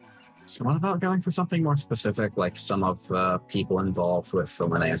 So what about going for something more specific, like some of the people involved with the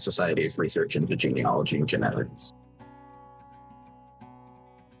Linnaeus Society's research into genealogy and genetics?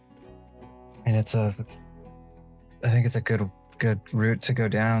 And I think it's a good route to go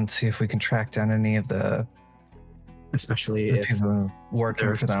down, see if we can track down any of the Especially if people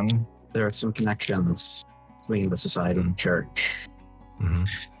working for them. there are some connections between the society and church. Mm-hmm.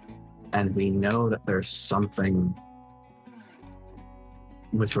 And we know that there's something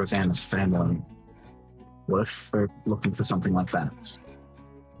with Rosanna's family. What if they're looking for something like that?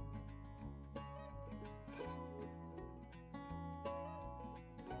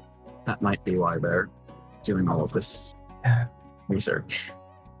 That might be why they're doing all of this research.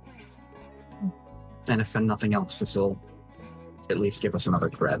 And if for nothing else, this will at least give us another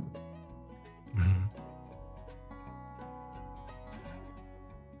thread. Mm-hmm.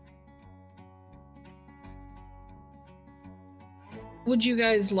 Would you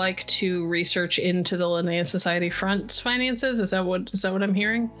guys like to research into the Linnaeus Society Front's finances? Is that what I'm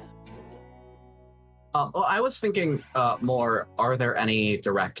hearing? Well, I was thinking more, are there any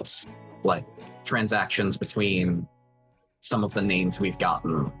direct, like, transactions between some of the names we've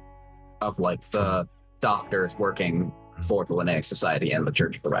gotten of, like, the doctors working for the Linnaeus Society and the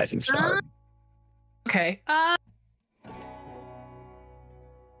Church of the Rising Star? Okay.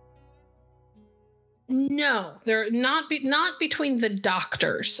 No, they're not between the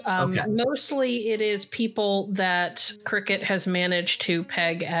doctors. Okay. Mostly it is people that Cricket has managed to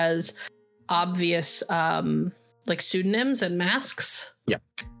peg as obvious like pseudonyms and masks. Yeah.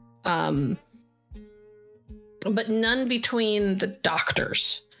 But none between the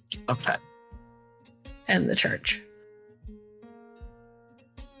doctors Okay. and the church.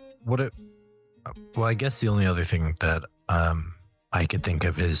 Well, I guess the only other thing that I could think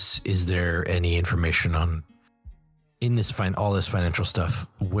of is there any information on in this all this financial stuff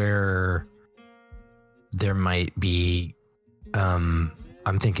where there might be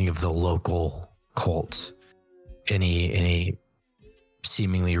I'm thinking of the local cults, any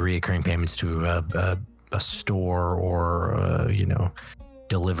seemingly reoccurring payments to a store or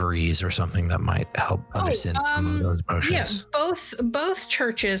deliveries or something that might help understand some of those motions. Yeah, both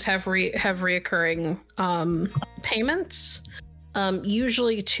churches have reoccurring payments,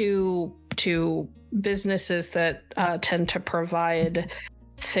 usually to businesses that tend to provide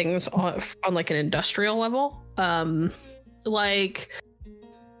things on like an industrial level,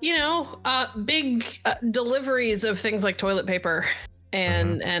 big deliveries of things like toilet paper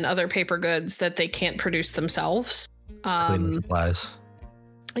and other paper goods that they can't produce themselves. Cleaning supplies.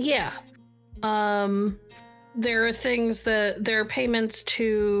 Yeah. There are things that there are payments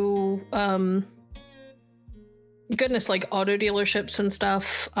to like auto dealerships and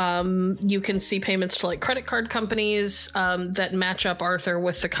stuff. You can see payments to like credit card companies that match up, Arthur,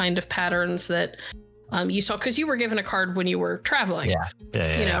 with the kind of patterns that you saw, because you were given a card when you were traveling.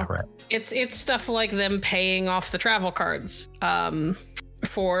 Yeah, right. It's stuff like them paying off the travel cards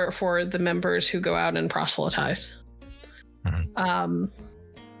for the members who go out and proselytize.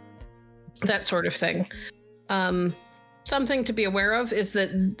 That sort of thing. Something to be aware of is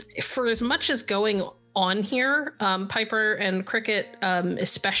that for as much as going on here, Piper and Cricket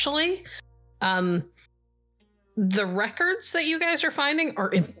especially, the records that you guys are finding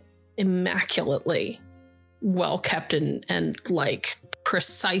are immaculately well kept and like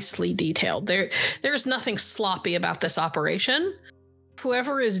precisely detailed. There's nothing sloppy about this operation.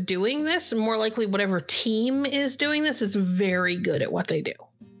 Whoever is doing this, and more likely whatever team is doing this, is very good at what they do.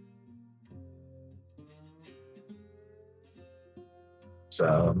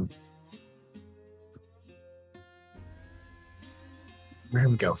 So, where do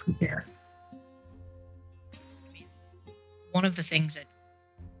we go from here? One of the things that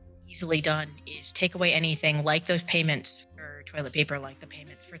easily done is take away anything like those payments for toilet paper, like the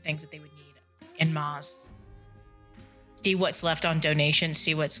payments for things that they would need en masse. see what's left on donations,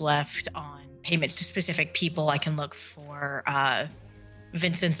 see what's left on payments to specific people. I can look for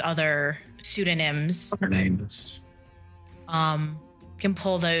Vincent's other pseudonyms. Other names. Can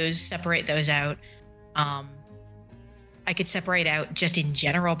pull those, separate those out. I could separate out just in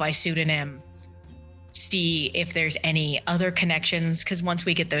general by pseudonym, see if there's any other connections, because once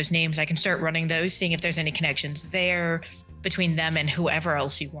we get those names, I can start running those, seeing if there's any connections there between them and whoever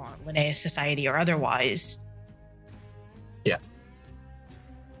else you want, Linnaeus Society or otherwise. Yeah.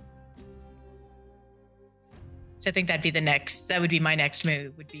 So I think that would be my next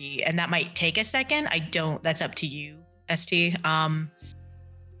move, and that might take a second. That's up to you, ST.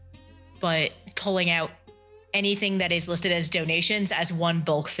 But pulling out anything that is listed as donations as one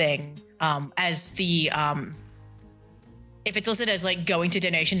bulk thing, if it's listed as like going to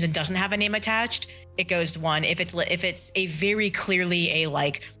donations and doesn't have a name attached, it goes one. If it's a very clearly a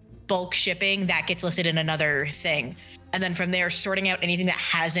like bulk shipping, that gets listed in another thing. And then from there, sorting out anything that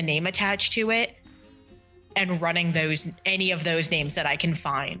has a name attached to it and running any of those names that I can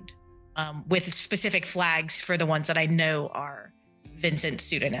find, with specific flags for the ones that I know are Vincent's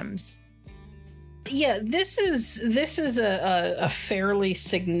pseudonyms. Yeah, this is a fairly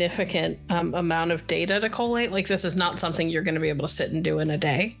significant amount of data to collate. Like, this is not something you're going to be able to sit and do in a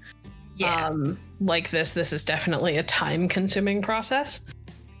day. Yeah. This is definitely a time-consuming process.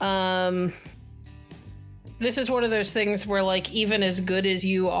 This is one of those things where, like, even as good as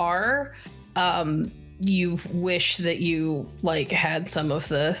you are, you wish that you like had some of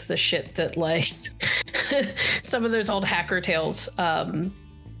the shit that like some of those old hacker tales talk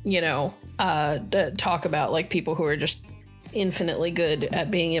about, like people who are just infinitely good at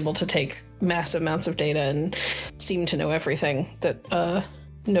being able to take massive amounts of data and seem to know everything that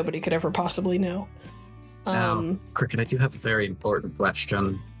nobody could ever possibly know. Now, Cricket, I do have a very important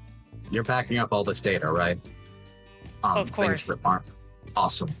question. You're backing up all this data, right? Of course. Things that aren't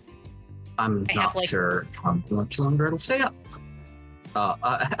awesome. I'm not sure how much longer it'll stay up.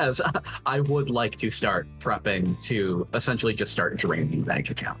 As I would like to start prepping to essentially just start draining bank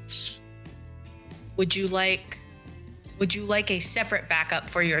accounts. Would you like a separate backup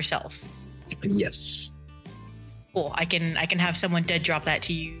for yourself? Yes. Cool. I can have someone dead drop that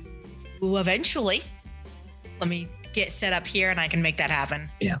to you eventually. Let me get set up here and I can make that happen.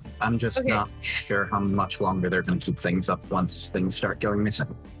 Yeah, I'm just not sure how much longer they're going to keep things up once things start going missing.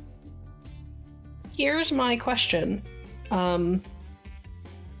 Here's my question.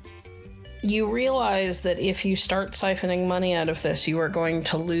 You realize that if you start siphoning money out of this, you are going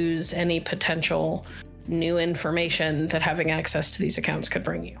to lose any potential new information that having access to these accounts could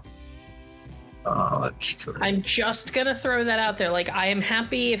bring you. That's true. I'm just gonna throw that out there. Like, I am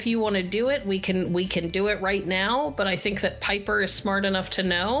happy if you want to do it. We can do it right now. But I think that Piper is smart enough to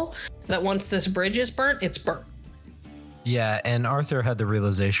know that once this bridge is burnt, it's burnt. Yeah, and Arthur had the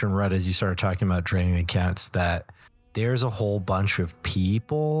realization right as you started talking about draining the accounts that there's a whole bunch of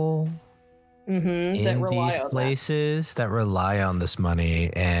people in these places that rely on this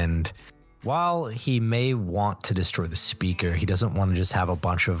money. And while he may want to destroy the speaker, he doesn't want to just have a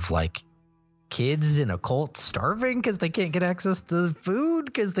bunch of like kids in a cult starving because they can't get access to food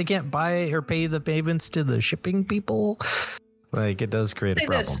because they can't buy or pay the payments to the shipping people. Like, it does create a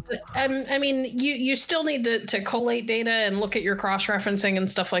problem. I mean, you still need to collate data and look at your cross-referencing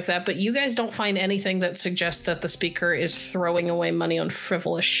and stuff like that, but you guys don't find anything that suggests that the speaker is throwing away money on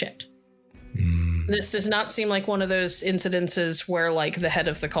frivolous shit. This does not seem like one of those incidences where, like, the head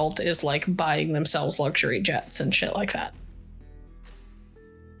of the cult is, like, buying themselves luxury jets and shit like that.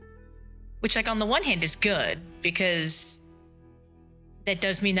 Which, like, on the one hand is good, because that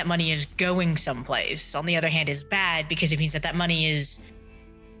does mean that money is going someplace. On the other hand is bad, because it means that money is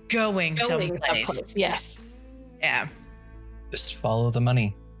going someplace. Yes. Yeah. Just follow the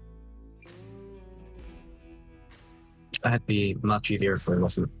money. That'd be much easier if there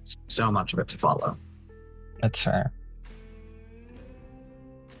wasn't so much of it to follow. That's fair.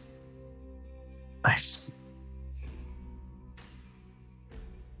 Nice.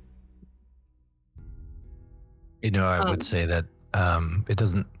 You know, I would say that it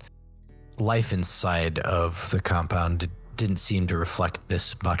doesn't. Life inside of the compound didn't seem to reflect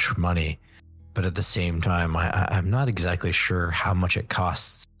this much money, but at the same time, I'm not exactly sure how much it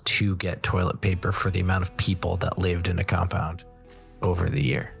costs to get toilet paper for the amount of people that lived in a compound over the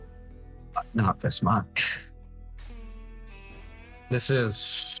year. Not this much. This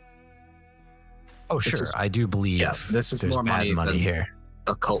is. Oh, sure. I do believe. Yeah, this is there's more bad money here.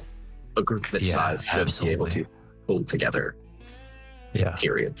 A cult, a group this size should be able to pull together. Yeah.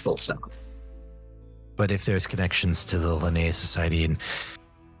 Period. Full stop. But if there's connections to the Linnaeus Society and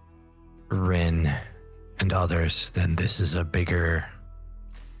Rin and others, then this is a bigger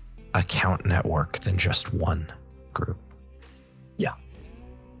account network than just one group. Yeah.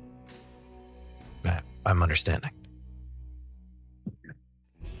 I'm understanding.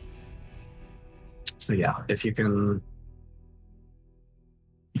 So yeah, if you can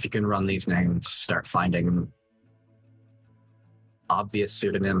run these names, start finding obvious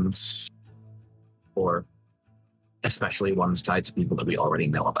pseudonyms, or especially ones tied to people that we already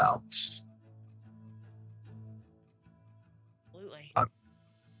know about. Absolutely.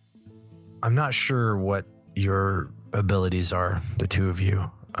 I'm not sure what your abilities are, the two of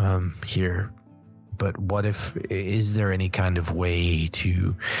you here, but what if, is there any kind of way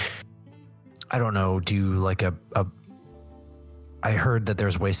to, I don't know, do like I heard that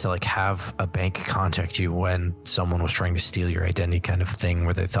there's ways to like have a bank contact you when someone was trying to steal your identity kind of thing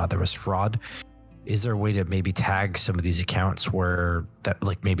where they thought there was fraud. Is there a way to maybe tag some of these accounts where that,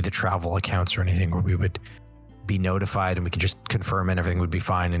 like maybe the travel accounts or anything, where we would be notified and we could just confirm and everything would be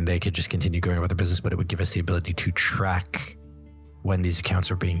fine and they could just continue going about their business, but it would give us the ability to track when these accounts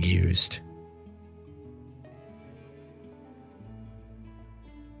are being used?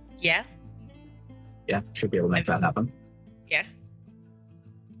 Yeah. Yeah, should be able to make that happen. Yeah.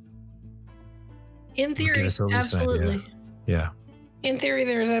 In theory, give us at least an idea. absolutely. Yeah. In theory,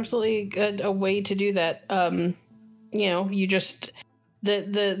 there's absolutely a way to do that. You just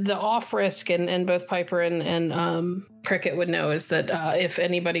the off risk, and both Piper and Cricket would know is that if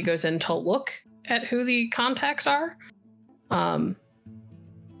anybody goes in to look at who the contacts are,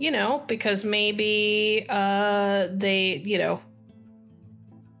 because maybe they,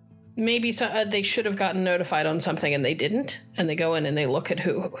 maybe they should have gotten notified on something and they didn't, and they go in and they look at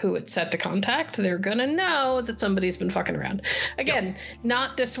who it's set to contact, they're gonna know that somebody's been fucking around. Again,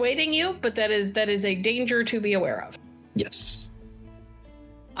 not dissuading you, but that is a danger to be aware of. Yes.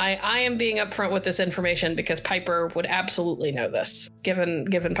 I am being upfront with this information because Piper would absolutely know this, given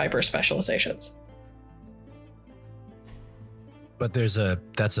Piper's specializations. But that's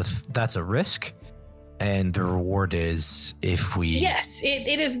a risk. And the reward is if we... Yes, it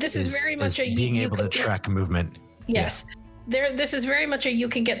is. This is very much a... being able to track movement. Yes. Yeah. This is very much a you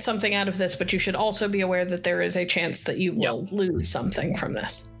can get something out of this, but you should also be aware that there is a chance that you will lose something from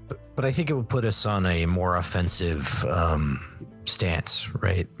this. But I think it would put us on a more offensive stance,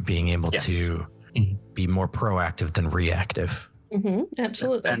 right? Being able to be more proactive than reactive. Mm-hmm,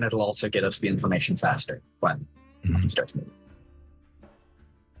 absolutely. And it'll also get us the information faster when it starts moving.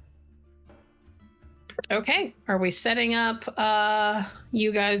 Okay, are we setting up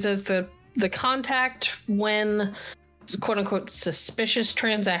you guys as the contact when quote unquote suspicious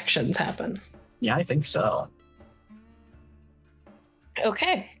transactions happen? Yeah, I think so.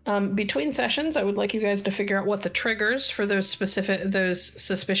 Okay. Between sessions, I would like you guys to figure out what the triggers for those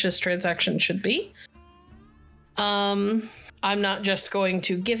suspicious transactions should be. I'm not just going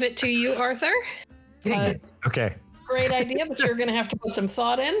to give it to you, Arthur. Okay. Great idea, but you're going to have to put some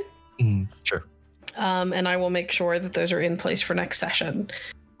thought in. Sure. And I will make sure that those are in place for next session.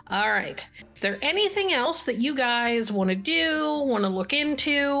 All right. Is there anything else that you guys want to do, want to look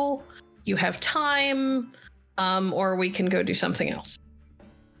into? You have time, or we can go do something else.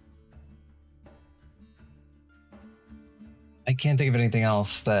 I can't think of anything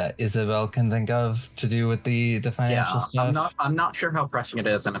else that Isabel can think of to do with the financial stuff. I'm not sure how pressing it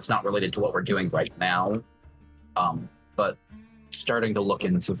is, and it's not related to what we're doing right now. But starting to look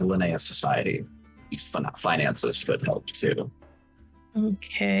into the Linnaeus Society, these finances could help too.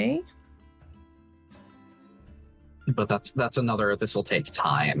 Okay. But that's another this will take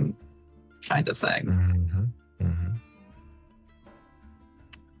time kind of thing. Mm-hmm. Mm-hmm.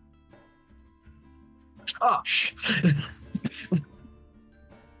 Gosh.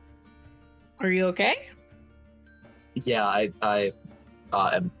 Are you okay? Yeah, I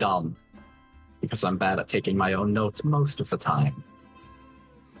am dumb because I'm bad at taking my own notes most of the time.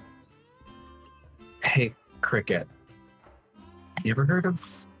 Hey, Cricket. You ever heard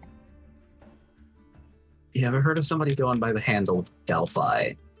of somebody going by the handle of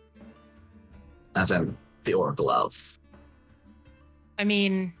Delphi? As in the Oracle of. I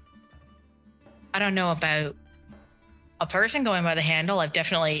mean, I don't know about a person going by the handle. I've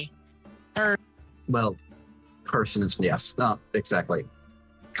definitely heard. Well, person is, yes, not exactly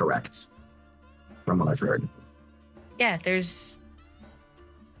correct from what I've heard. Yeah, there's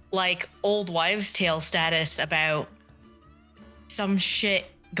like old wives' tale status about some shit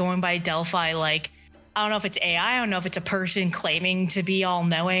going by Delphi. Like, I don't know if it's AI, I don't know if it's a person claiming to be all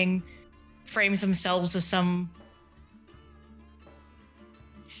knowing, frames themselves as some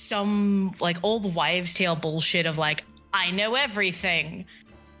like old wives' tale bullshit of like, I know everything.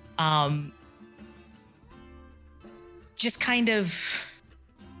 just kind of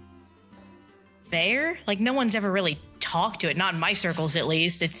there. Like no one's ever really talked to it, not in my circles at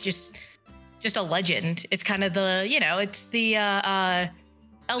least. It's just a legend. It's kind of the, it's the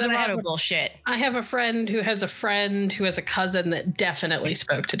El Dorado bullshit. I have a friend who has a cousin that definitely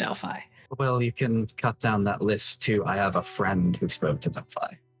spoke to Delphi. Well, you can cut down that list to I have a friend who spoke to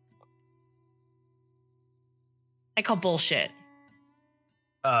Delphi. I call bullshit.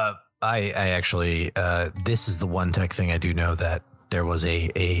 I actually, this is the one tech thing I do know, that there was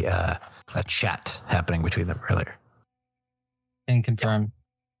a chat happening between them earlier. And confirm.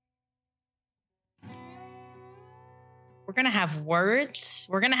 We're going to have words.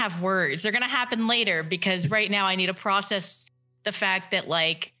 They're going to happen later because right now I need to process the fact that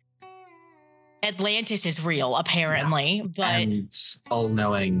like Atlantis is real, apparently. But And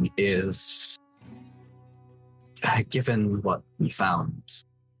all-knowing is, given what we found,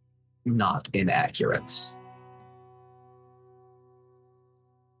 not inaccurate.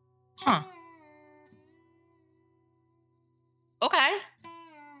 Huh. Okay.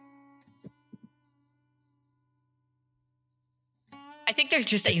 I think there's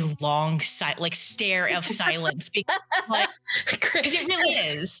just a long stare of silence because it really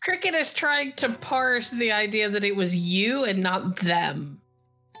is. Cricket is trying to parse the idea that it was you and not them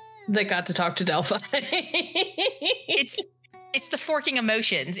that got to talk to Delphi. It's the forking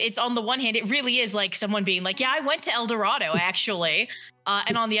emotions. It's on the one hand, it really is like someone being like, yeah, I went to El Dorado actually.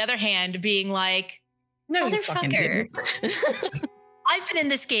 And on the other hand, being like, no, you fucking motherfucker. didn't. I've been in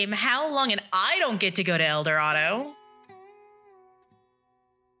this game how long and I don't get to go to El Dorado.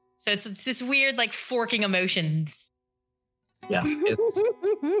 So it's this weird like forking emotions. Yeah, it's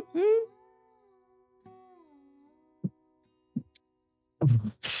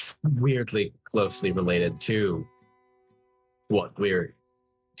weirdly closely related to what we're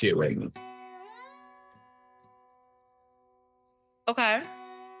doing. Okay.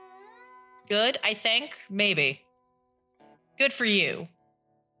 Good, I think. Maybe. Good for you.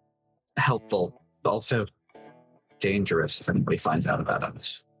 Helpful, but also dangerous if anybody finds out about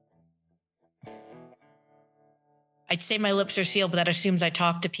us. I'd say my lips are sealed, but that assumes I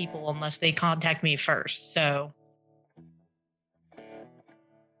talk to people unless they contact me first, so.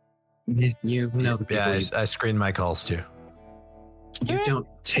 You know the people. Yeah, I screen my calls too. You don't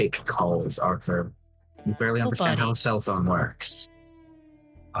take calls, Arthur. You barely understand how a cell phone works.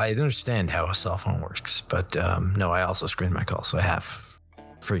 I understand how a cell phone works, but no, I also screen my calls. So I have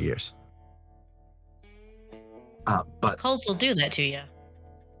for years. But Cults will do that to you.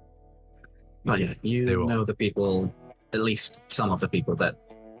 yeah, you They will. know the people, at least some of the people that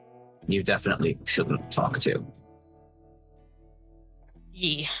you definitely shouldn't talk to.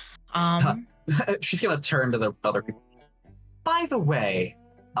 Yeah. She's gonna turn to the other people. By the way,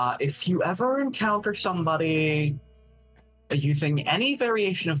 if you ever encounter somebody using any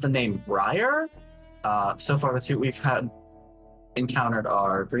variation of the name Briar, so far the two we've had encountered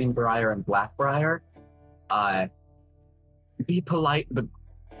are Green Briar and Black Briar. Be polite, but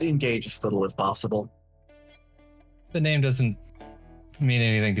engage as little as possible. The name doesn't mean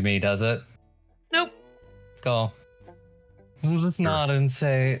anything to me, does it? Nope. Go. We'll just nod and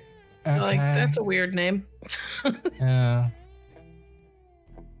say, okay. Like, that's a weird name. Yeah.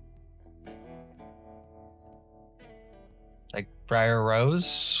 Like Briar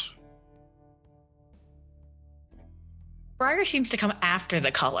Rose? Briar seems to come after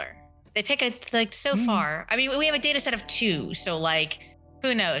the color. They pick it like so far. I mean, we have a data set of 2, so like,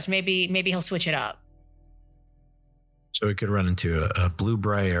 who knows? Maybe he'll switch it up. So we could run into a blue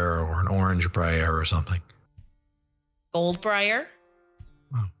briar or an orange briar or something. Gold Briar.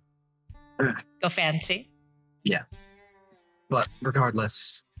 Wow. Go fancy. Yeah. But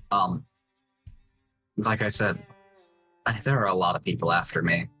regardless, like I said, there are a lot of people after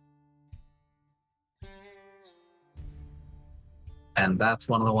me. And that's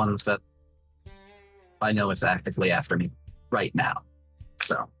one of the ones that I know is actively after me right now.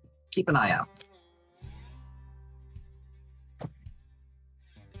 So keep an eye out.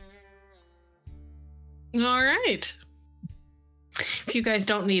 All right. If you guys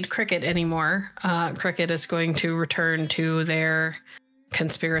don't need Cricket anymore, Cricket is going to return to their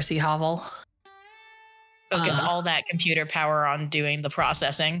conspiracy hovel. Focus all that computer power on doing the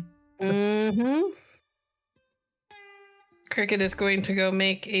processing. Mm-hmm. Cricket is going to go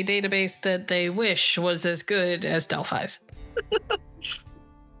make a database that they wish was as good as Delphi's.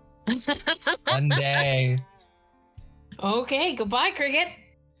 One day. Okay, goodbye, Cricket.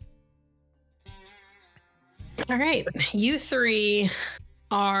 All right, you 3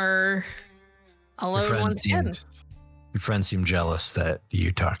 are alone once again. Your friend seemed jealous that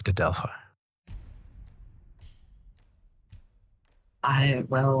you talked to Delphi.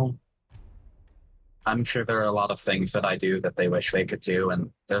 I'm sure there are a lot of things that I do that they wish they could do,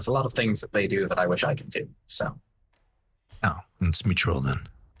 and there's a lot of things that they do that I wish I could do. So, Oh, it's mutual then.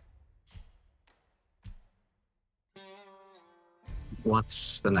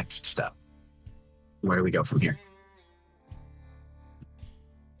 what's the next step? Where do we go from here?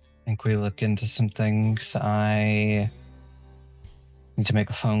 I think we look into some things. I need to make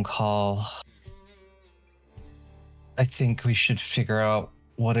a phone call. I think we should figure out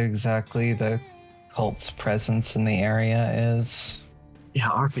what exactly the cult's presence in the area is. Yeah,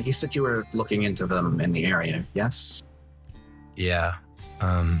 Arthur, you said you were looking into them in the area, yes? Yeah.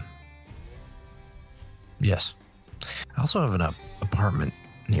 Yes. I also have an apartment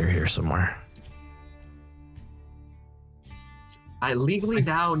near here somewhere. I legally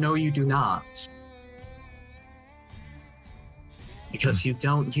now know you do not. Because you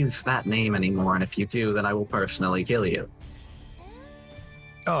don't use that name anymore, and if you do, then I will personally kill you.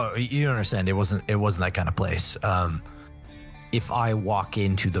 Oh, you don't understand. It wasn't that kind of place. If I walk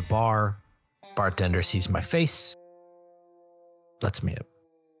into the bar, bartender sees my face, lets me up.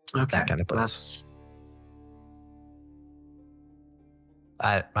 Okay, That kind of place. that's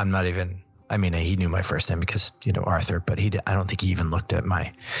I'm not even. I mean, he knew my first name because Arthur, but I don't think he even looked at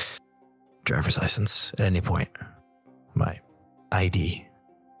my driver's license at any point. My ID.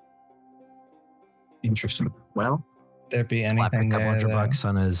 interesting. Well, There be Slapped a anything couple there hundred that- bucks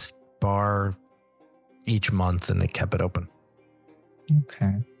on his bar each month, and they kept it open.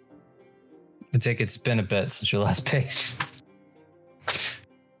 Okay. I think it's been a bit since your last page.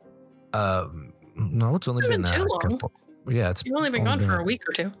 No, it's only It's been been too long. couple. Yeah, it's You've only been gone for a week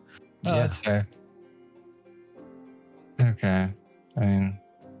or two. Oh, Yeah. that's fair. Okay. I mean,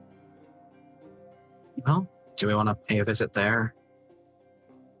 well, do we want to pay a visit there?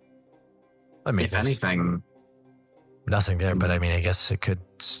 I mean, If there's anything, nothing there, but I mean, I guess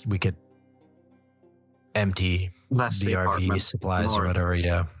we could empty less the the RV apartment, supplies more, or whatever.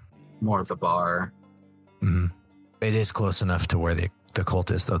 Yeah. more of the bar. Mhm. It is close enough to where the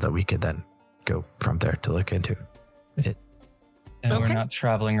cult is, though, that we could then go from there to look into it. and we're Okay. not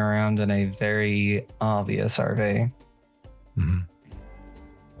traveling around in a very obvious RV. Mhm.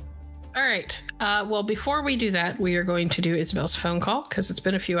 All right. Well, before we do that, we are going to do Isabel's phone call because it's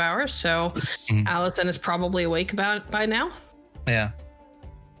been a few hours. So Mhm. Allison is probably awake by now. Yeah.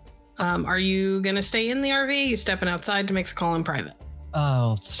 Are you going to stay in the RV? You stepping outside to make the call in private?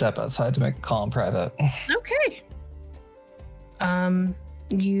 I'll step outside to make a call in private. Okay.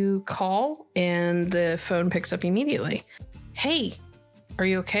 You call and the phone picks up immediately. Hey, are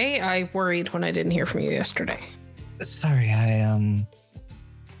you okay? I worried when I didn't hear from you yesterday. Sorry, I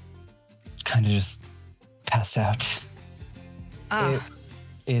kind of just passed out. Ah,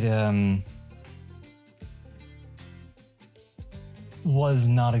 It was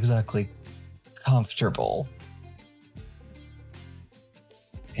not exactly comfortable.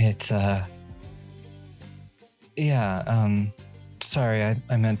 Sorry,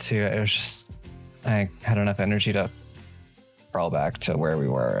 I meant to. It was just I had enough energy to crawl back to where we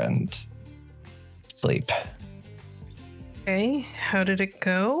were and sleep. okay. How did it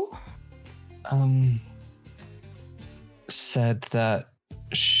go? Said that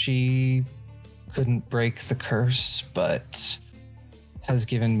she couldn't break the curse, but has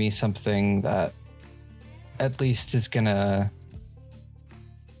given me something that at least is gonna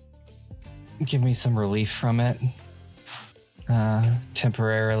give me some relief from it,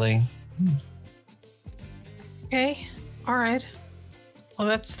 temporarily. Okay. All right. Well,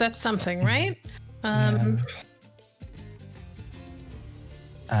 that's something, right?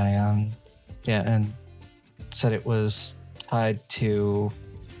 Yeah. And said it was tied to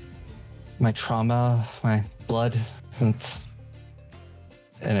my trauma, my blood. That's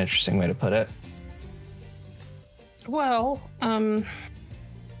an interesting way to put it. Well, I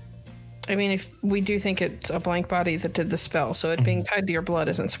mean, if we do think it's a blank body that did the spell, so it being tied to your blood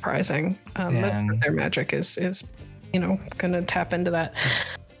isn't surprising. Most Yeah. of their magic is going to tap into that.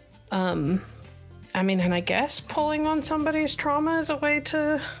 I mean, and I guess pulling on somebody's trauma is a way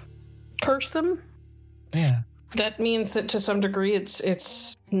to curse them. Yeah. That means that to some degree,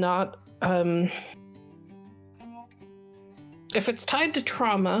 it's not. If it's tied to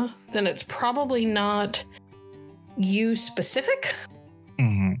trauma, then it's probably not you specific.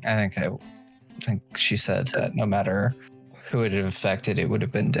 I think she said that no matter who it had affected, it would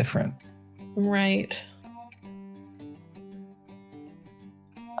have been different. Right.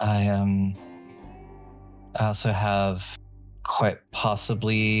 I also have quite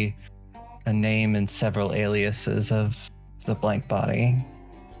possibly a name and several aliases of the blank body.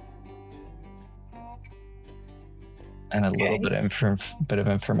 and a little bit of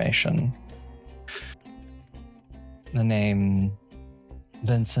information. The name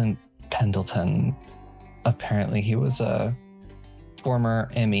Vincent Pendleton. Apparently, he was a former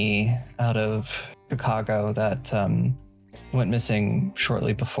ME out of Chicago that went missing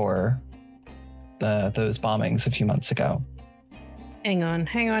shortly before those bombings a few months ago. Hang on.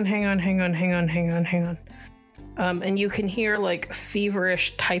 And you can hear like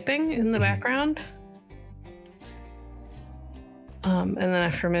feverish typing in the background. And then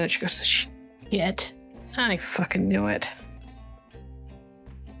after a minute, she goes, "Shit, I fucking knew it."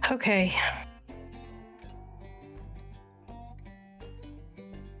 Okay.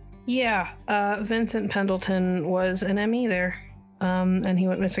 Yeah, Vincent Pendleton was an ME there, and he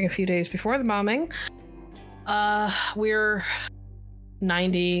went missing a few days before the bombing. We were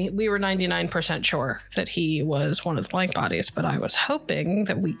 99% sure that he was one of the blank bodies, but I was hoping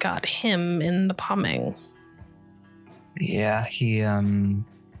that we got him in the bombing. Yeah, he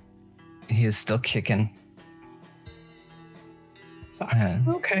is still kicking. Fuck.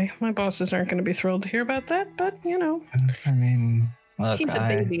 Okay, my bosses aren't going to be thrilled to hear about that, but you know. I mean, look, he's a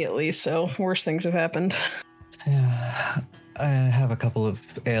baby at least, so worse things have happened. Yeah, I have a couple of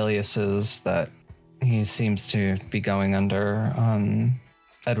aliases that he seems to be going under.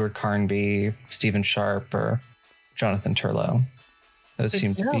 Edward Carnby, Stephen Sharp, or Jonathan Turlow. Those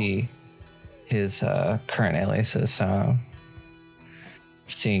seem to be his current aliases, so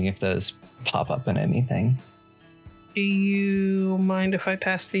seeing if those pop up in anything. Do you mind if I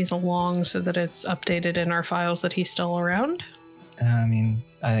pass these along so that it's updated in our files that he's still around? I mean,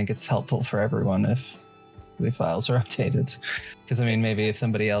 I think it's helpful for everyone if the files are updated. Because, I mean, maybe if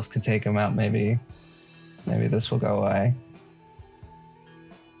somebody else could take them out, maybe this will go away.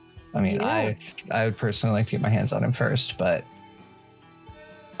 I mean, I would personally like to get my hands on him first, but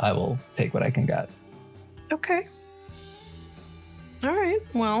I will take what I can get. Okay. All right.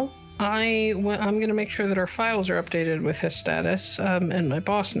 Well, I'm going to make sure that our files are updated with his status, and my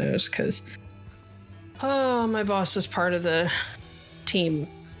boss knows, because my boss is part of the team.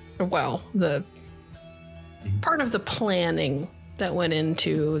 Well, the part of the planning that went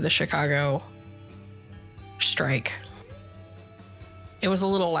into the Chicago strike. It was a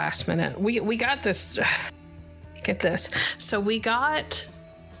little last minute. We got this. Get this. So we got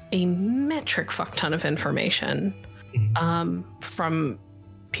a metric fuck ton of information from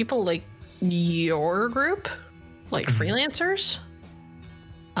people like your group, like freelancers.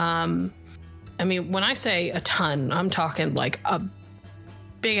 I mean, when I say a ton, I'm talking like a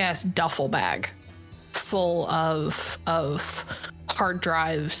big ass duffel bag full of hard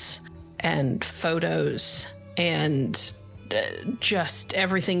drives and photos and just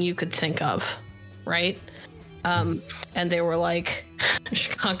everything you could think of, right? And they were like,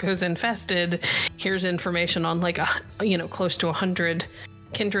 Chicago's infested. Here's information on like close to 100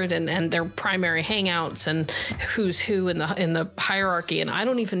 kindred and their primary hangouts and who's who in the hierarchy. And I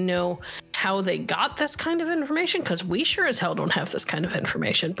don't even know how they got this kind of information, because we sure as hell don't have this kind of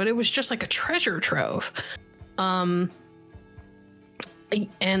information. But it was just like a treasure trove. And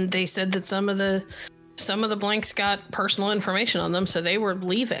they said that some of the blanks got personal information on them, so they were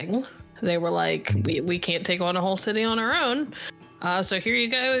leaving. They were like, we can't take on a whole city on our own. So here you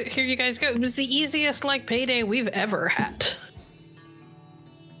go. Here you guys go. It was the easiest like payday we've ever had.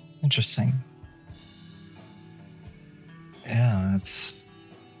 Interesting. Yeah, it's...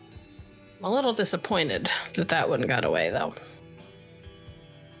 I'm a little disappointed that one got away, though.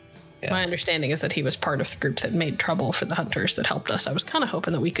 Yeah. My understanding is that he was part of the group that made trouble for the hunters that helped us. I was kind of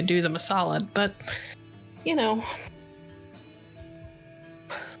hoping that we could do them a solid, but, you know.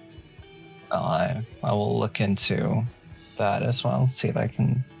 Well, I will look into that as well, see if I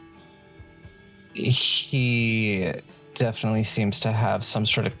can... He definitely seems to have some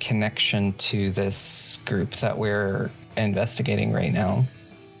sort of connection to this group that we're investigating right now.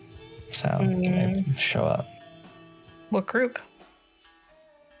 So he may show up. What group?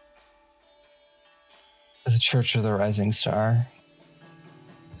 The Church of the Rising Star.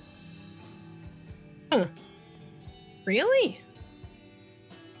 Huh. Really?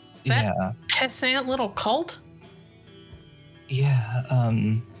 That Yeah. pissant little cult? Yeah,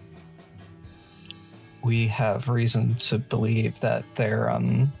 we have reason to believe that their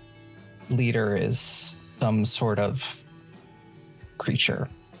leader is some sort of creature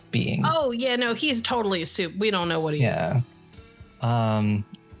being. Oh, yeah, no, he's totally a soup. We don't know what he is. Yeah.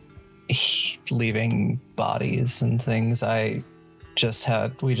 Leaving bodies and things. We just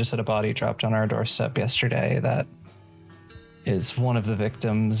had a body dropped on our doorstep yesterday that is one of the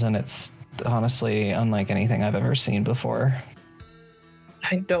victims, and it's honestly unlike anything I've ever seen before.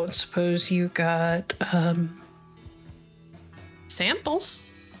 I don't suppose you got samples?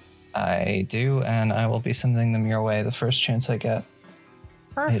 I do, and I will be sending them your way the first chance I get.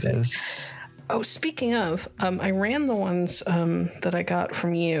 Perfect. It is. Oh, speaking of, I ran the ones that I got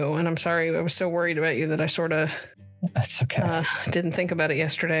from you, and I'm sorry, I was so worried about you that I sort of That's okay. didn't think about it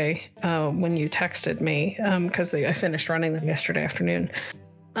yesterday when you texted me, because I finished running them yesterday afternoon.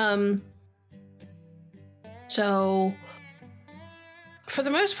 So, for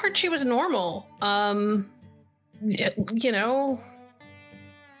the most part, she was normal. You know,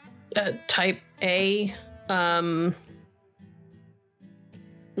 type A.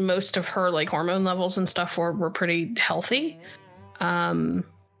 Most of her like hormone levels and stuff were pretty healthy.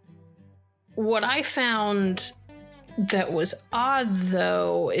 What I found that was odd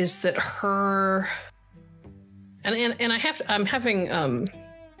though is that her and I'm having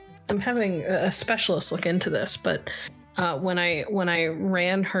a specialist look into this, but when I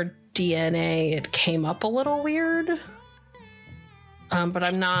ran her DNA, it came up a little weird. But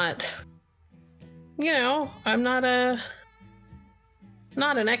I'm not, I'm not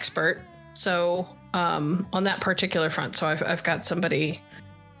an expert, so on that particular front. So I've got somebody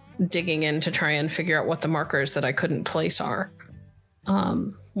digging in to try and figure out what the markers that I couldn't place are.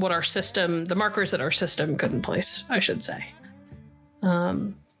 What the markers that our system couldn't place, I should say.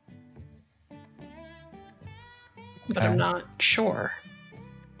 But I'm not sure.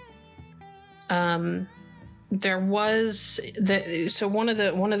 There was so one of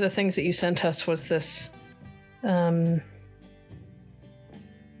the things that you sent us was this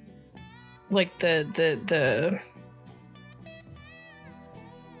like the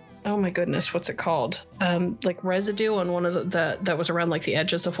oh my goodness, what's it called? Like residue on one of the that was around like the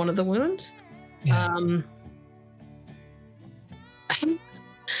edges of one of the wounds. Yeah.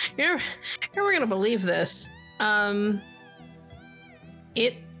 You're never gonna believe this.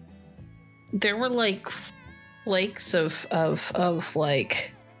 There were like flakes of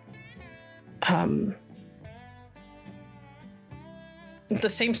like the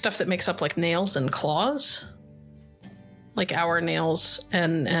same stuff that makes up like nails and claws, like our nails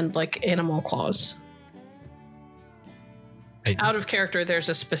and like animal claws. Out of character, there's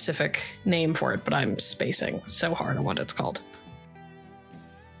a specific name for it, but I'm spacing so hard on what it's called.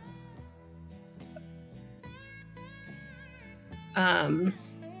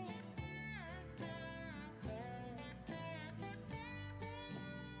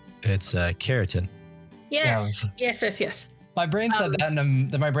 It's keratin. Yes. Yes. My brain said that, and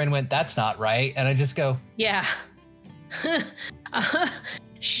then my brain went, "That's not right," and I just go, Yeah.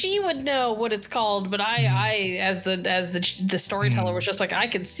 She would know what it's called, but I as the storyteller was just like, I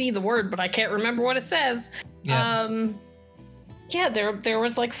can see the word, but I can't remember what it says. Yeah. There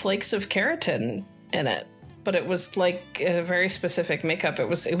was like flakes of keratin in it, but it was like a very specific makeup. It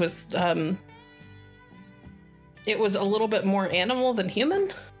was a little bit more animal than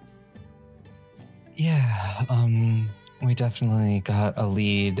human. Yeah, we definitely got a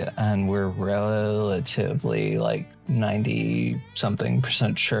lead, and we're relatively like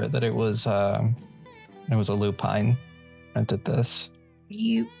 90-something% sure that it was a lupine that did this.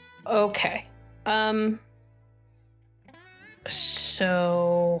 Okay.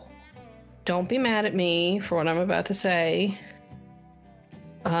 So don't be mad at me for what I'm about to say.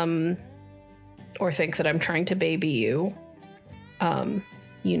 Or think that I'm trying to baby you.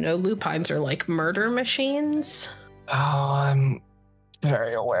 Lupines are like murder machines. Oh, I'm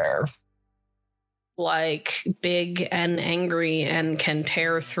very aware. Like big and angry and can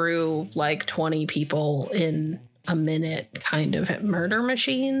tear through like 20 people in a minute kind of murder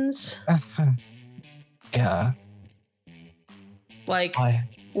machines. Yeah. Like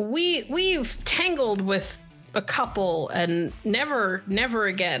we've tangled with a couple and never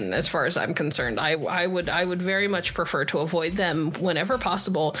again, as far as I'm concerned. I would very much prefer to avoid them whenever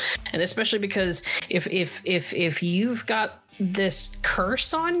possible, and especially because if you've got this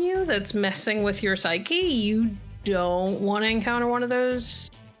curse on you that's messing with your psyche, you don't want to encounter one of those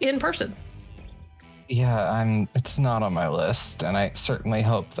in person. Yeah, it's not on my list, and I certainly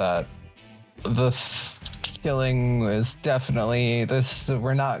hope that the killing is definitely this.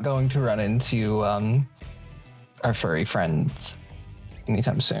 We're not going to run into our furry friends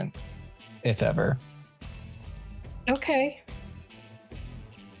anytime soon, if ever. Okay.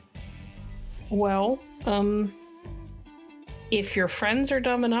 Well, if your friends are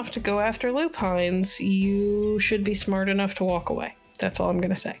dumb enough to go after lupines, you should be smart enough to walk away. That's all I'm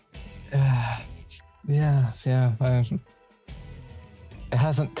gonna say. Yeah. It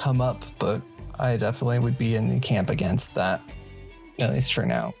hasn't come up, but I definitely would be in the camp against that, at least for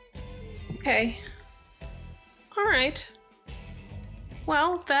now. Okay. All right.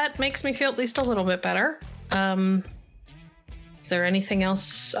 Well, that makes me feel at least a little bit better. Is there anything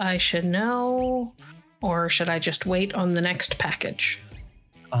else I should know? Or should I just wait on the next package?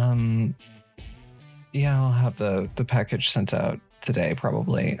 Yeah, I'll have the package sent out today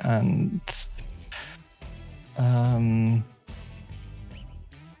probably. And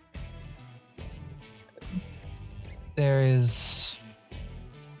there is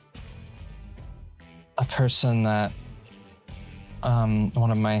a person that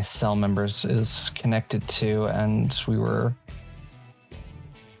one of my cell members is connected to, and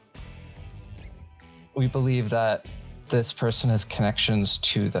we believe that this person has connections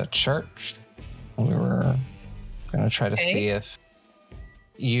to the church. We were going to try to see if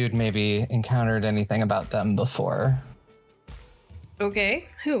you'd maybe encountered anything about them before. Okay,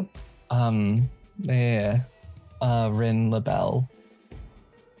 who? Yeah, Rin LaBelle.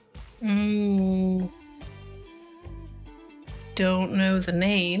 Don't know the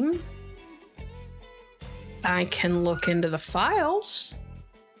name. I can look into the files.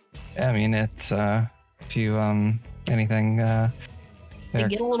 I mean, it's if you anything. They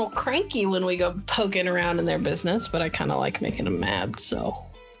get a little cranky when we go poking around in their business, but I kind of like making them mad, so.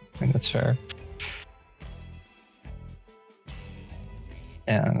 I think that's fair.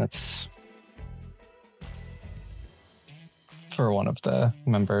 And it's for one of the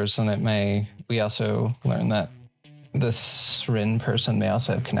members, and we also learned that this Rin person may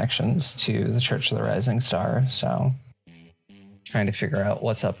also have connections to the Church of the Rising Star, so trying to figure out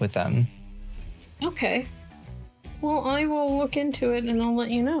what's up with them. Okay. Well, I will look into it and I'll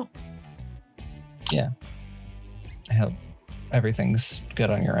let you know. Yeah. I hope everything's good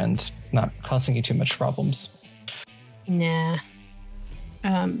on your end, not causing you too much problems. Nah.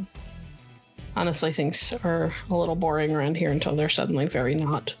 Honestly, things are a little boring around here until they're suddenly very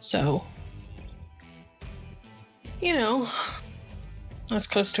not. So, you know, as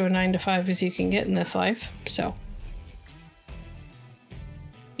close to a 9 to 5 as you can get in this life. So,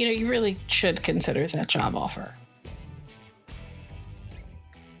 you know, you really should consider that job offer.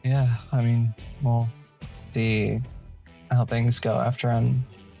 Yeah, I mean, we'll see how things go after I'm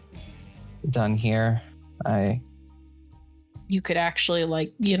done here. You could actually,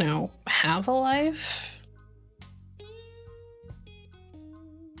 like, you know, have a life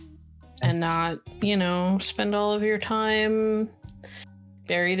and not, you know, spend all of your time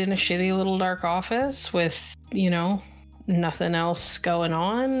buried in a shitty little dark office with, you know, nothing else going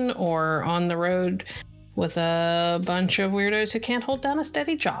on, or on the road with a bunch of weirdos who can't hold down a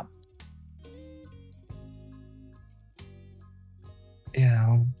steady job.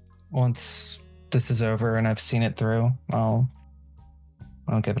 Yeah, once this is over and I've seen it through, I'll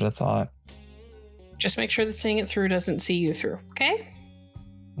give it a thought. Just make sure that seeing it through doesn't see you through, okay?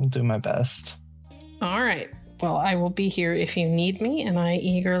 I'll do my best. All right. Well, I will be here if you need me, and I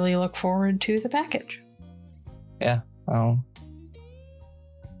eagerly look forward to the package. Yeah, I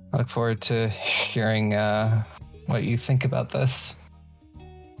look forward to hearing what you think about this.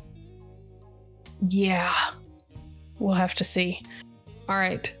 Yeah. We'll have to see. All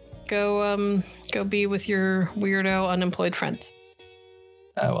right. Go be with your weirdo unemployed friends.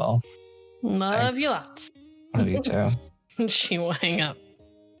 Oh, well. Love you lots. Love you too. She will hang up.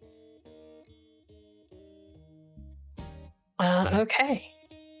 Okay.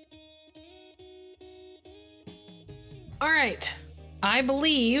 All right. I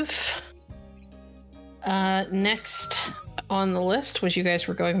believe next on the list was you guys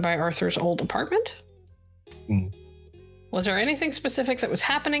were going by Arthur's old apartment. Was there anything specific that was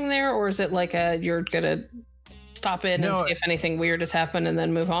happening there, or is it like you're gonna stop in and see if anything weird has happened and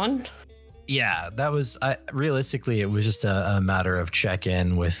then move on? Yeah, that was realistically, it was just a matter of check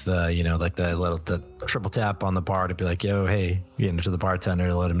in with the triple tap on the bar to be like, yo, hey, to the bartender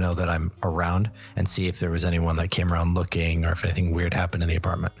to let him know that I'm around and see if there was anyone that came around looking or if anything weird happened in the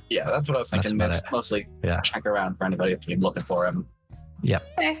apartment. Yeah, that's what I was thinking. Mostly check around for anybody if you're looking for him. Yep.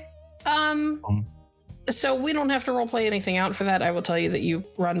 Okay. So we don't have to roleplay anything out for that. I will tell you that you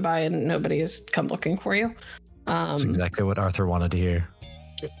run by and nobody has come looking for you. That's exactly what Arthur wanted to hear.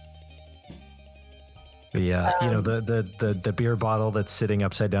 Yeah, the beer bottle that's sitting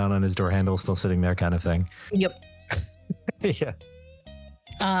upside down on his door handle is still sitting there, kind of thing. Yep. Yeah.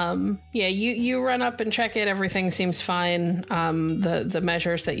 You run up and check it. Everything seems fine. The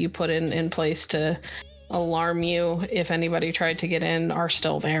measures that you put in place to alarm you if anybody tried to get in are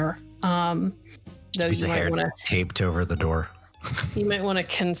still there. Though you might want to taped over the door. You might want to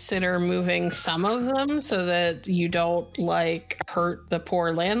consider moving some of them so that you don't hurt the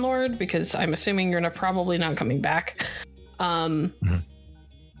poor landlord, because I'm assuming you're probably not coming back.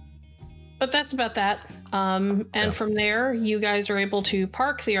 but that's about that. And from there, you guys are able to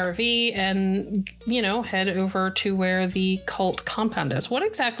park the RV and, head over to where the cult compound is. What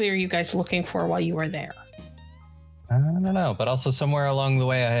exactly are you guys looking for while you are there? I don't know, but also somewhere along the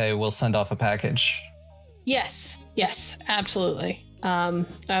way, I will send off a package. Yes, absolutely. I'm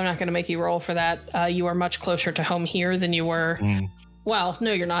not going to make you roll for that. You are much closer to home here than you were. Well,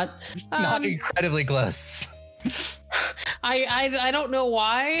 no, you're not. Not incredibly close. I don't know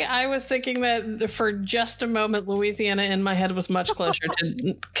why. I was thinking that for just a moment, Louisiana in my head was much closer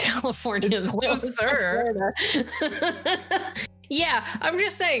to California. It's closer. Yeah, I'm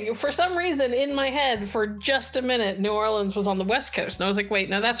just saying, for some reason in my head, for just a minute, New Orleans was on the West Coast. And I was like, wait,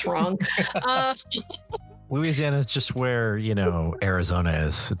 no, that's wrong. Louisiana is just where, Arizona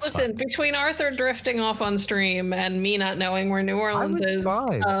is. Listen, between Arthur drifting off on stream and me not knowing where New Orleans is,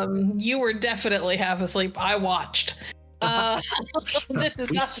 you were definitely half asleep. I watched. This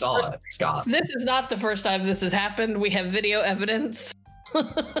is not Scott. This is not the first time this has happened. We have video evidence.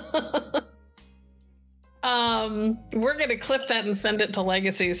 We're gonna clip that and send it to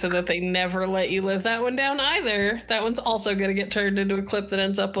Legacy so that they never let you live that one down either. That one's also gonna get turned into a clip that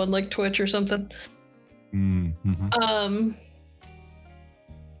ends up on like Twitch or something. Mm-hmm.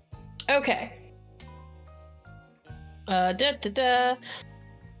 Okay.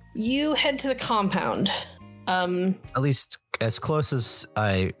 You head to the compound. At least as close as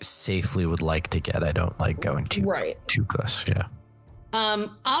I safely would like to get. I don't like going too close. Yeah.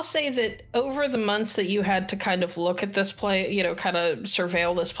 I'll say that over the months that you had to kind of look at this place, kind of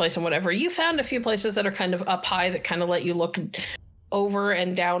surveil this place and whatever, you found a few places that are kind of up high that kind of let you look over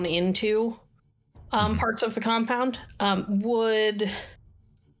and down into parts of the compound. Would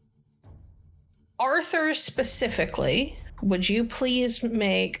Arthur specifically, would you please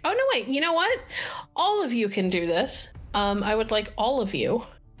make... Oh, no, wait. You know what? All of you can do this. I would like all of you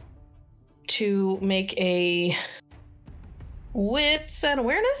to make a wits and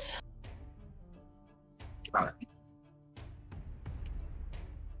awareness.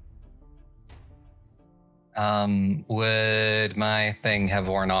 Would my thing have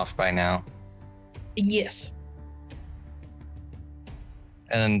worn off by now? Yes.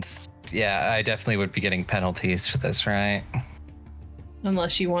 And yeah, I definitely would be getting penalties for this, right?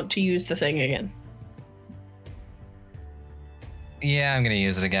 Unless you want to use the thing again. Yeah, I'm going to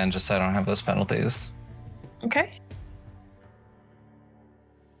use it again just so I don't have those penalties. Okay.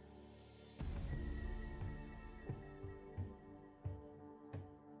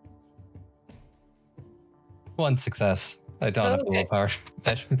 One success. I don't have the willpower.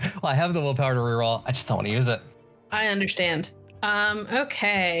 Well, I have the willpower to reroll. I just don't want to use it. I understand.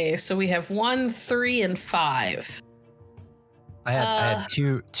 Okay, so we have 1, 3, and 5. I had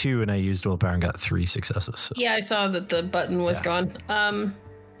two, and I used willpower and got 3 successes. So. Yeah, I saw that the button was gone. Yeah,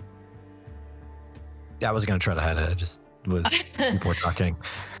 I was gonna try to hide it. I just was people talking.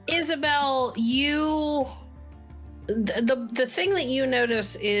 Isabel, you the thing that you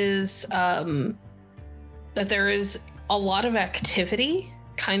notice is that there is a lot of activity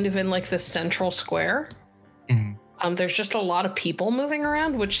kind of in like the central square. Mm-hmm. There's just a lot of people moving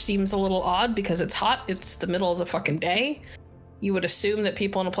around, which seems a little odd because it's hot. It's the middle of the fucking day. You would assume that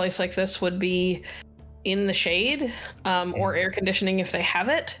people in a place like this would be in the shade or air conditioning if they have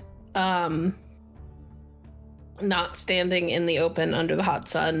it. Not standing in the open under the hot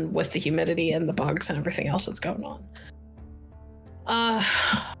sun with the humidity and the bugs and everything else that's going on.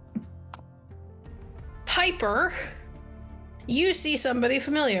 Piper, you see somebody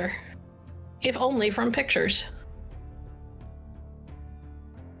familiar, if only from pictures.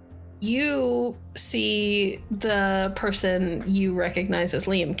 You see the person you recognize as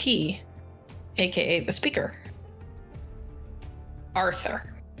Liam Key, aka the speaker.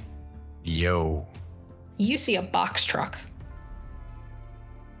 Arthur. Yo. You see a box truck.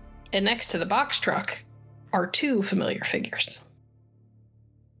 And next to the box truck are 2 familiar figures.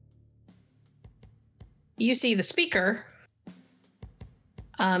 You see the speaker,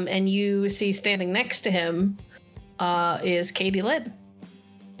 and you see standing next to him is Katie Lynn.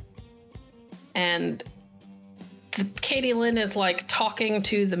 And Katie Lynn is like talking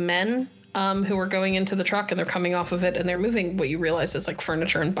to the men who are going into the truck, and they're coming off of it, and they're moving what you realize is like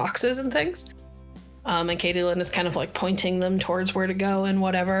furniture and boxes and things. And Katie Lynn is kind of like pointing them towards where to go and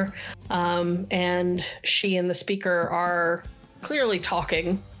whatever. And she and the speaker are clearly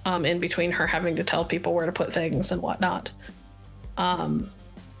talking in between her having to tell people where to put things and whatnot.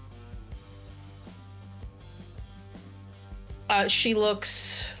 She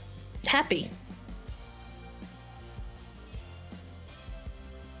looks happy.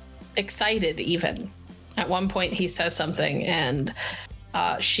 Excited even. At one point he says something and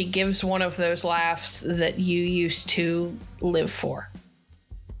She gives one of those laughs that you used to live for.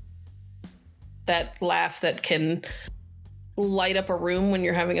 That laugh that can light up a room when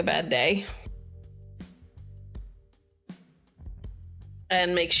you're having a bad day.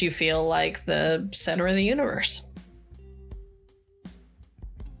 And makes you feel like the center of the universe.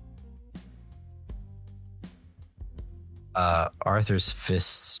 Arthur's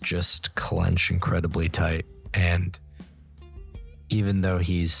fists just clench incredibly tight, and even though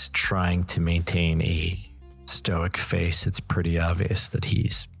he's trying to maintain a stoic face, it's pretty obvious that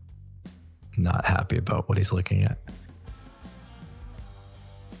he's not happy about what he's looking at.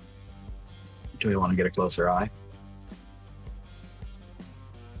 Do we want to get a closer eye?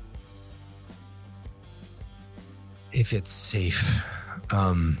 If it's safe.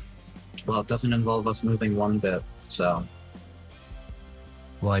 Well, it doesn't involve us moving one bit, so...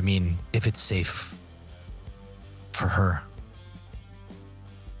 Well, I mean, if it's safe for her.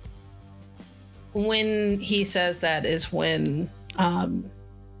 When he says that is when,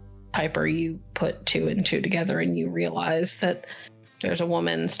 Piper, you put 2 and 2 together and you realize that there's a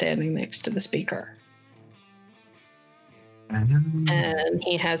woman standing next to the speaker. And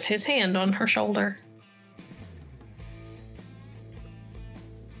he has his hand on her shoulder.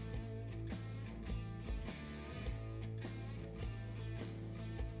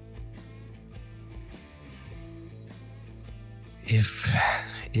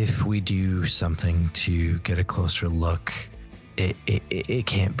 If we do something to get a closer look, it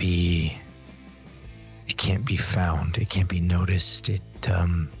can't be found. It can't be noticed.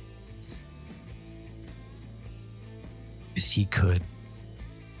 Because he could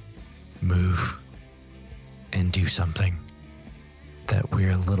move and do something that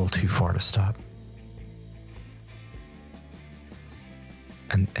we're a little too far to stop.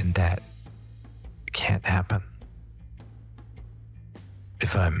 And that can't happen.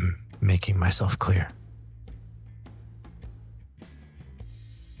 If I'm making myself clear.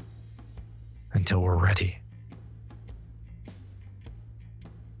 Until we're ready.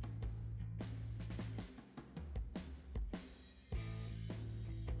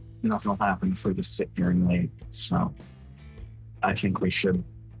 Nothing will happen if we just sit here and wait, so I think we should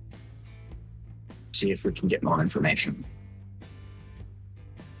see if we can get more information.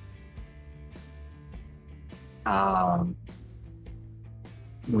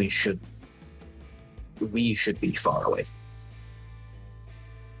 We should be far away.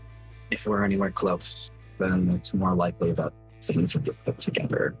 If we're anywhere close, then it's more likely that things will get put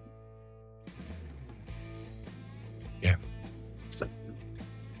together. Yeah. So,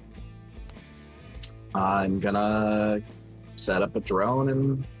 I'm gonna set up a drone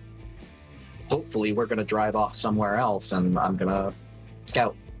and hopefully we're gonna drive off somewhere else and I'm gonna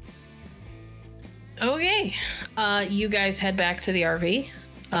scout. Okay. You guys head back to the RV.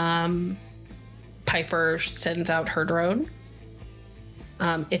 Piper sends out her drone.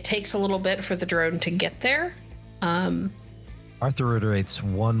 It takes a little bit for the drone to get there. Arthur iterates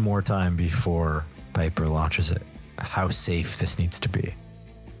one more time before Piper launches it how safe this needs to be.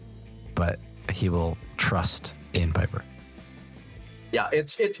 But he will trust in Piper. Yeah,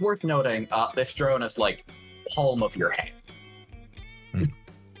 it's worth noting, this drone is like palm of your hand.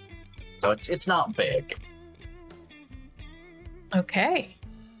 So it's not big. Okay.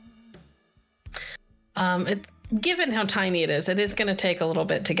 Given how tiny it is going to take a little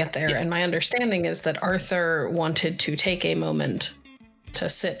bit to get there. Yes. And my understanding is that Arthur wanted to take a moment to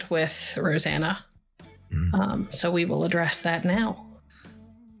sit with Rosanna. So we will address that now.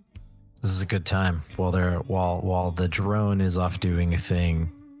 This is a good time. While the drone is off doing a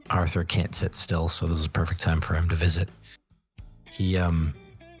thing, Arthur can't sit still, so this is a perfect time for him to visit. He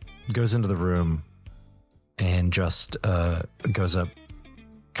goes into the room and just goes up,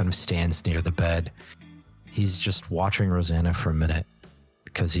 kind of stands near the bed. He's just watching Rosanna for a minute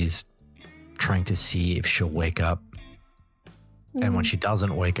because he's trying to see if she'll wake up. And when she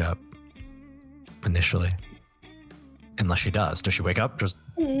doesn't wake up initially, unless she does she wake up?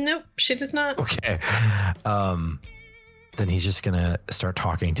 Nope, she does not. Okay. Then he's just gonna start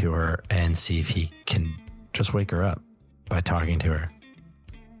talking to her and see if he can just wake her up by talking to her.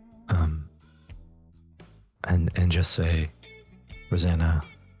 And just say, Rosanna,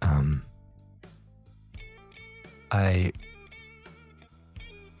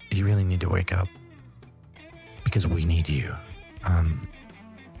 you really need to wake up because we need you.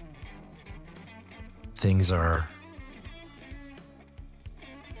 Things are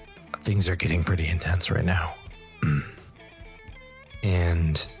getting pretty intense right now.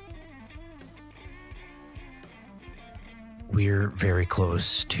 And we're very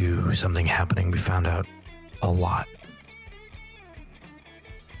close to something happening. We found out a lot.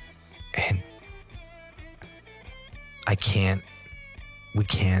 We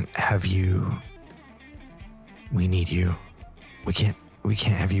can't have you. We need you. We can't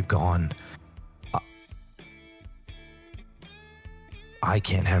have you gone. I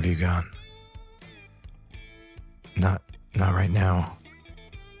can't have you gone. Not right now.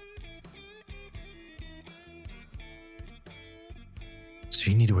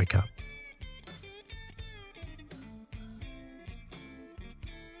 So you need to wake up.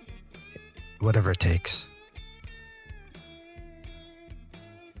 Whatever it takes.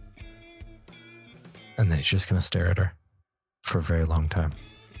 And then he's just going to stare at her for a very long time.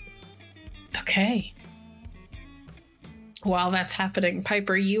 Okay. While that's happening,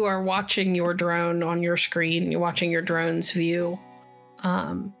 Piper, you are watching your drone on your screen. You're watching your drone's view.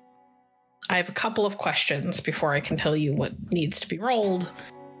 I have a couple of questions before I can tell you what needs to be rolled.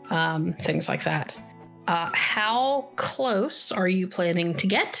 Things like that. How close are you planning to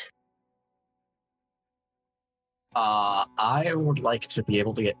get? I would like to be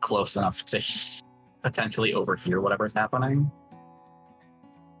able to get close enough to potentially overhear whatever's happening.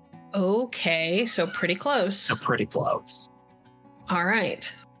 Okay, so pretty close. So pretty close. All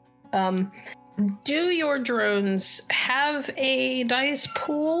right. Do your drones have a dice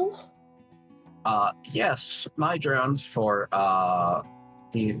pool? Yes, my drones for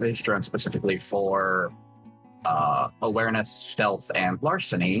these drones specifically for awareness, stealth, and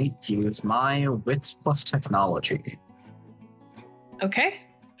larceny use my wits plus technology. Okay,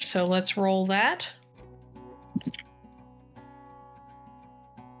 so let's roll that.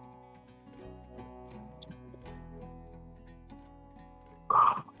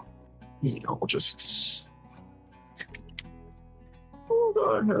 I'll just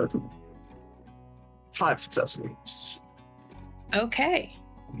go ahead. 5 successes. Okay.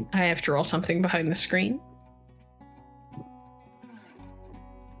 I have to roll something behind the screen.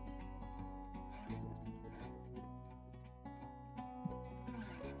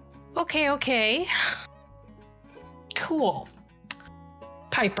 Okay. Cool.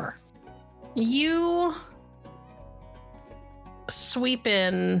 Piper, you sweep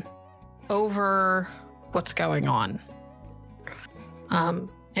in over what's going on. And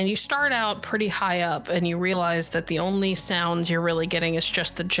you start out pretty high up and you realize that the only sounds you're really getting is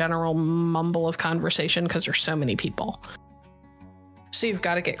just the general mumble of conversation because there's so many people. So you've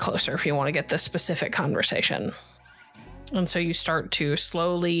got to get closer if you want to get this specific conversation. And so you start to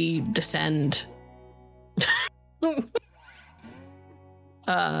slowly descend.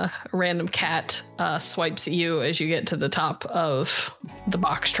 A random cat swipes at you as you get to the top of the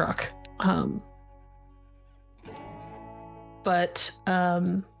box truck. But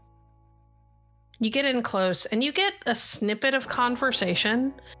you get in close and you get a snippet of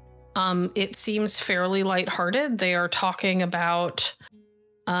conversation. It seems fairly lighthearted. They are talking about...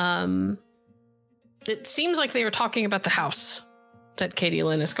 it seems like they are talking about the house that Katie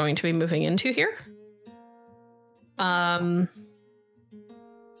Lynn is going to be moving into here.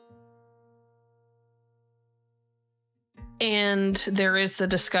 And there is the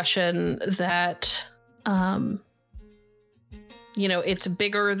discussion that, it's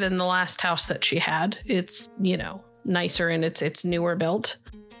bigger than the last house that she had. It's, nicer and it's newer built.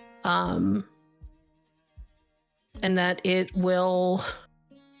 And that it will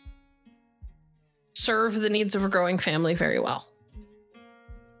serve the needs of a growing family very well.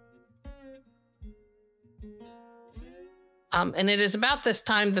 And it is about this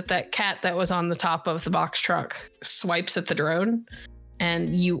time that cat that was on the top of the box truck swipes at the drone,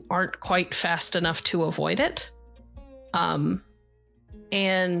 and you aren't quite fast enough to avoid it. And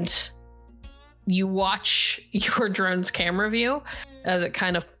you watch your drone's camera view as it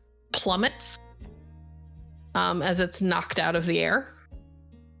kind of plummets, as it's knocked out of the air.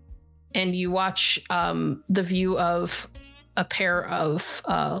 And you watch the view of a pair of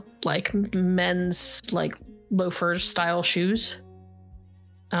men's loafers style shoes.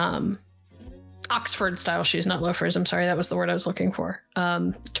 Oxford style shoes, not loafers. I'm sorry, that was the word I was looking for.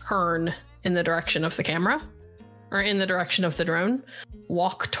 Turn in the direction of the camera, or in the direction of the drone.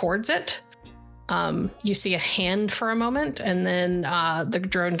 Walk towards it. You see a hand for a moment, and then the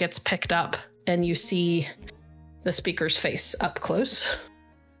drone gets picked up, and you see the speaker's face up close.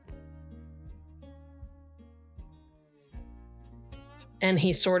 And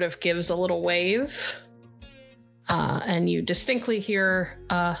he sort of gives a little wave. And you distinctly hear,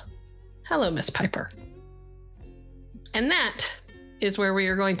 hello, Miss Piper. And that is where we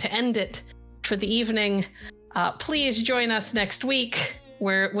are going to end it for the evening. Please join us next week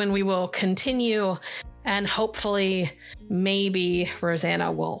when we will continue, and hopefully maybe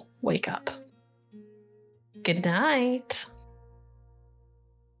Rosanna will wake up. Good night.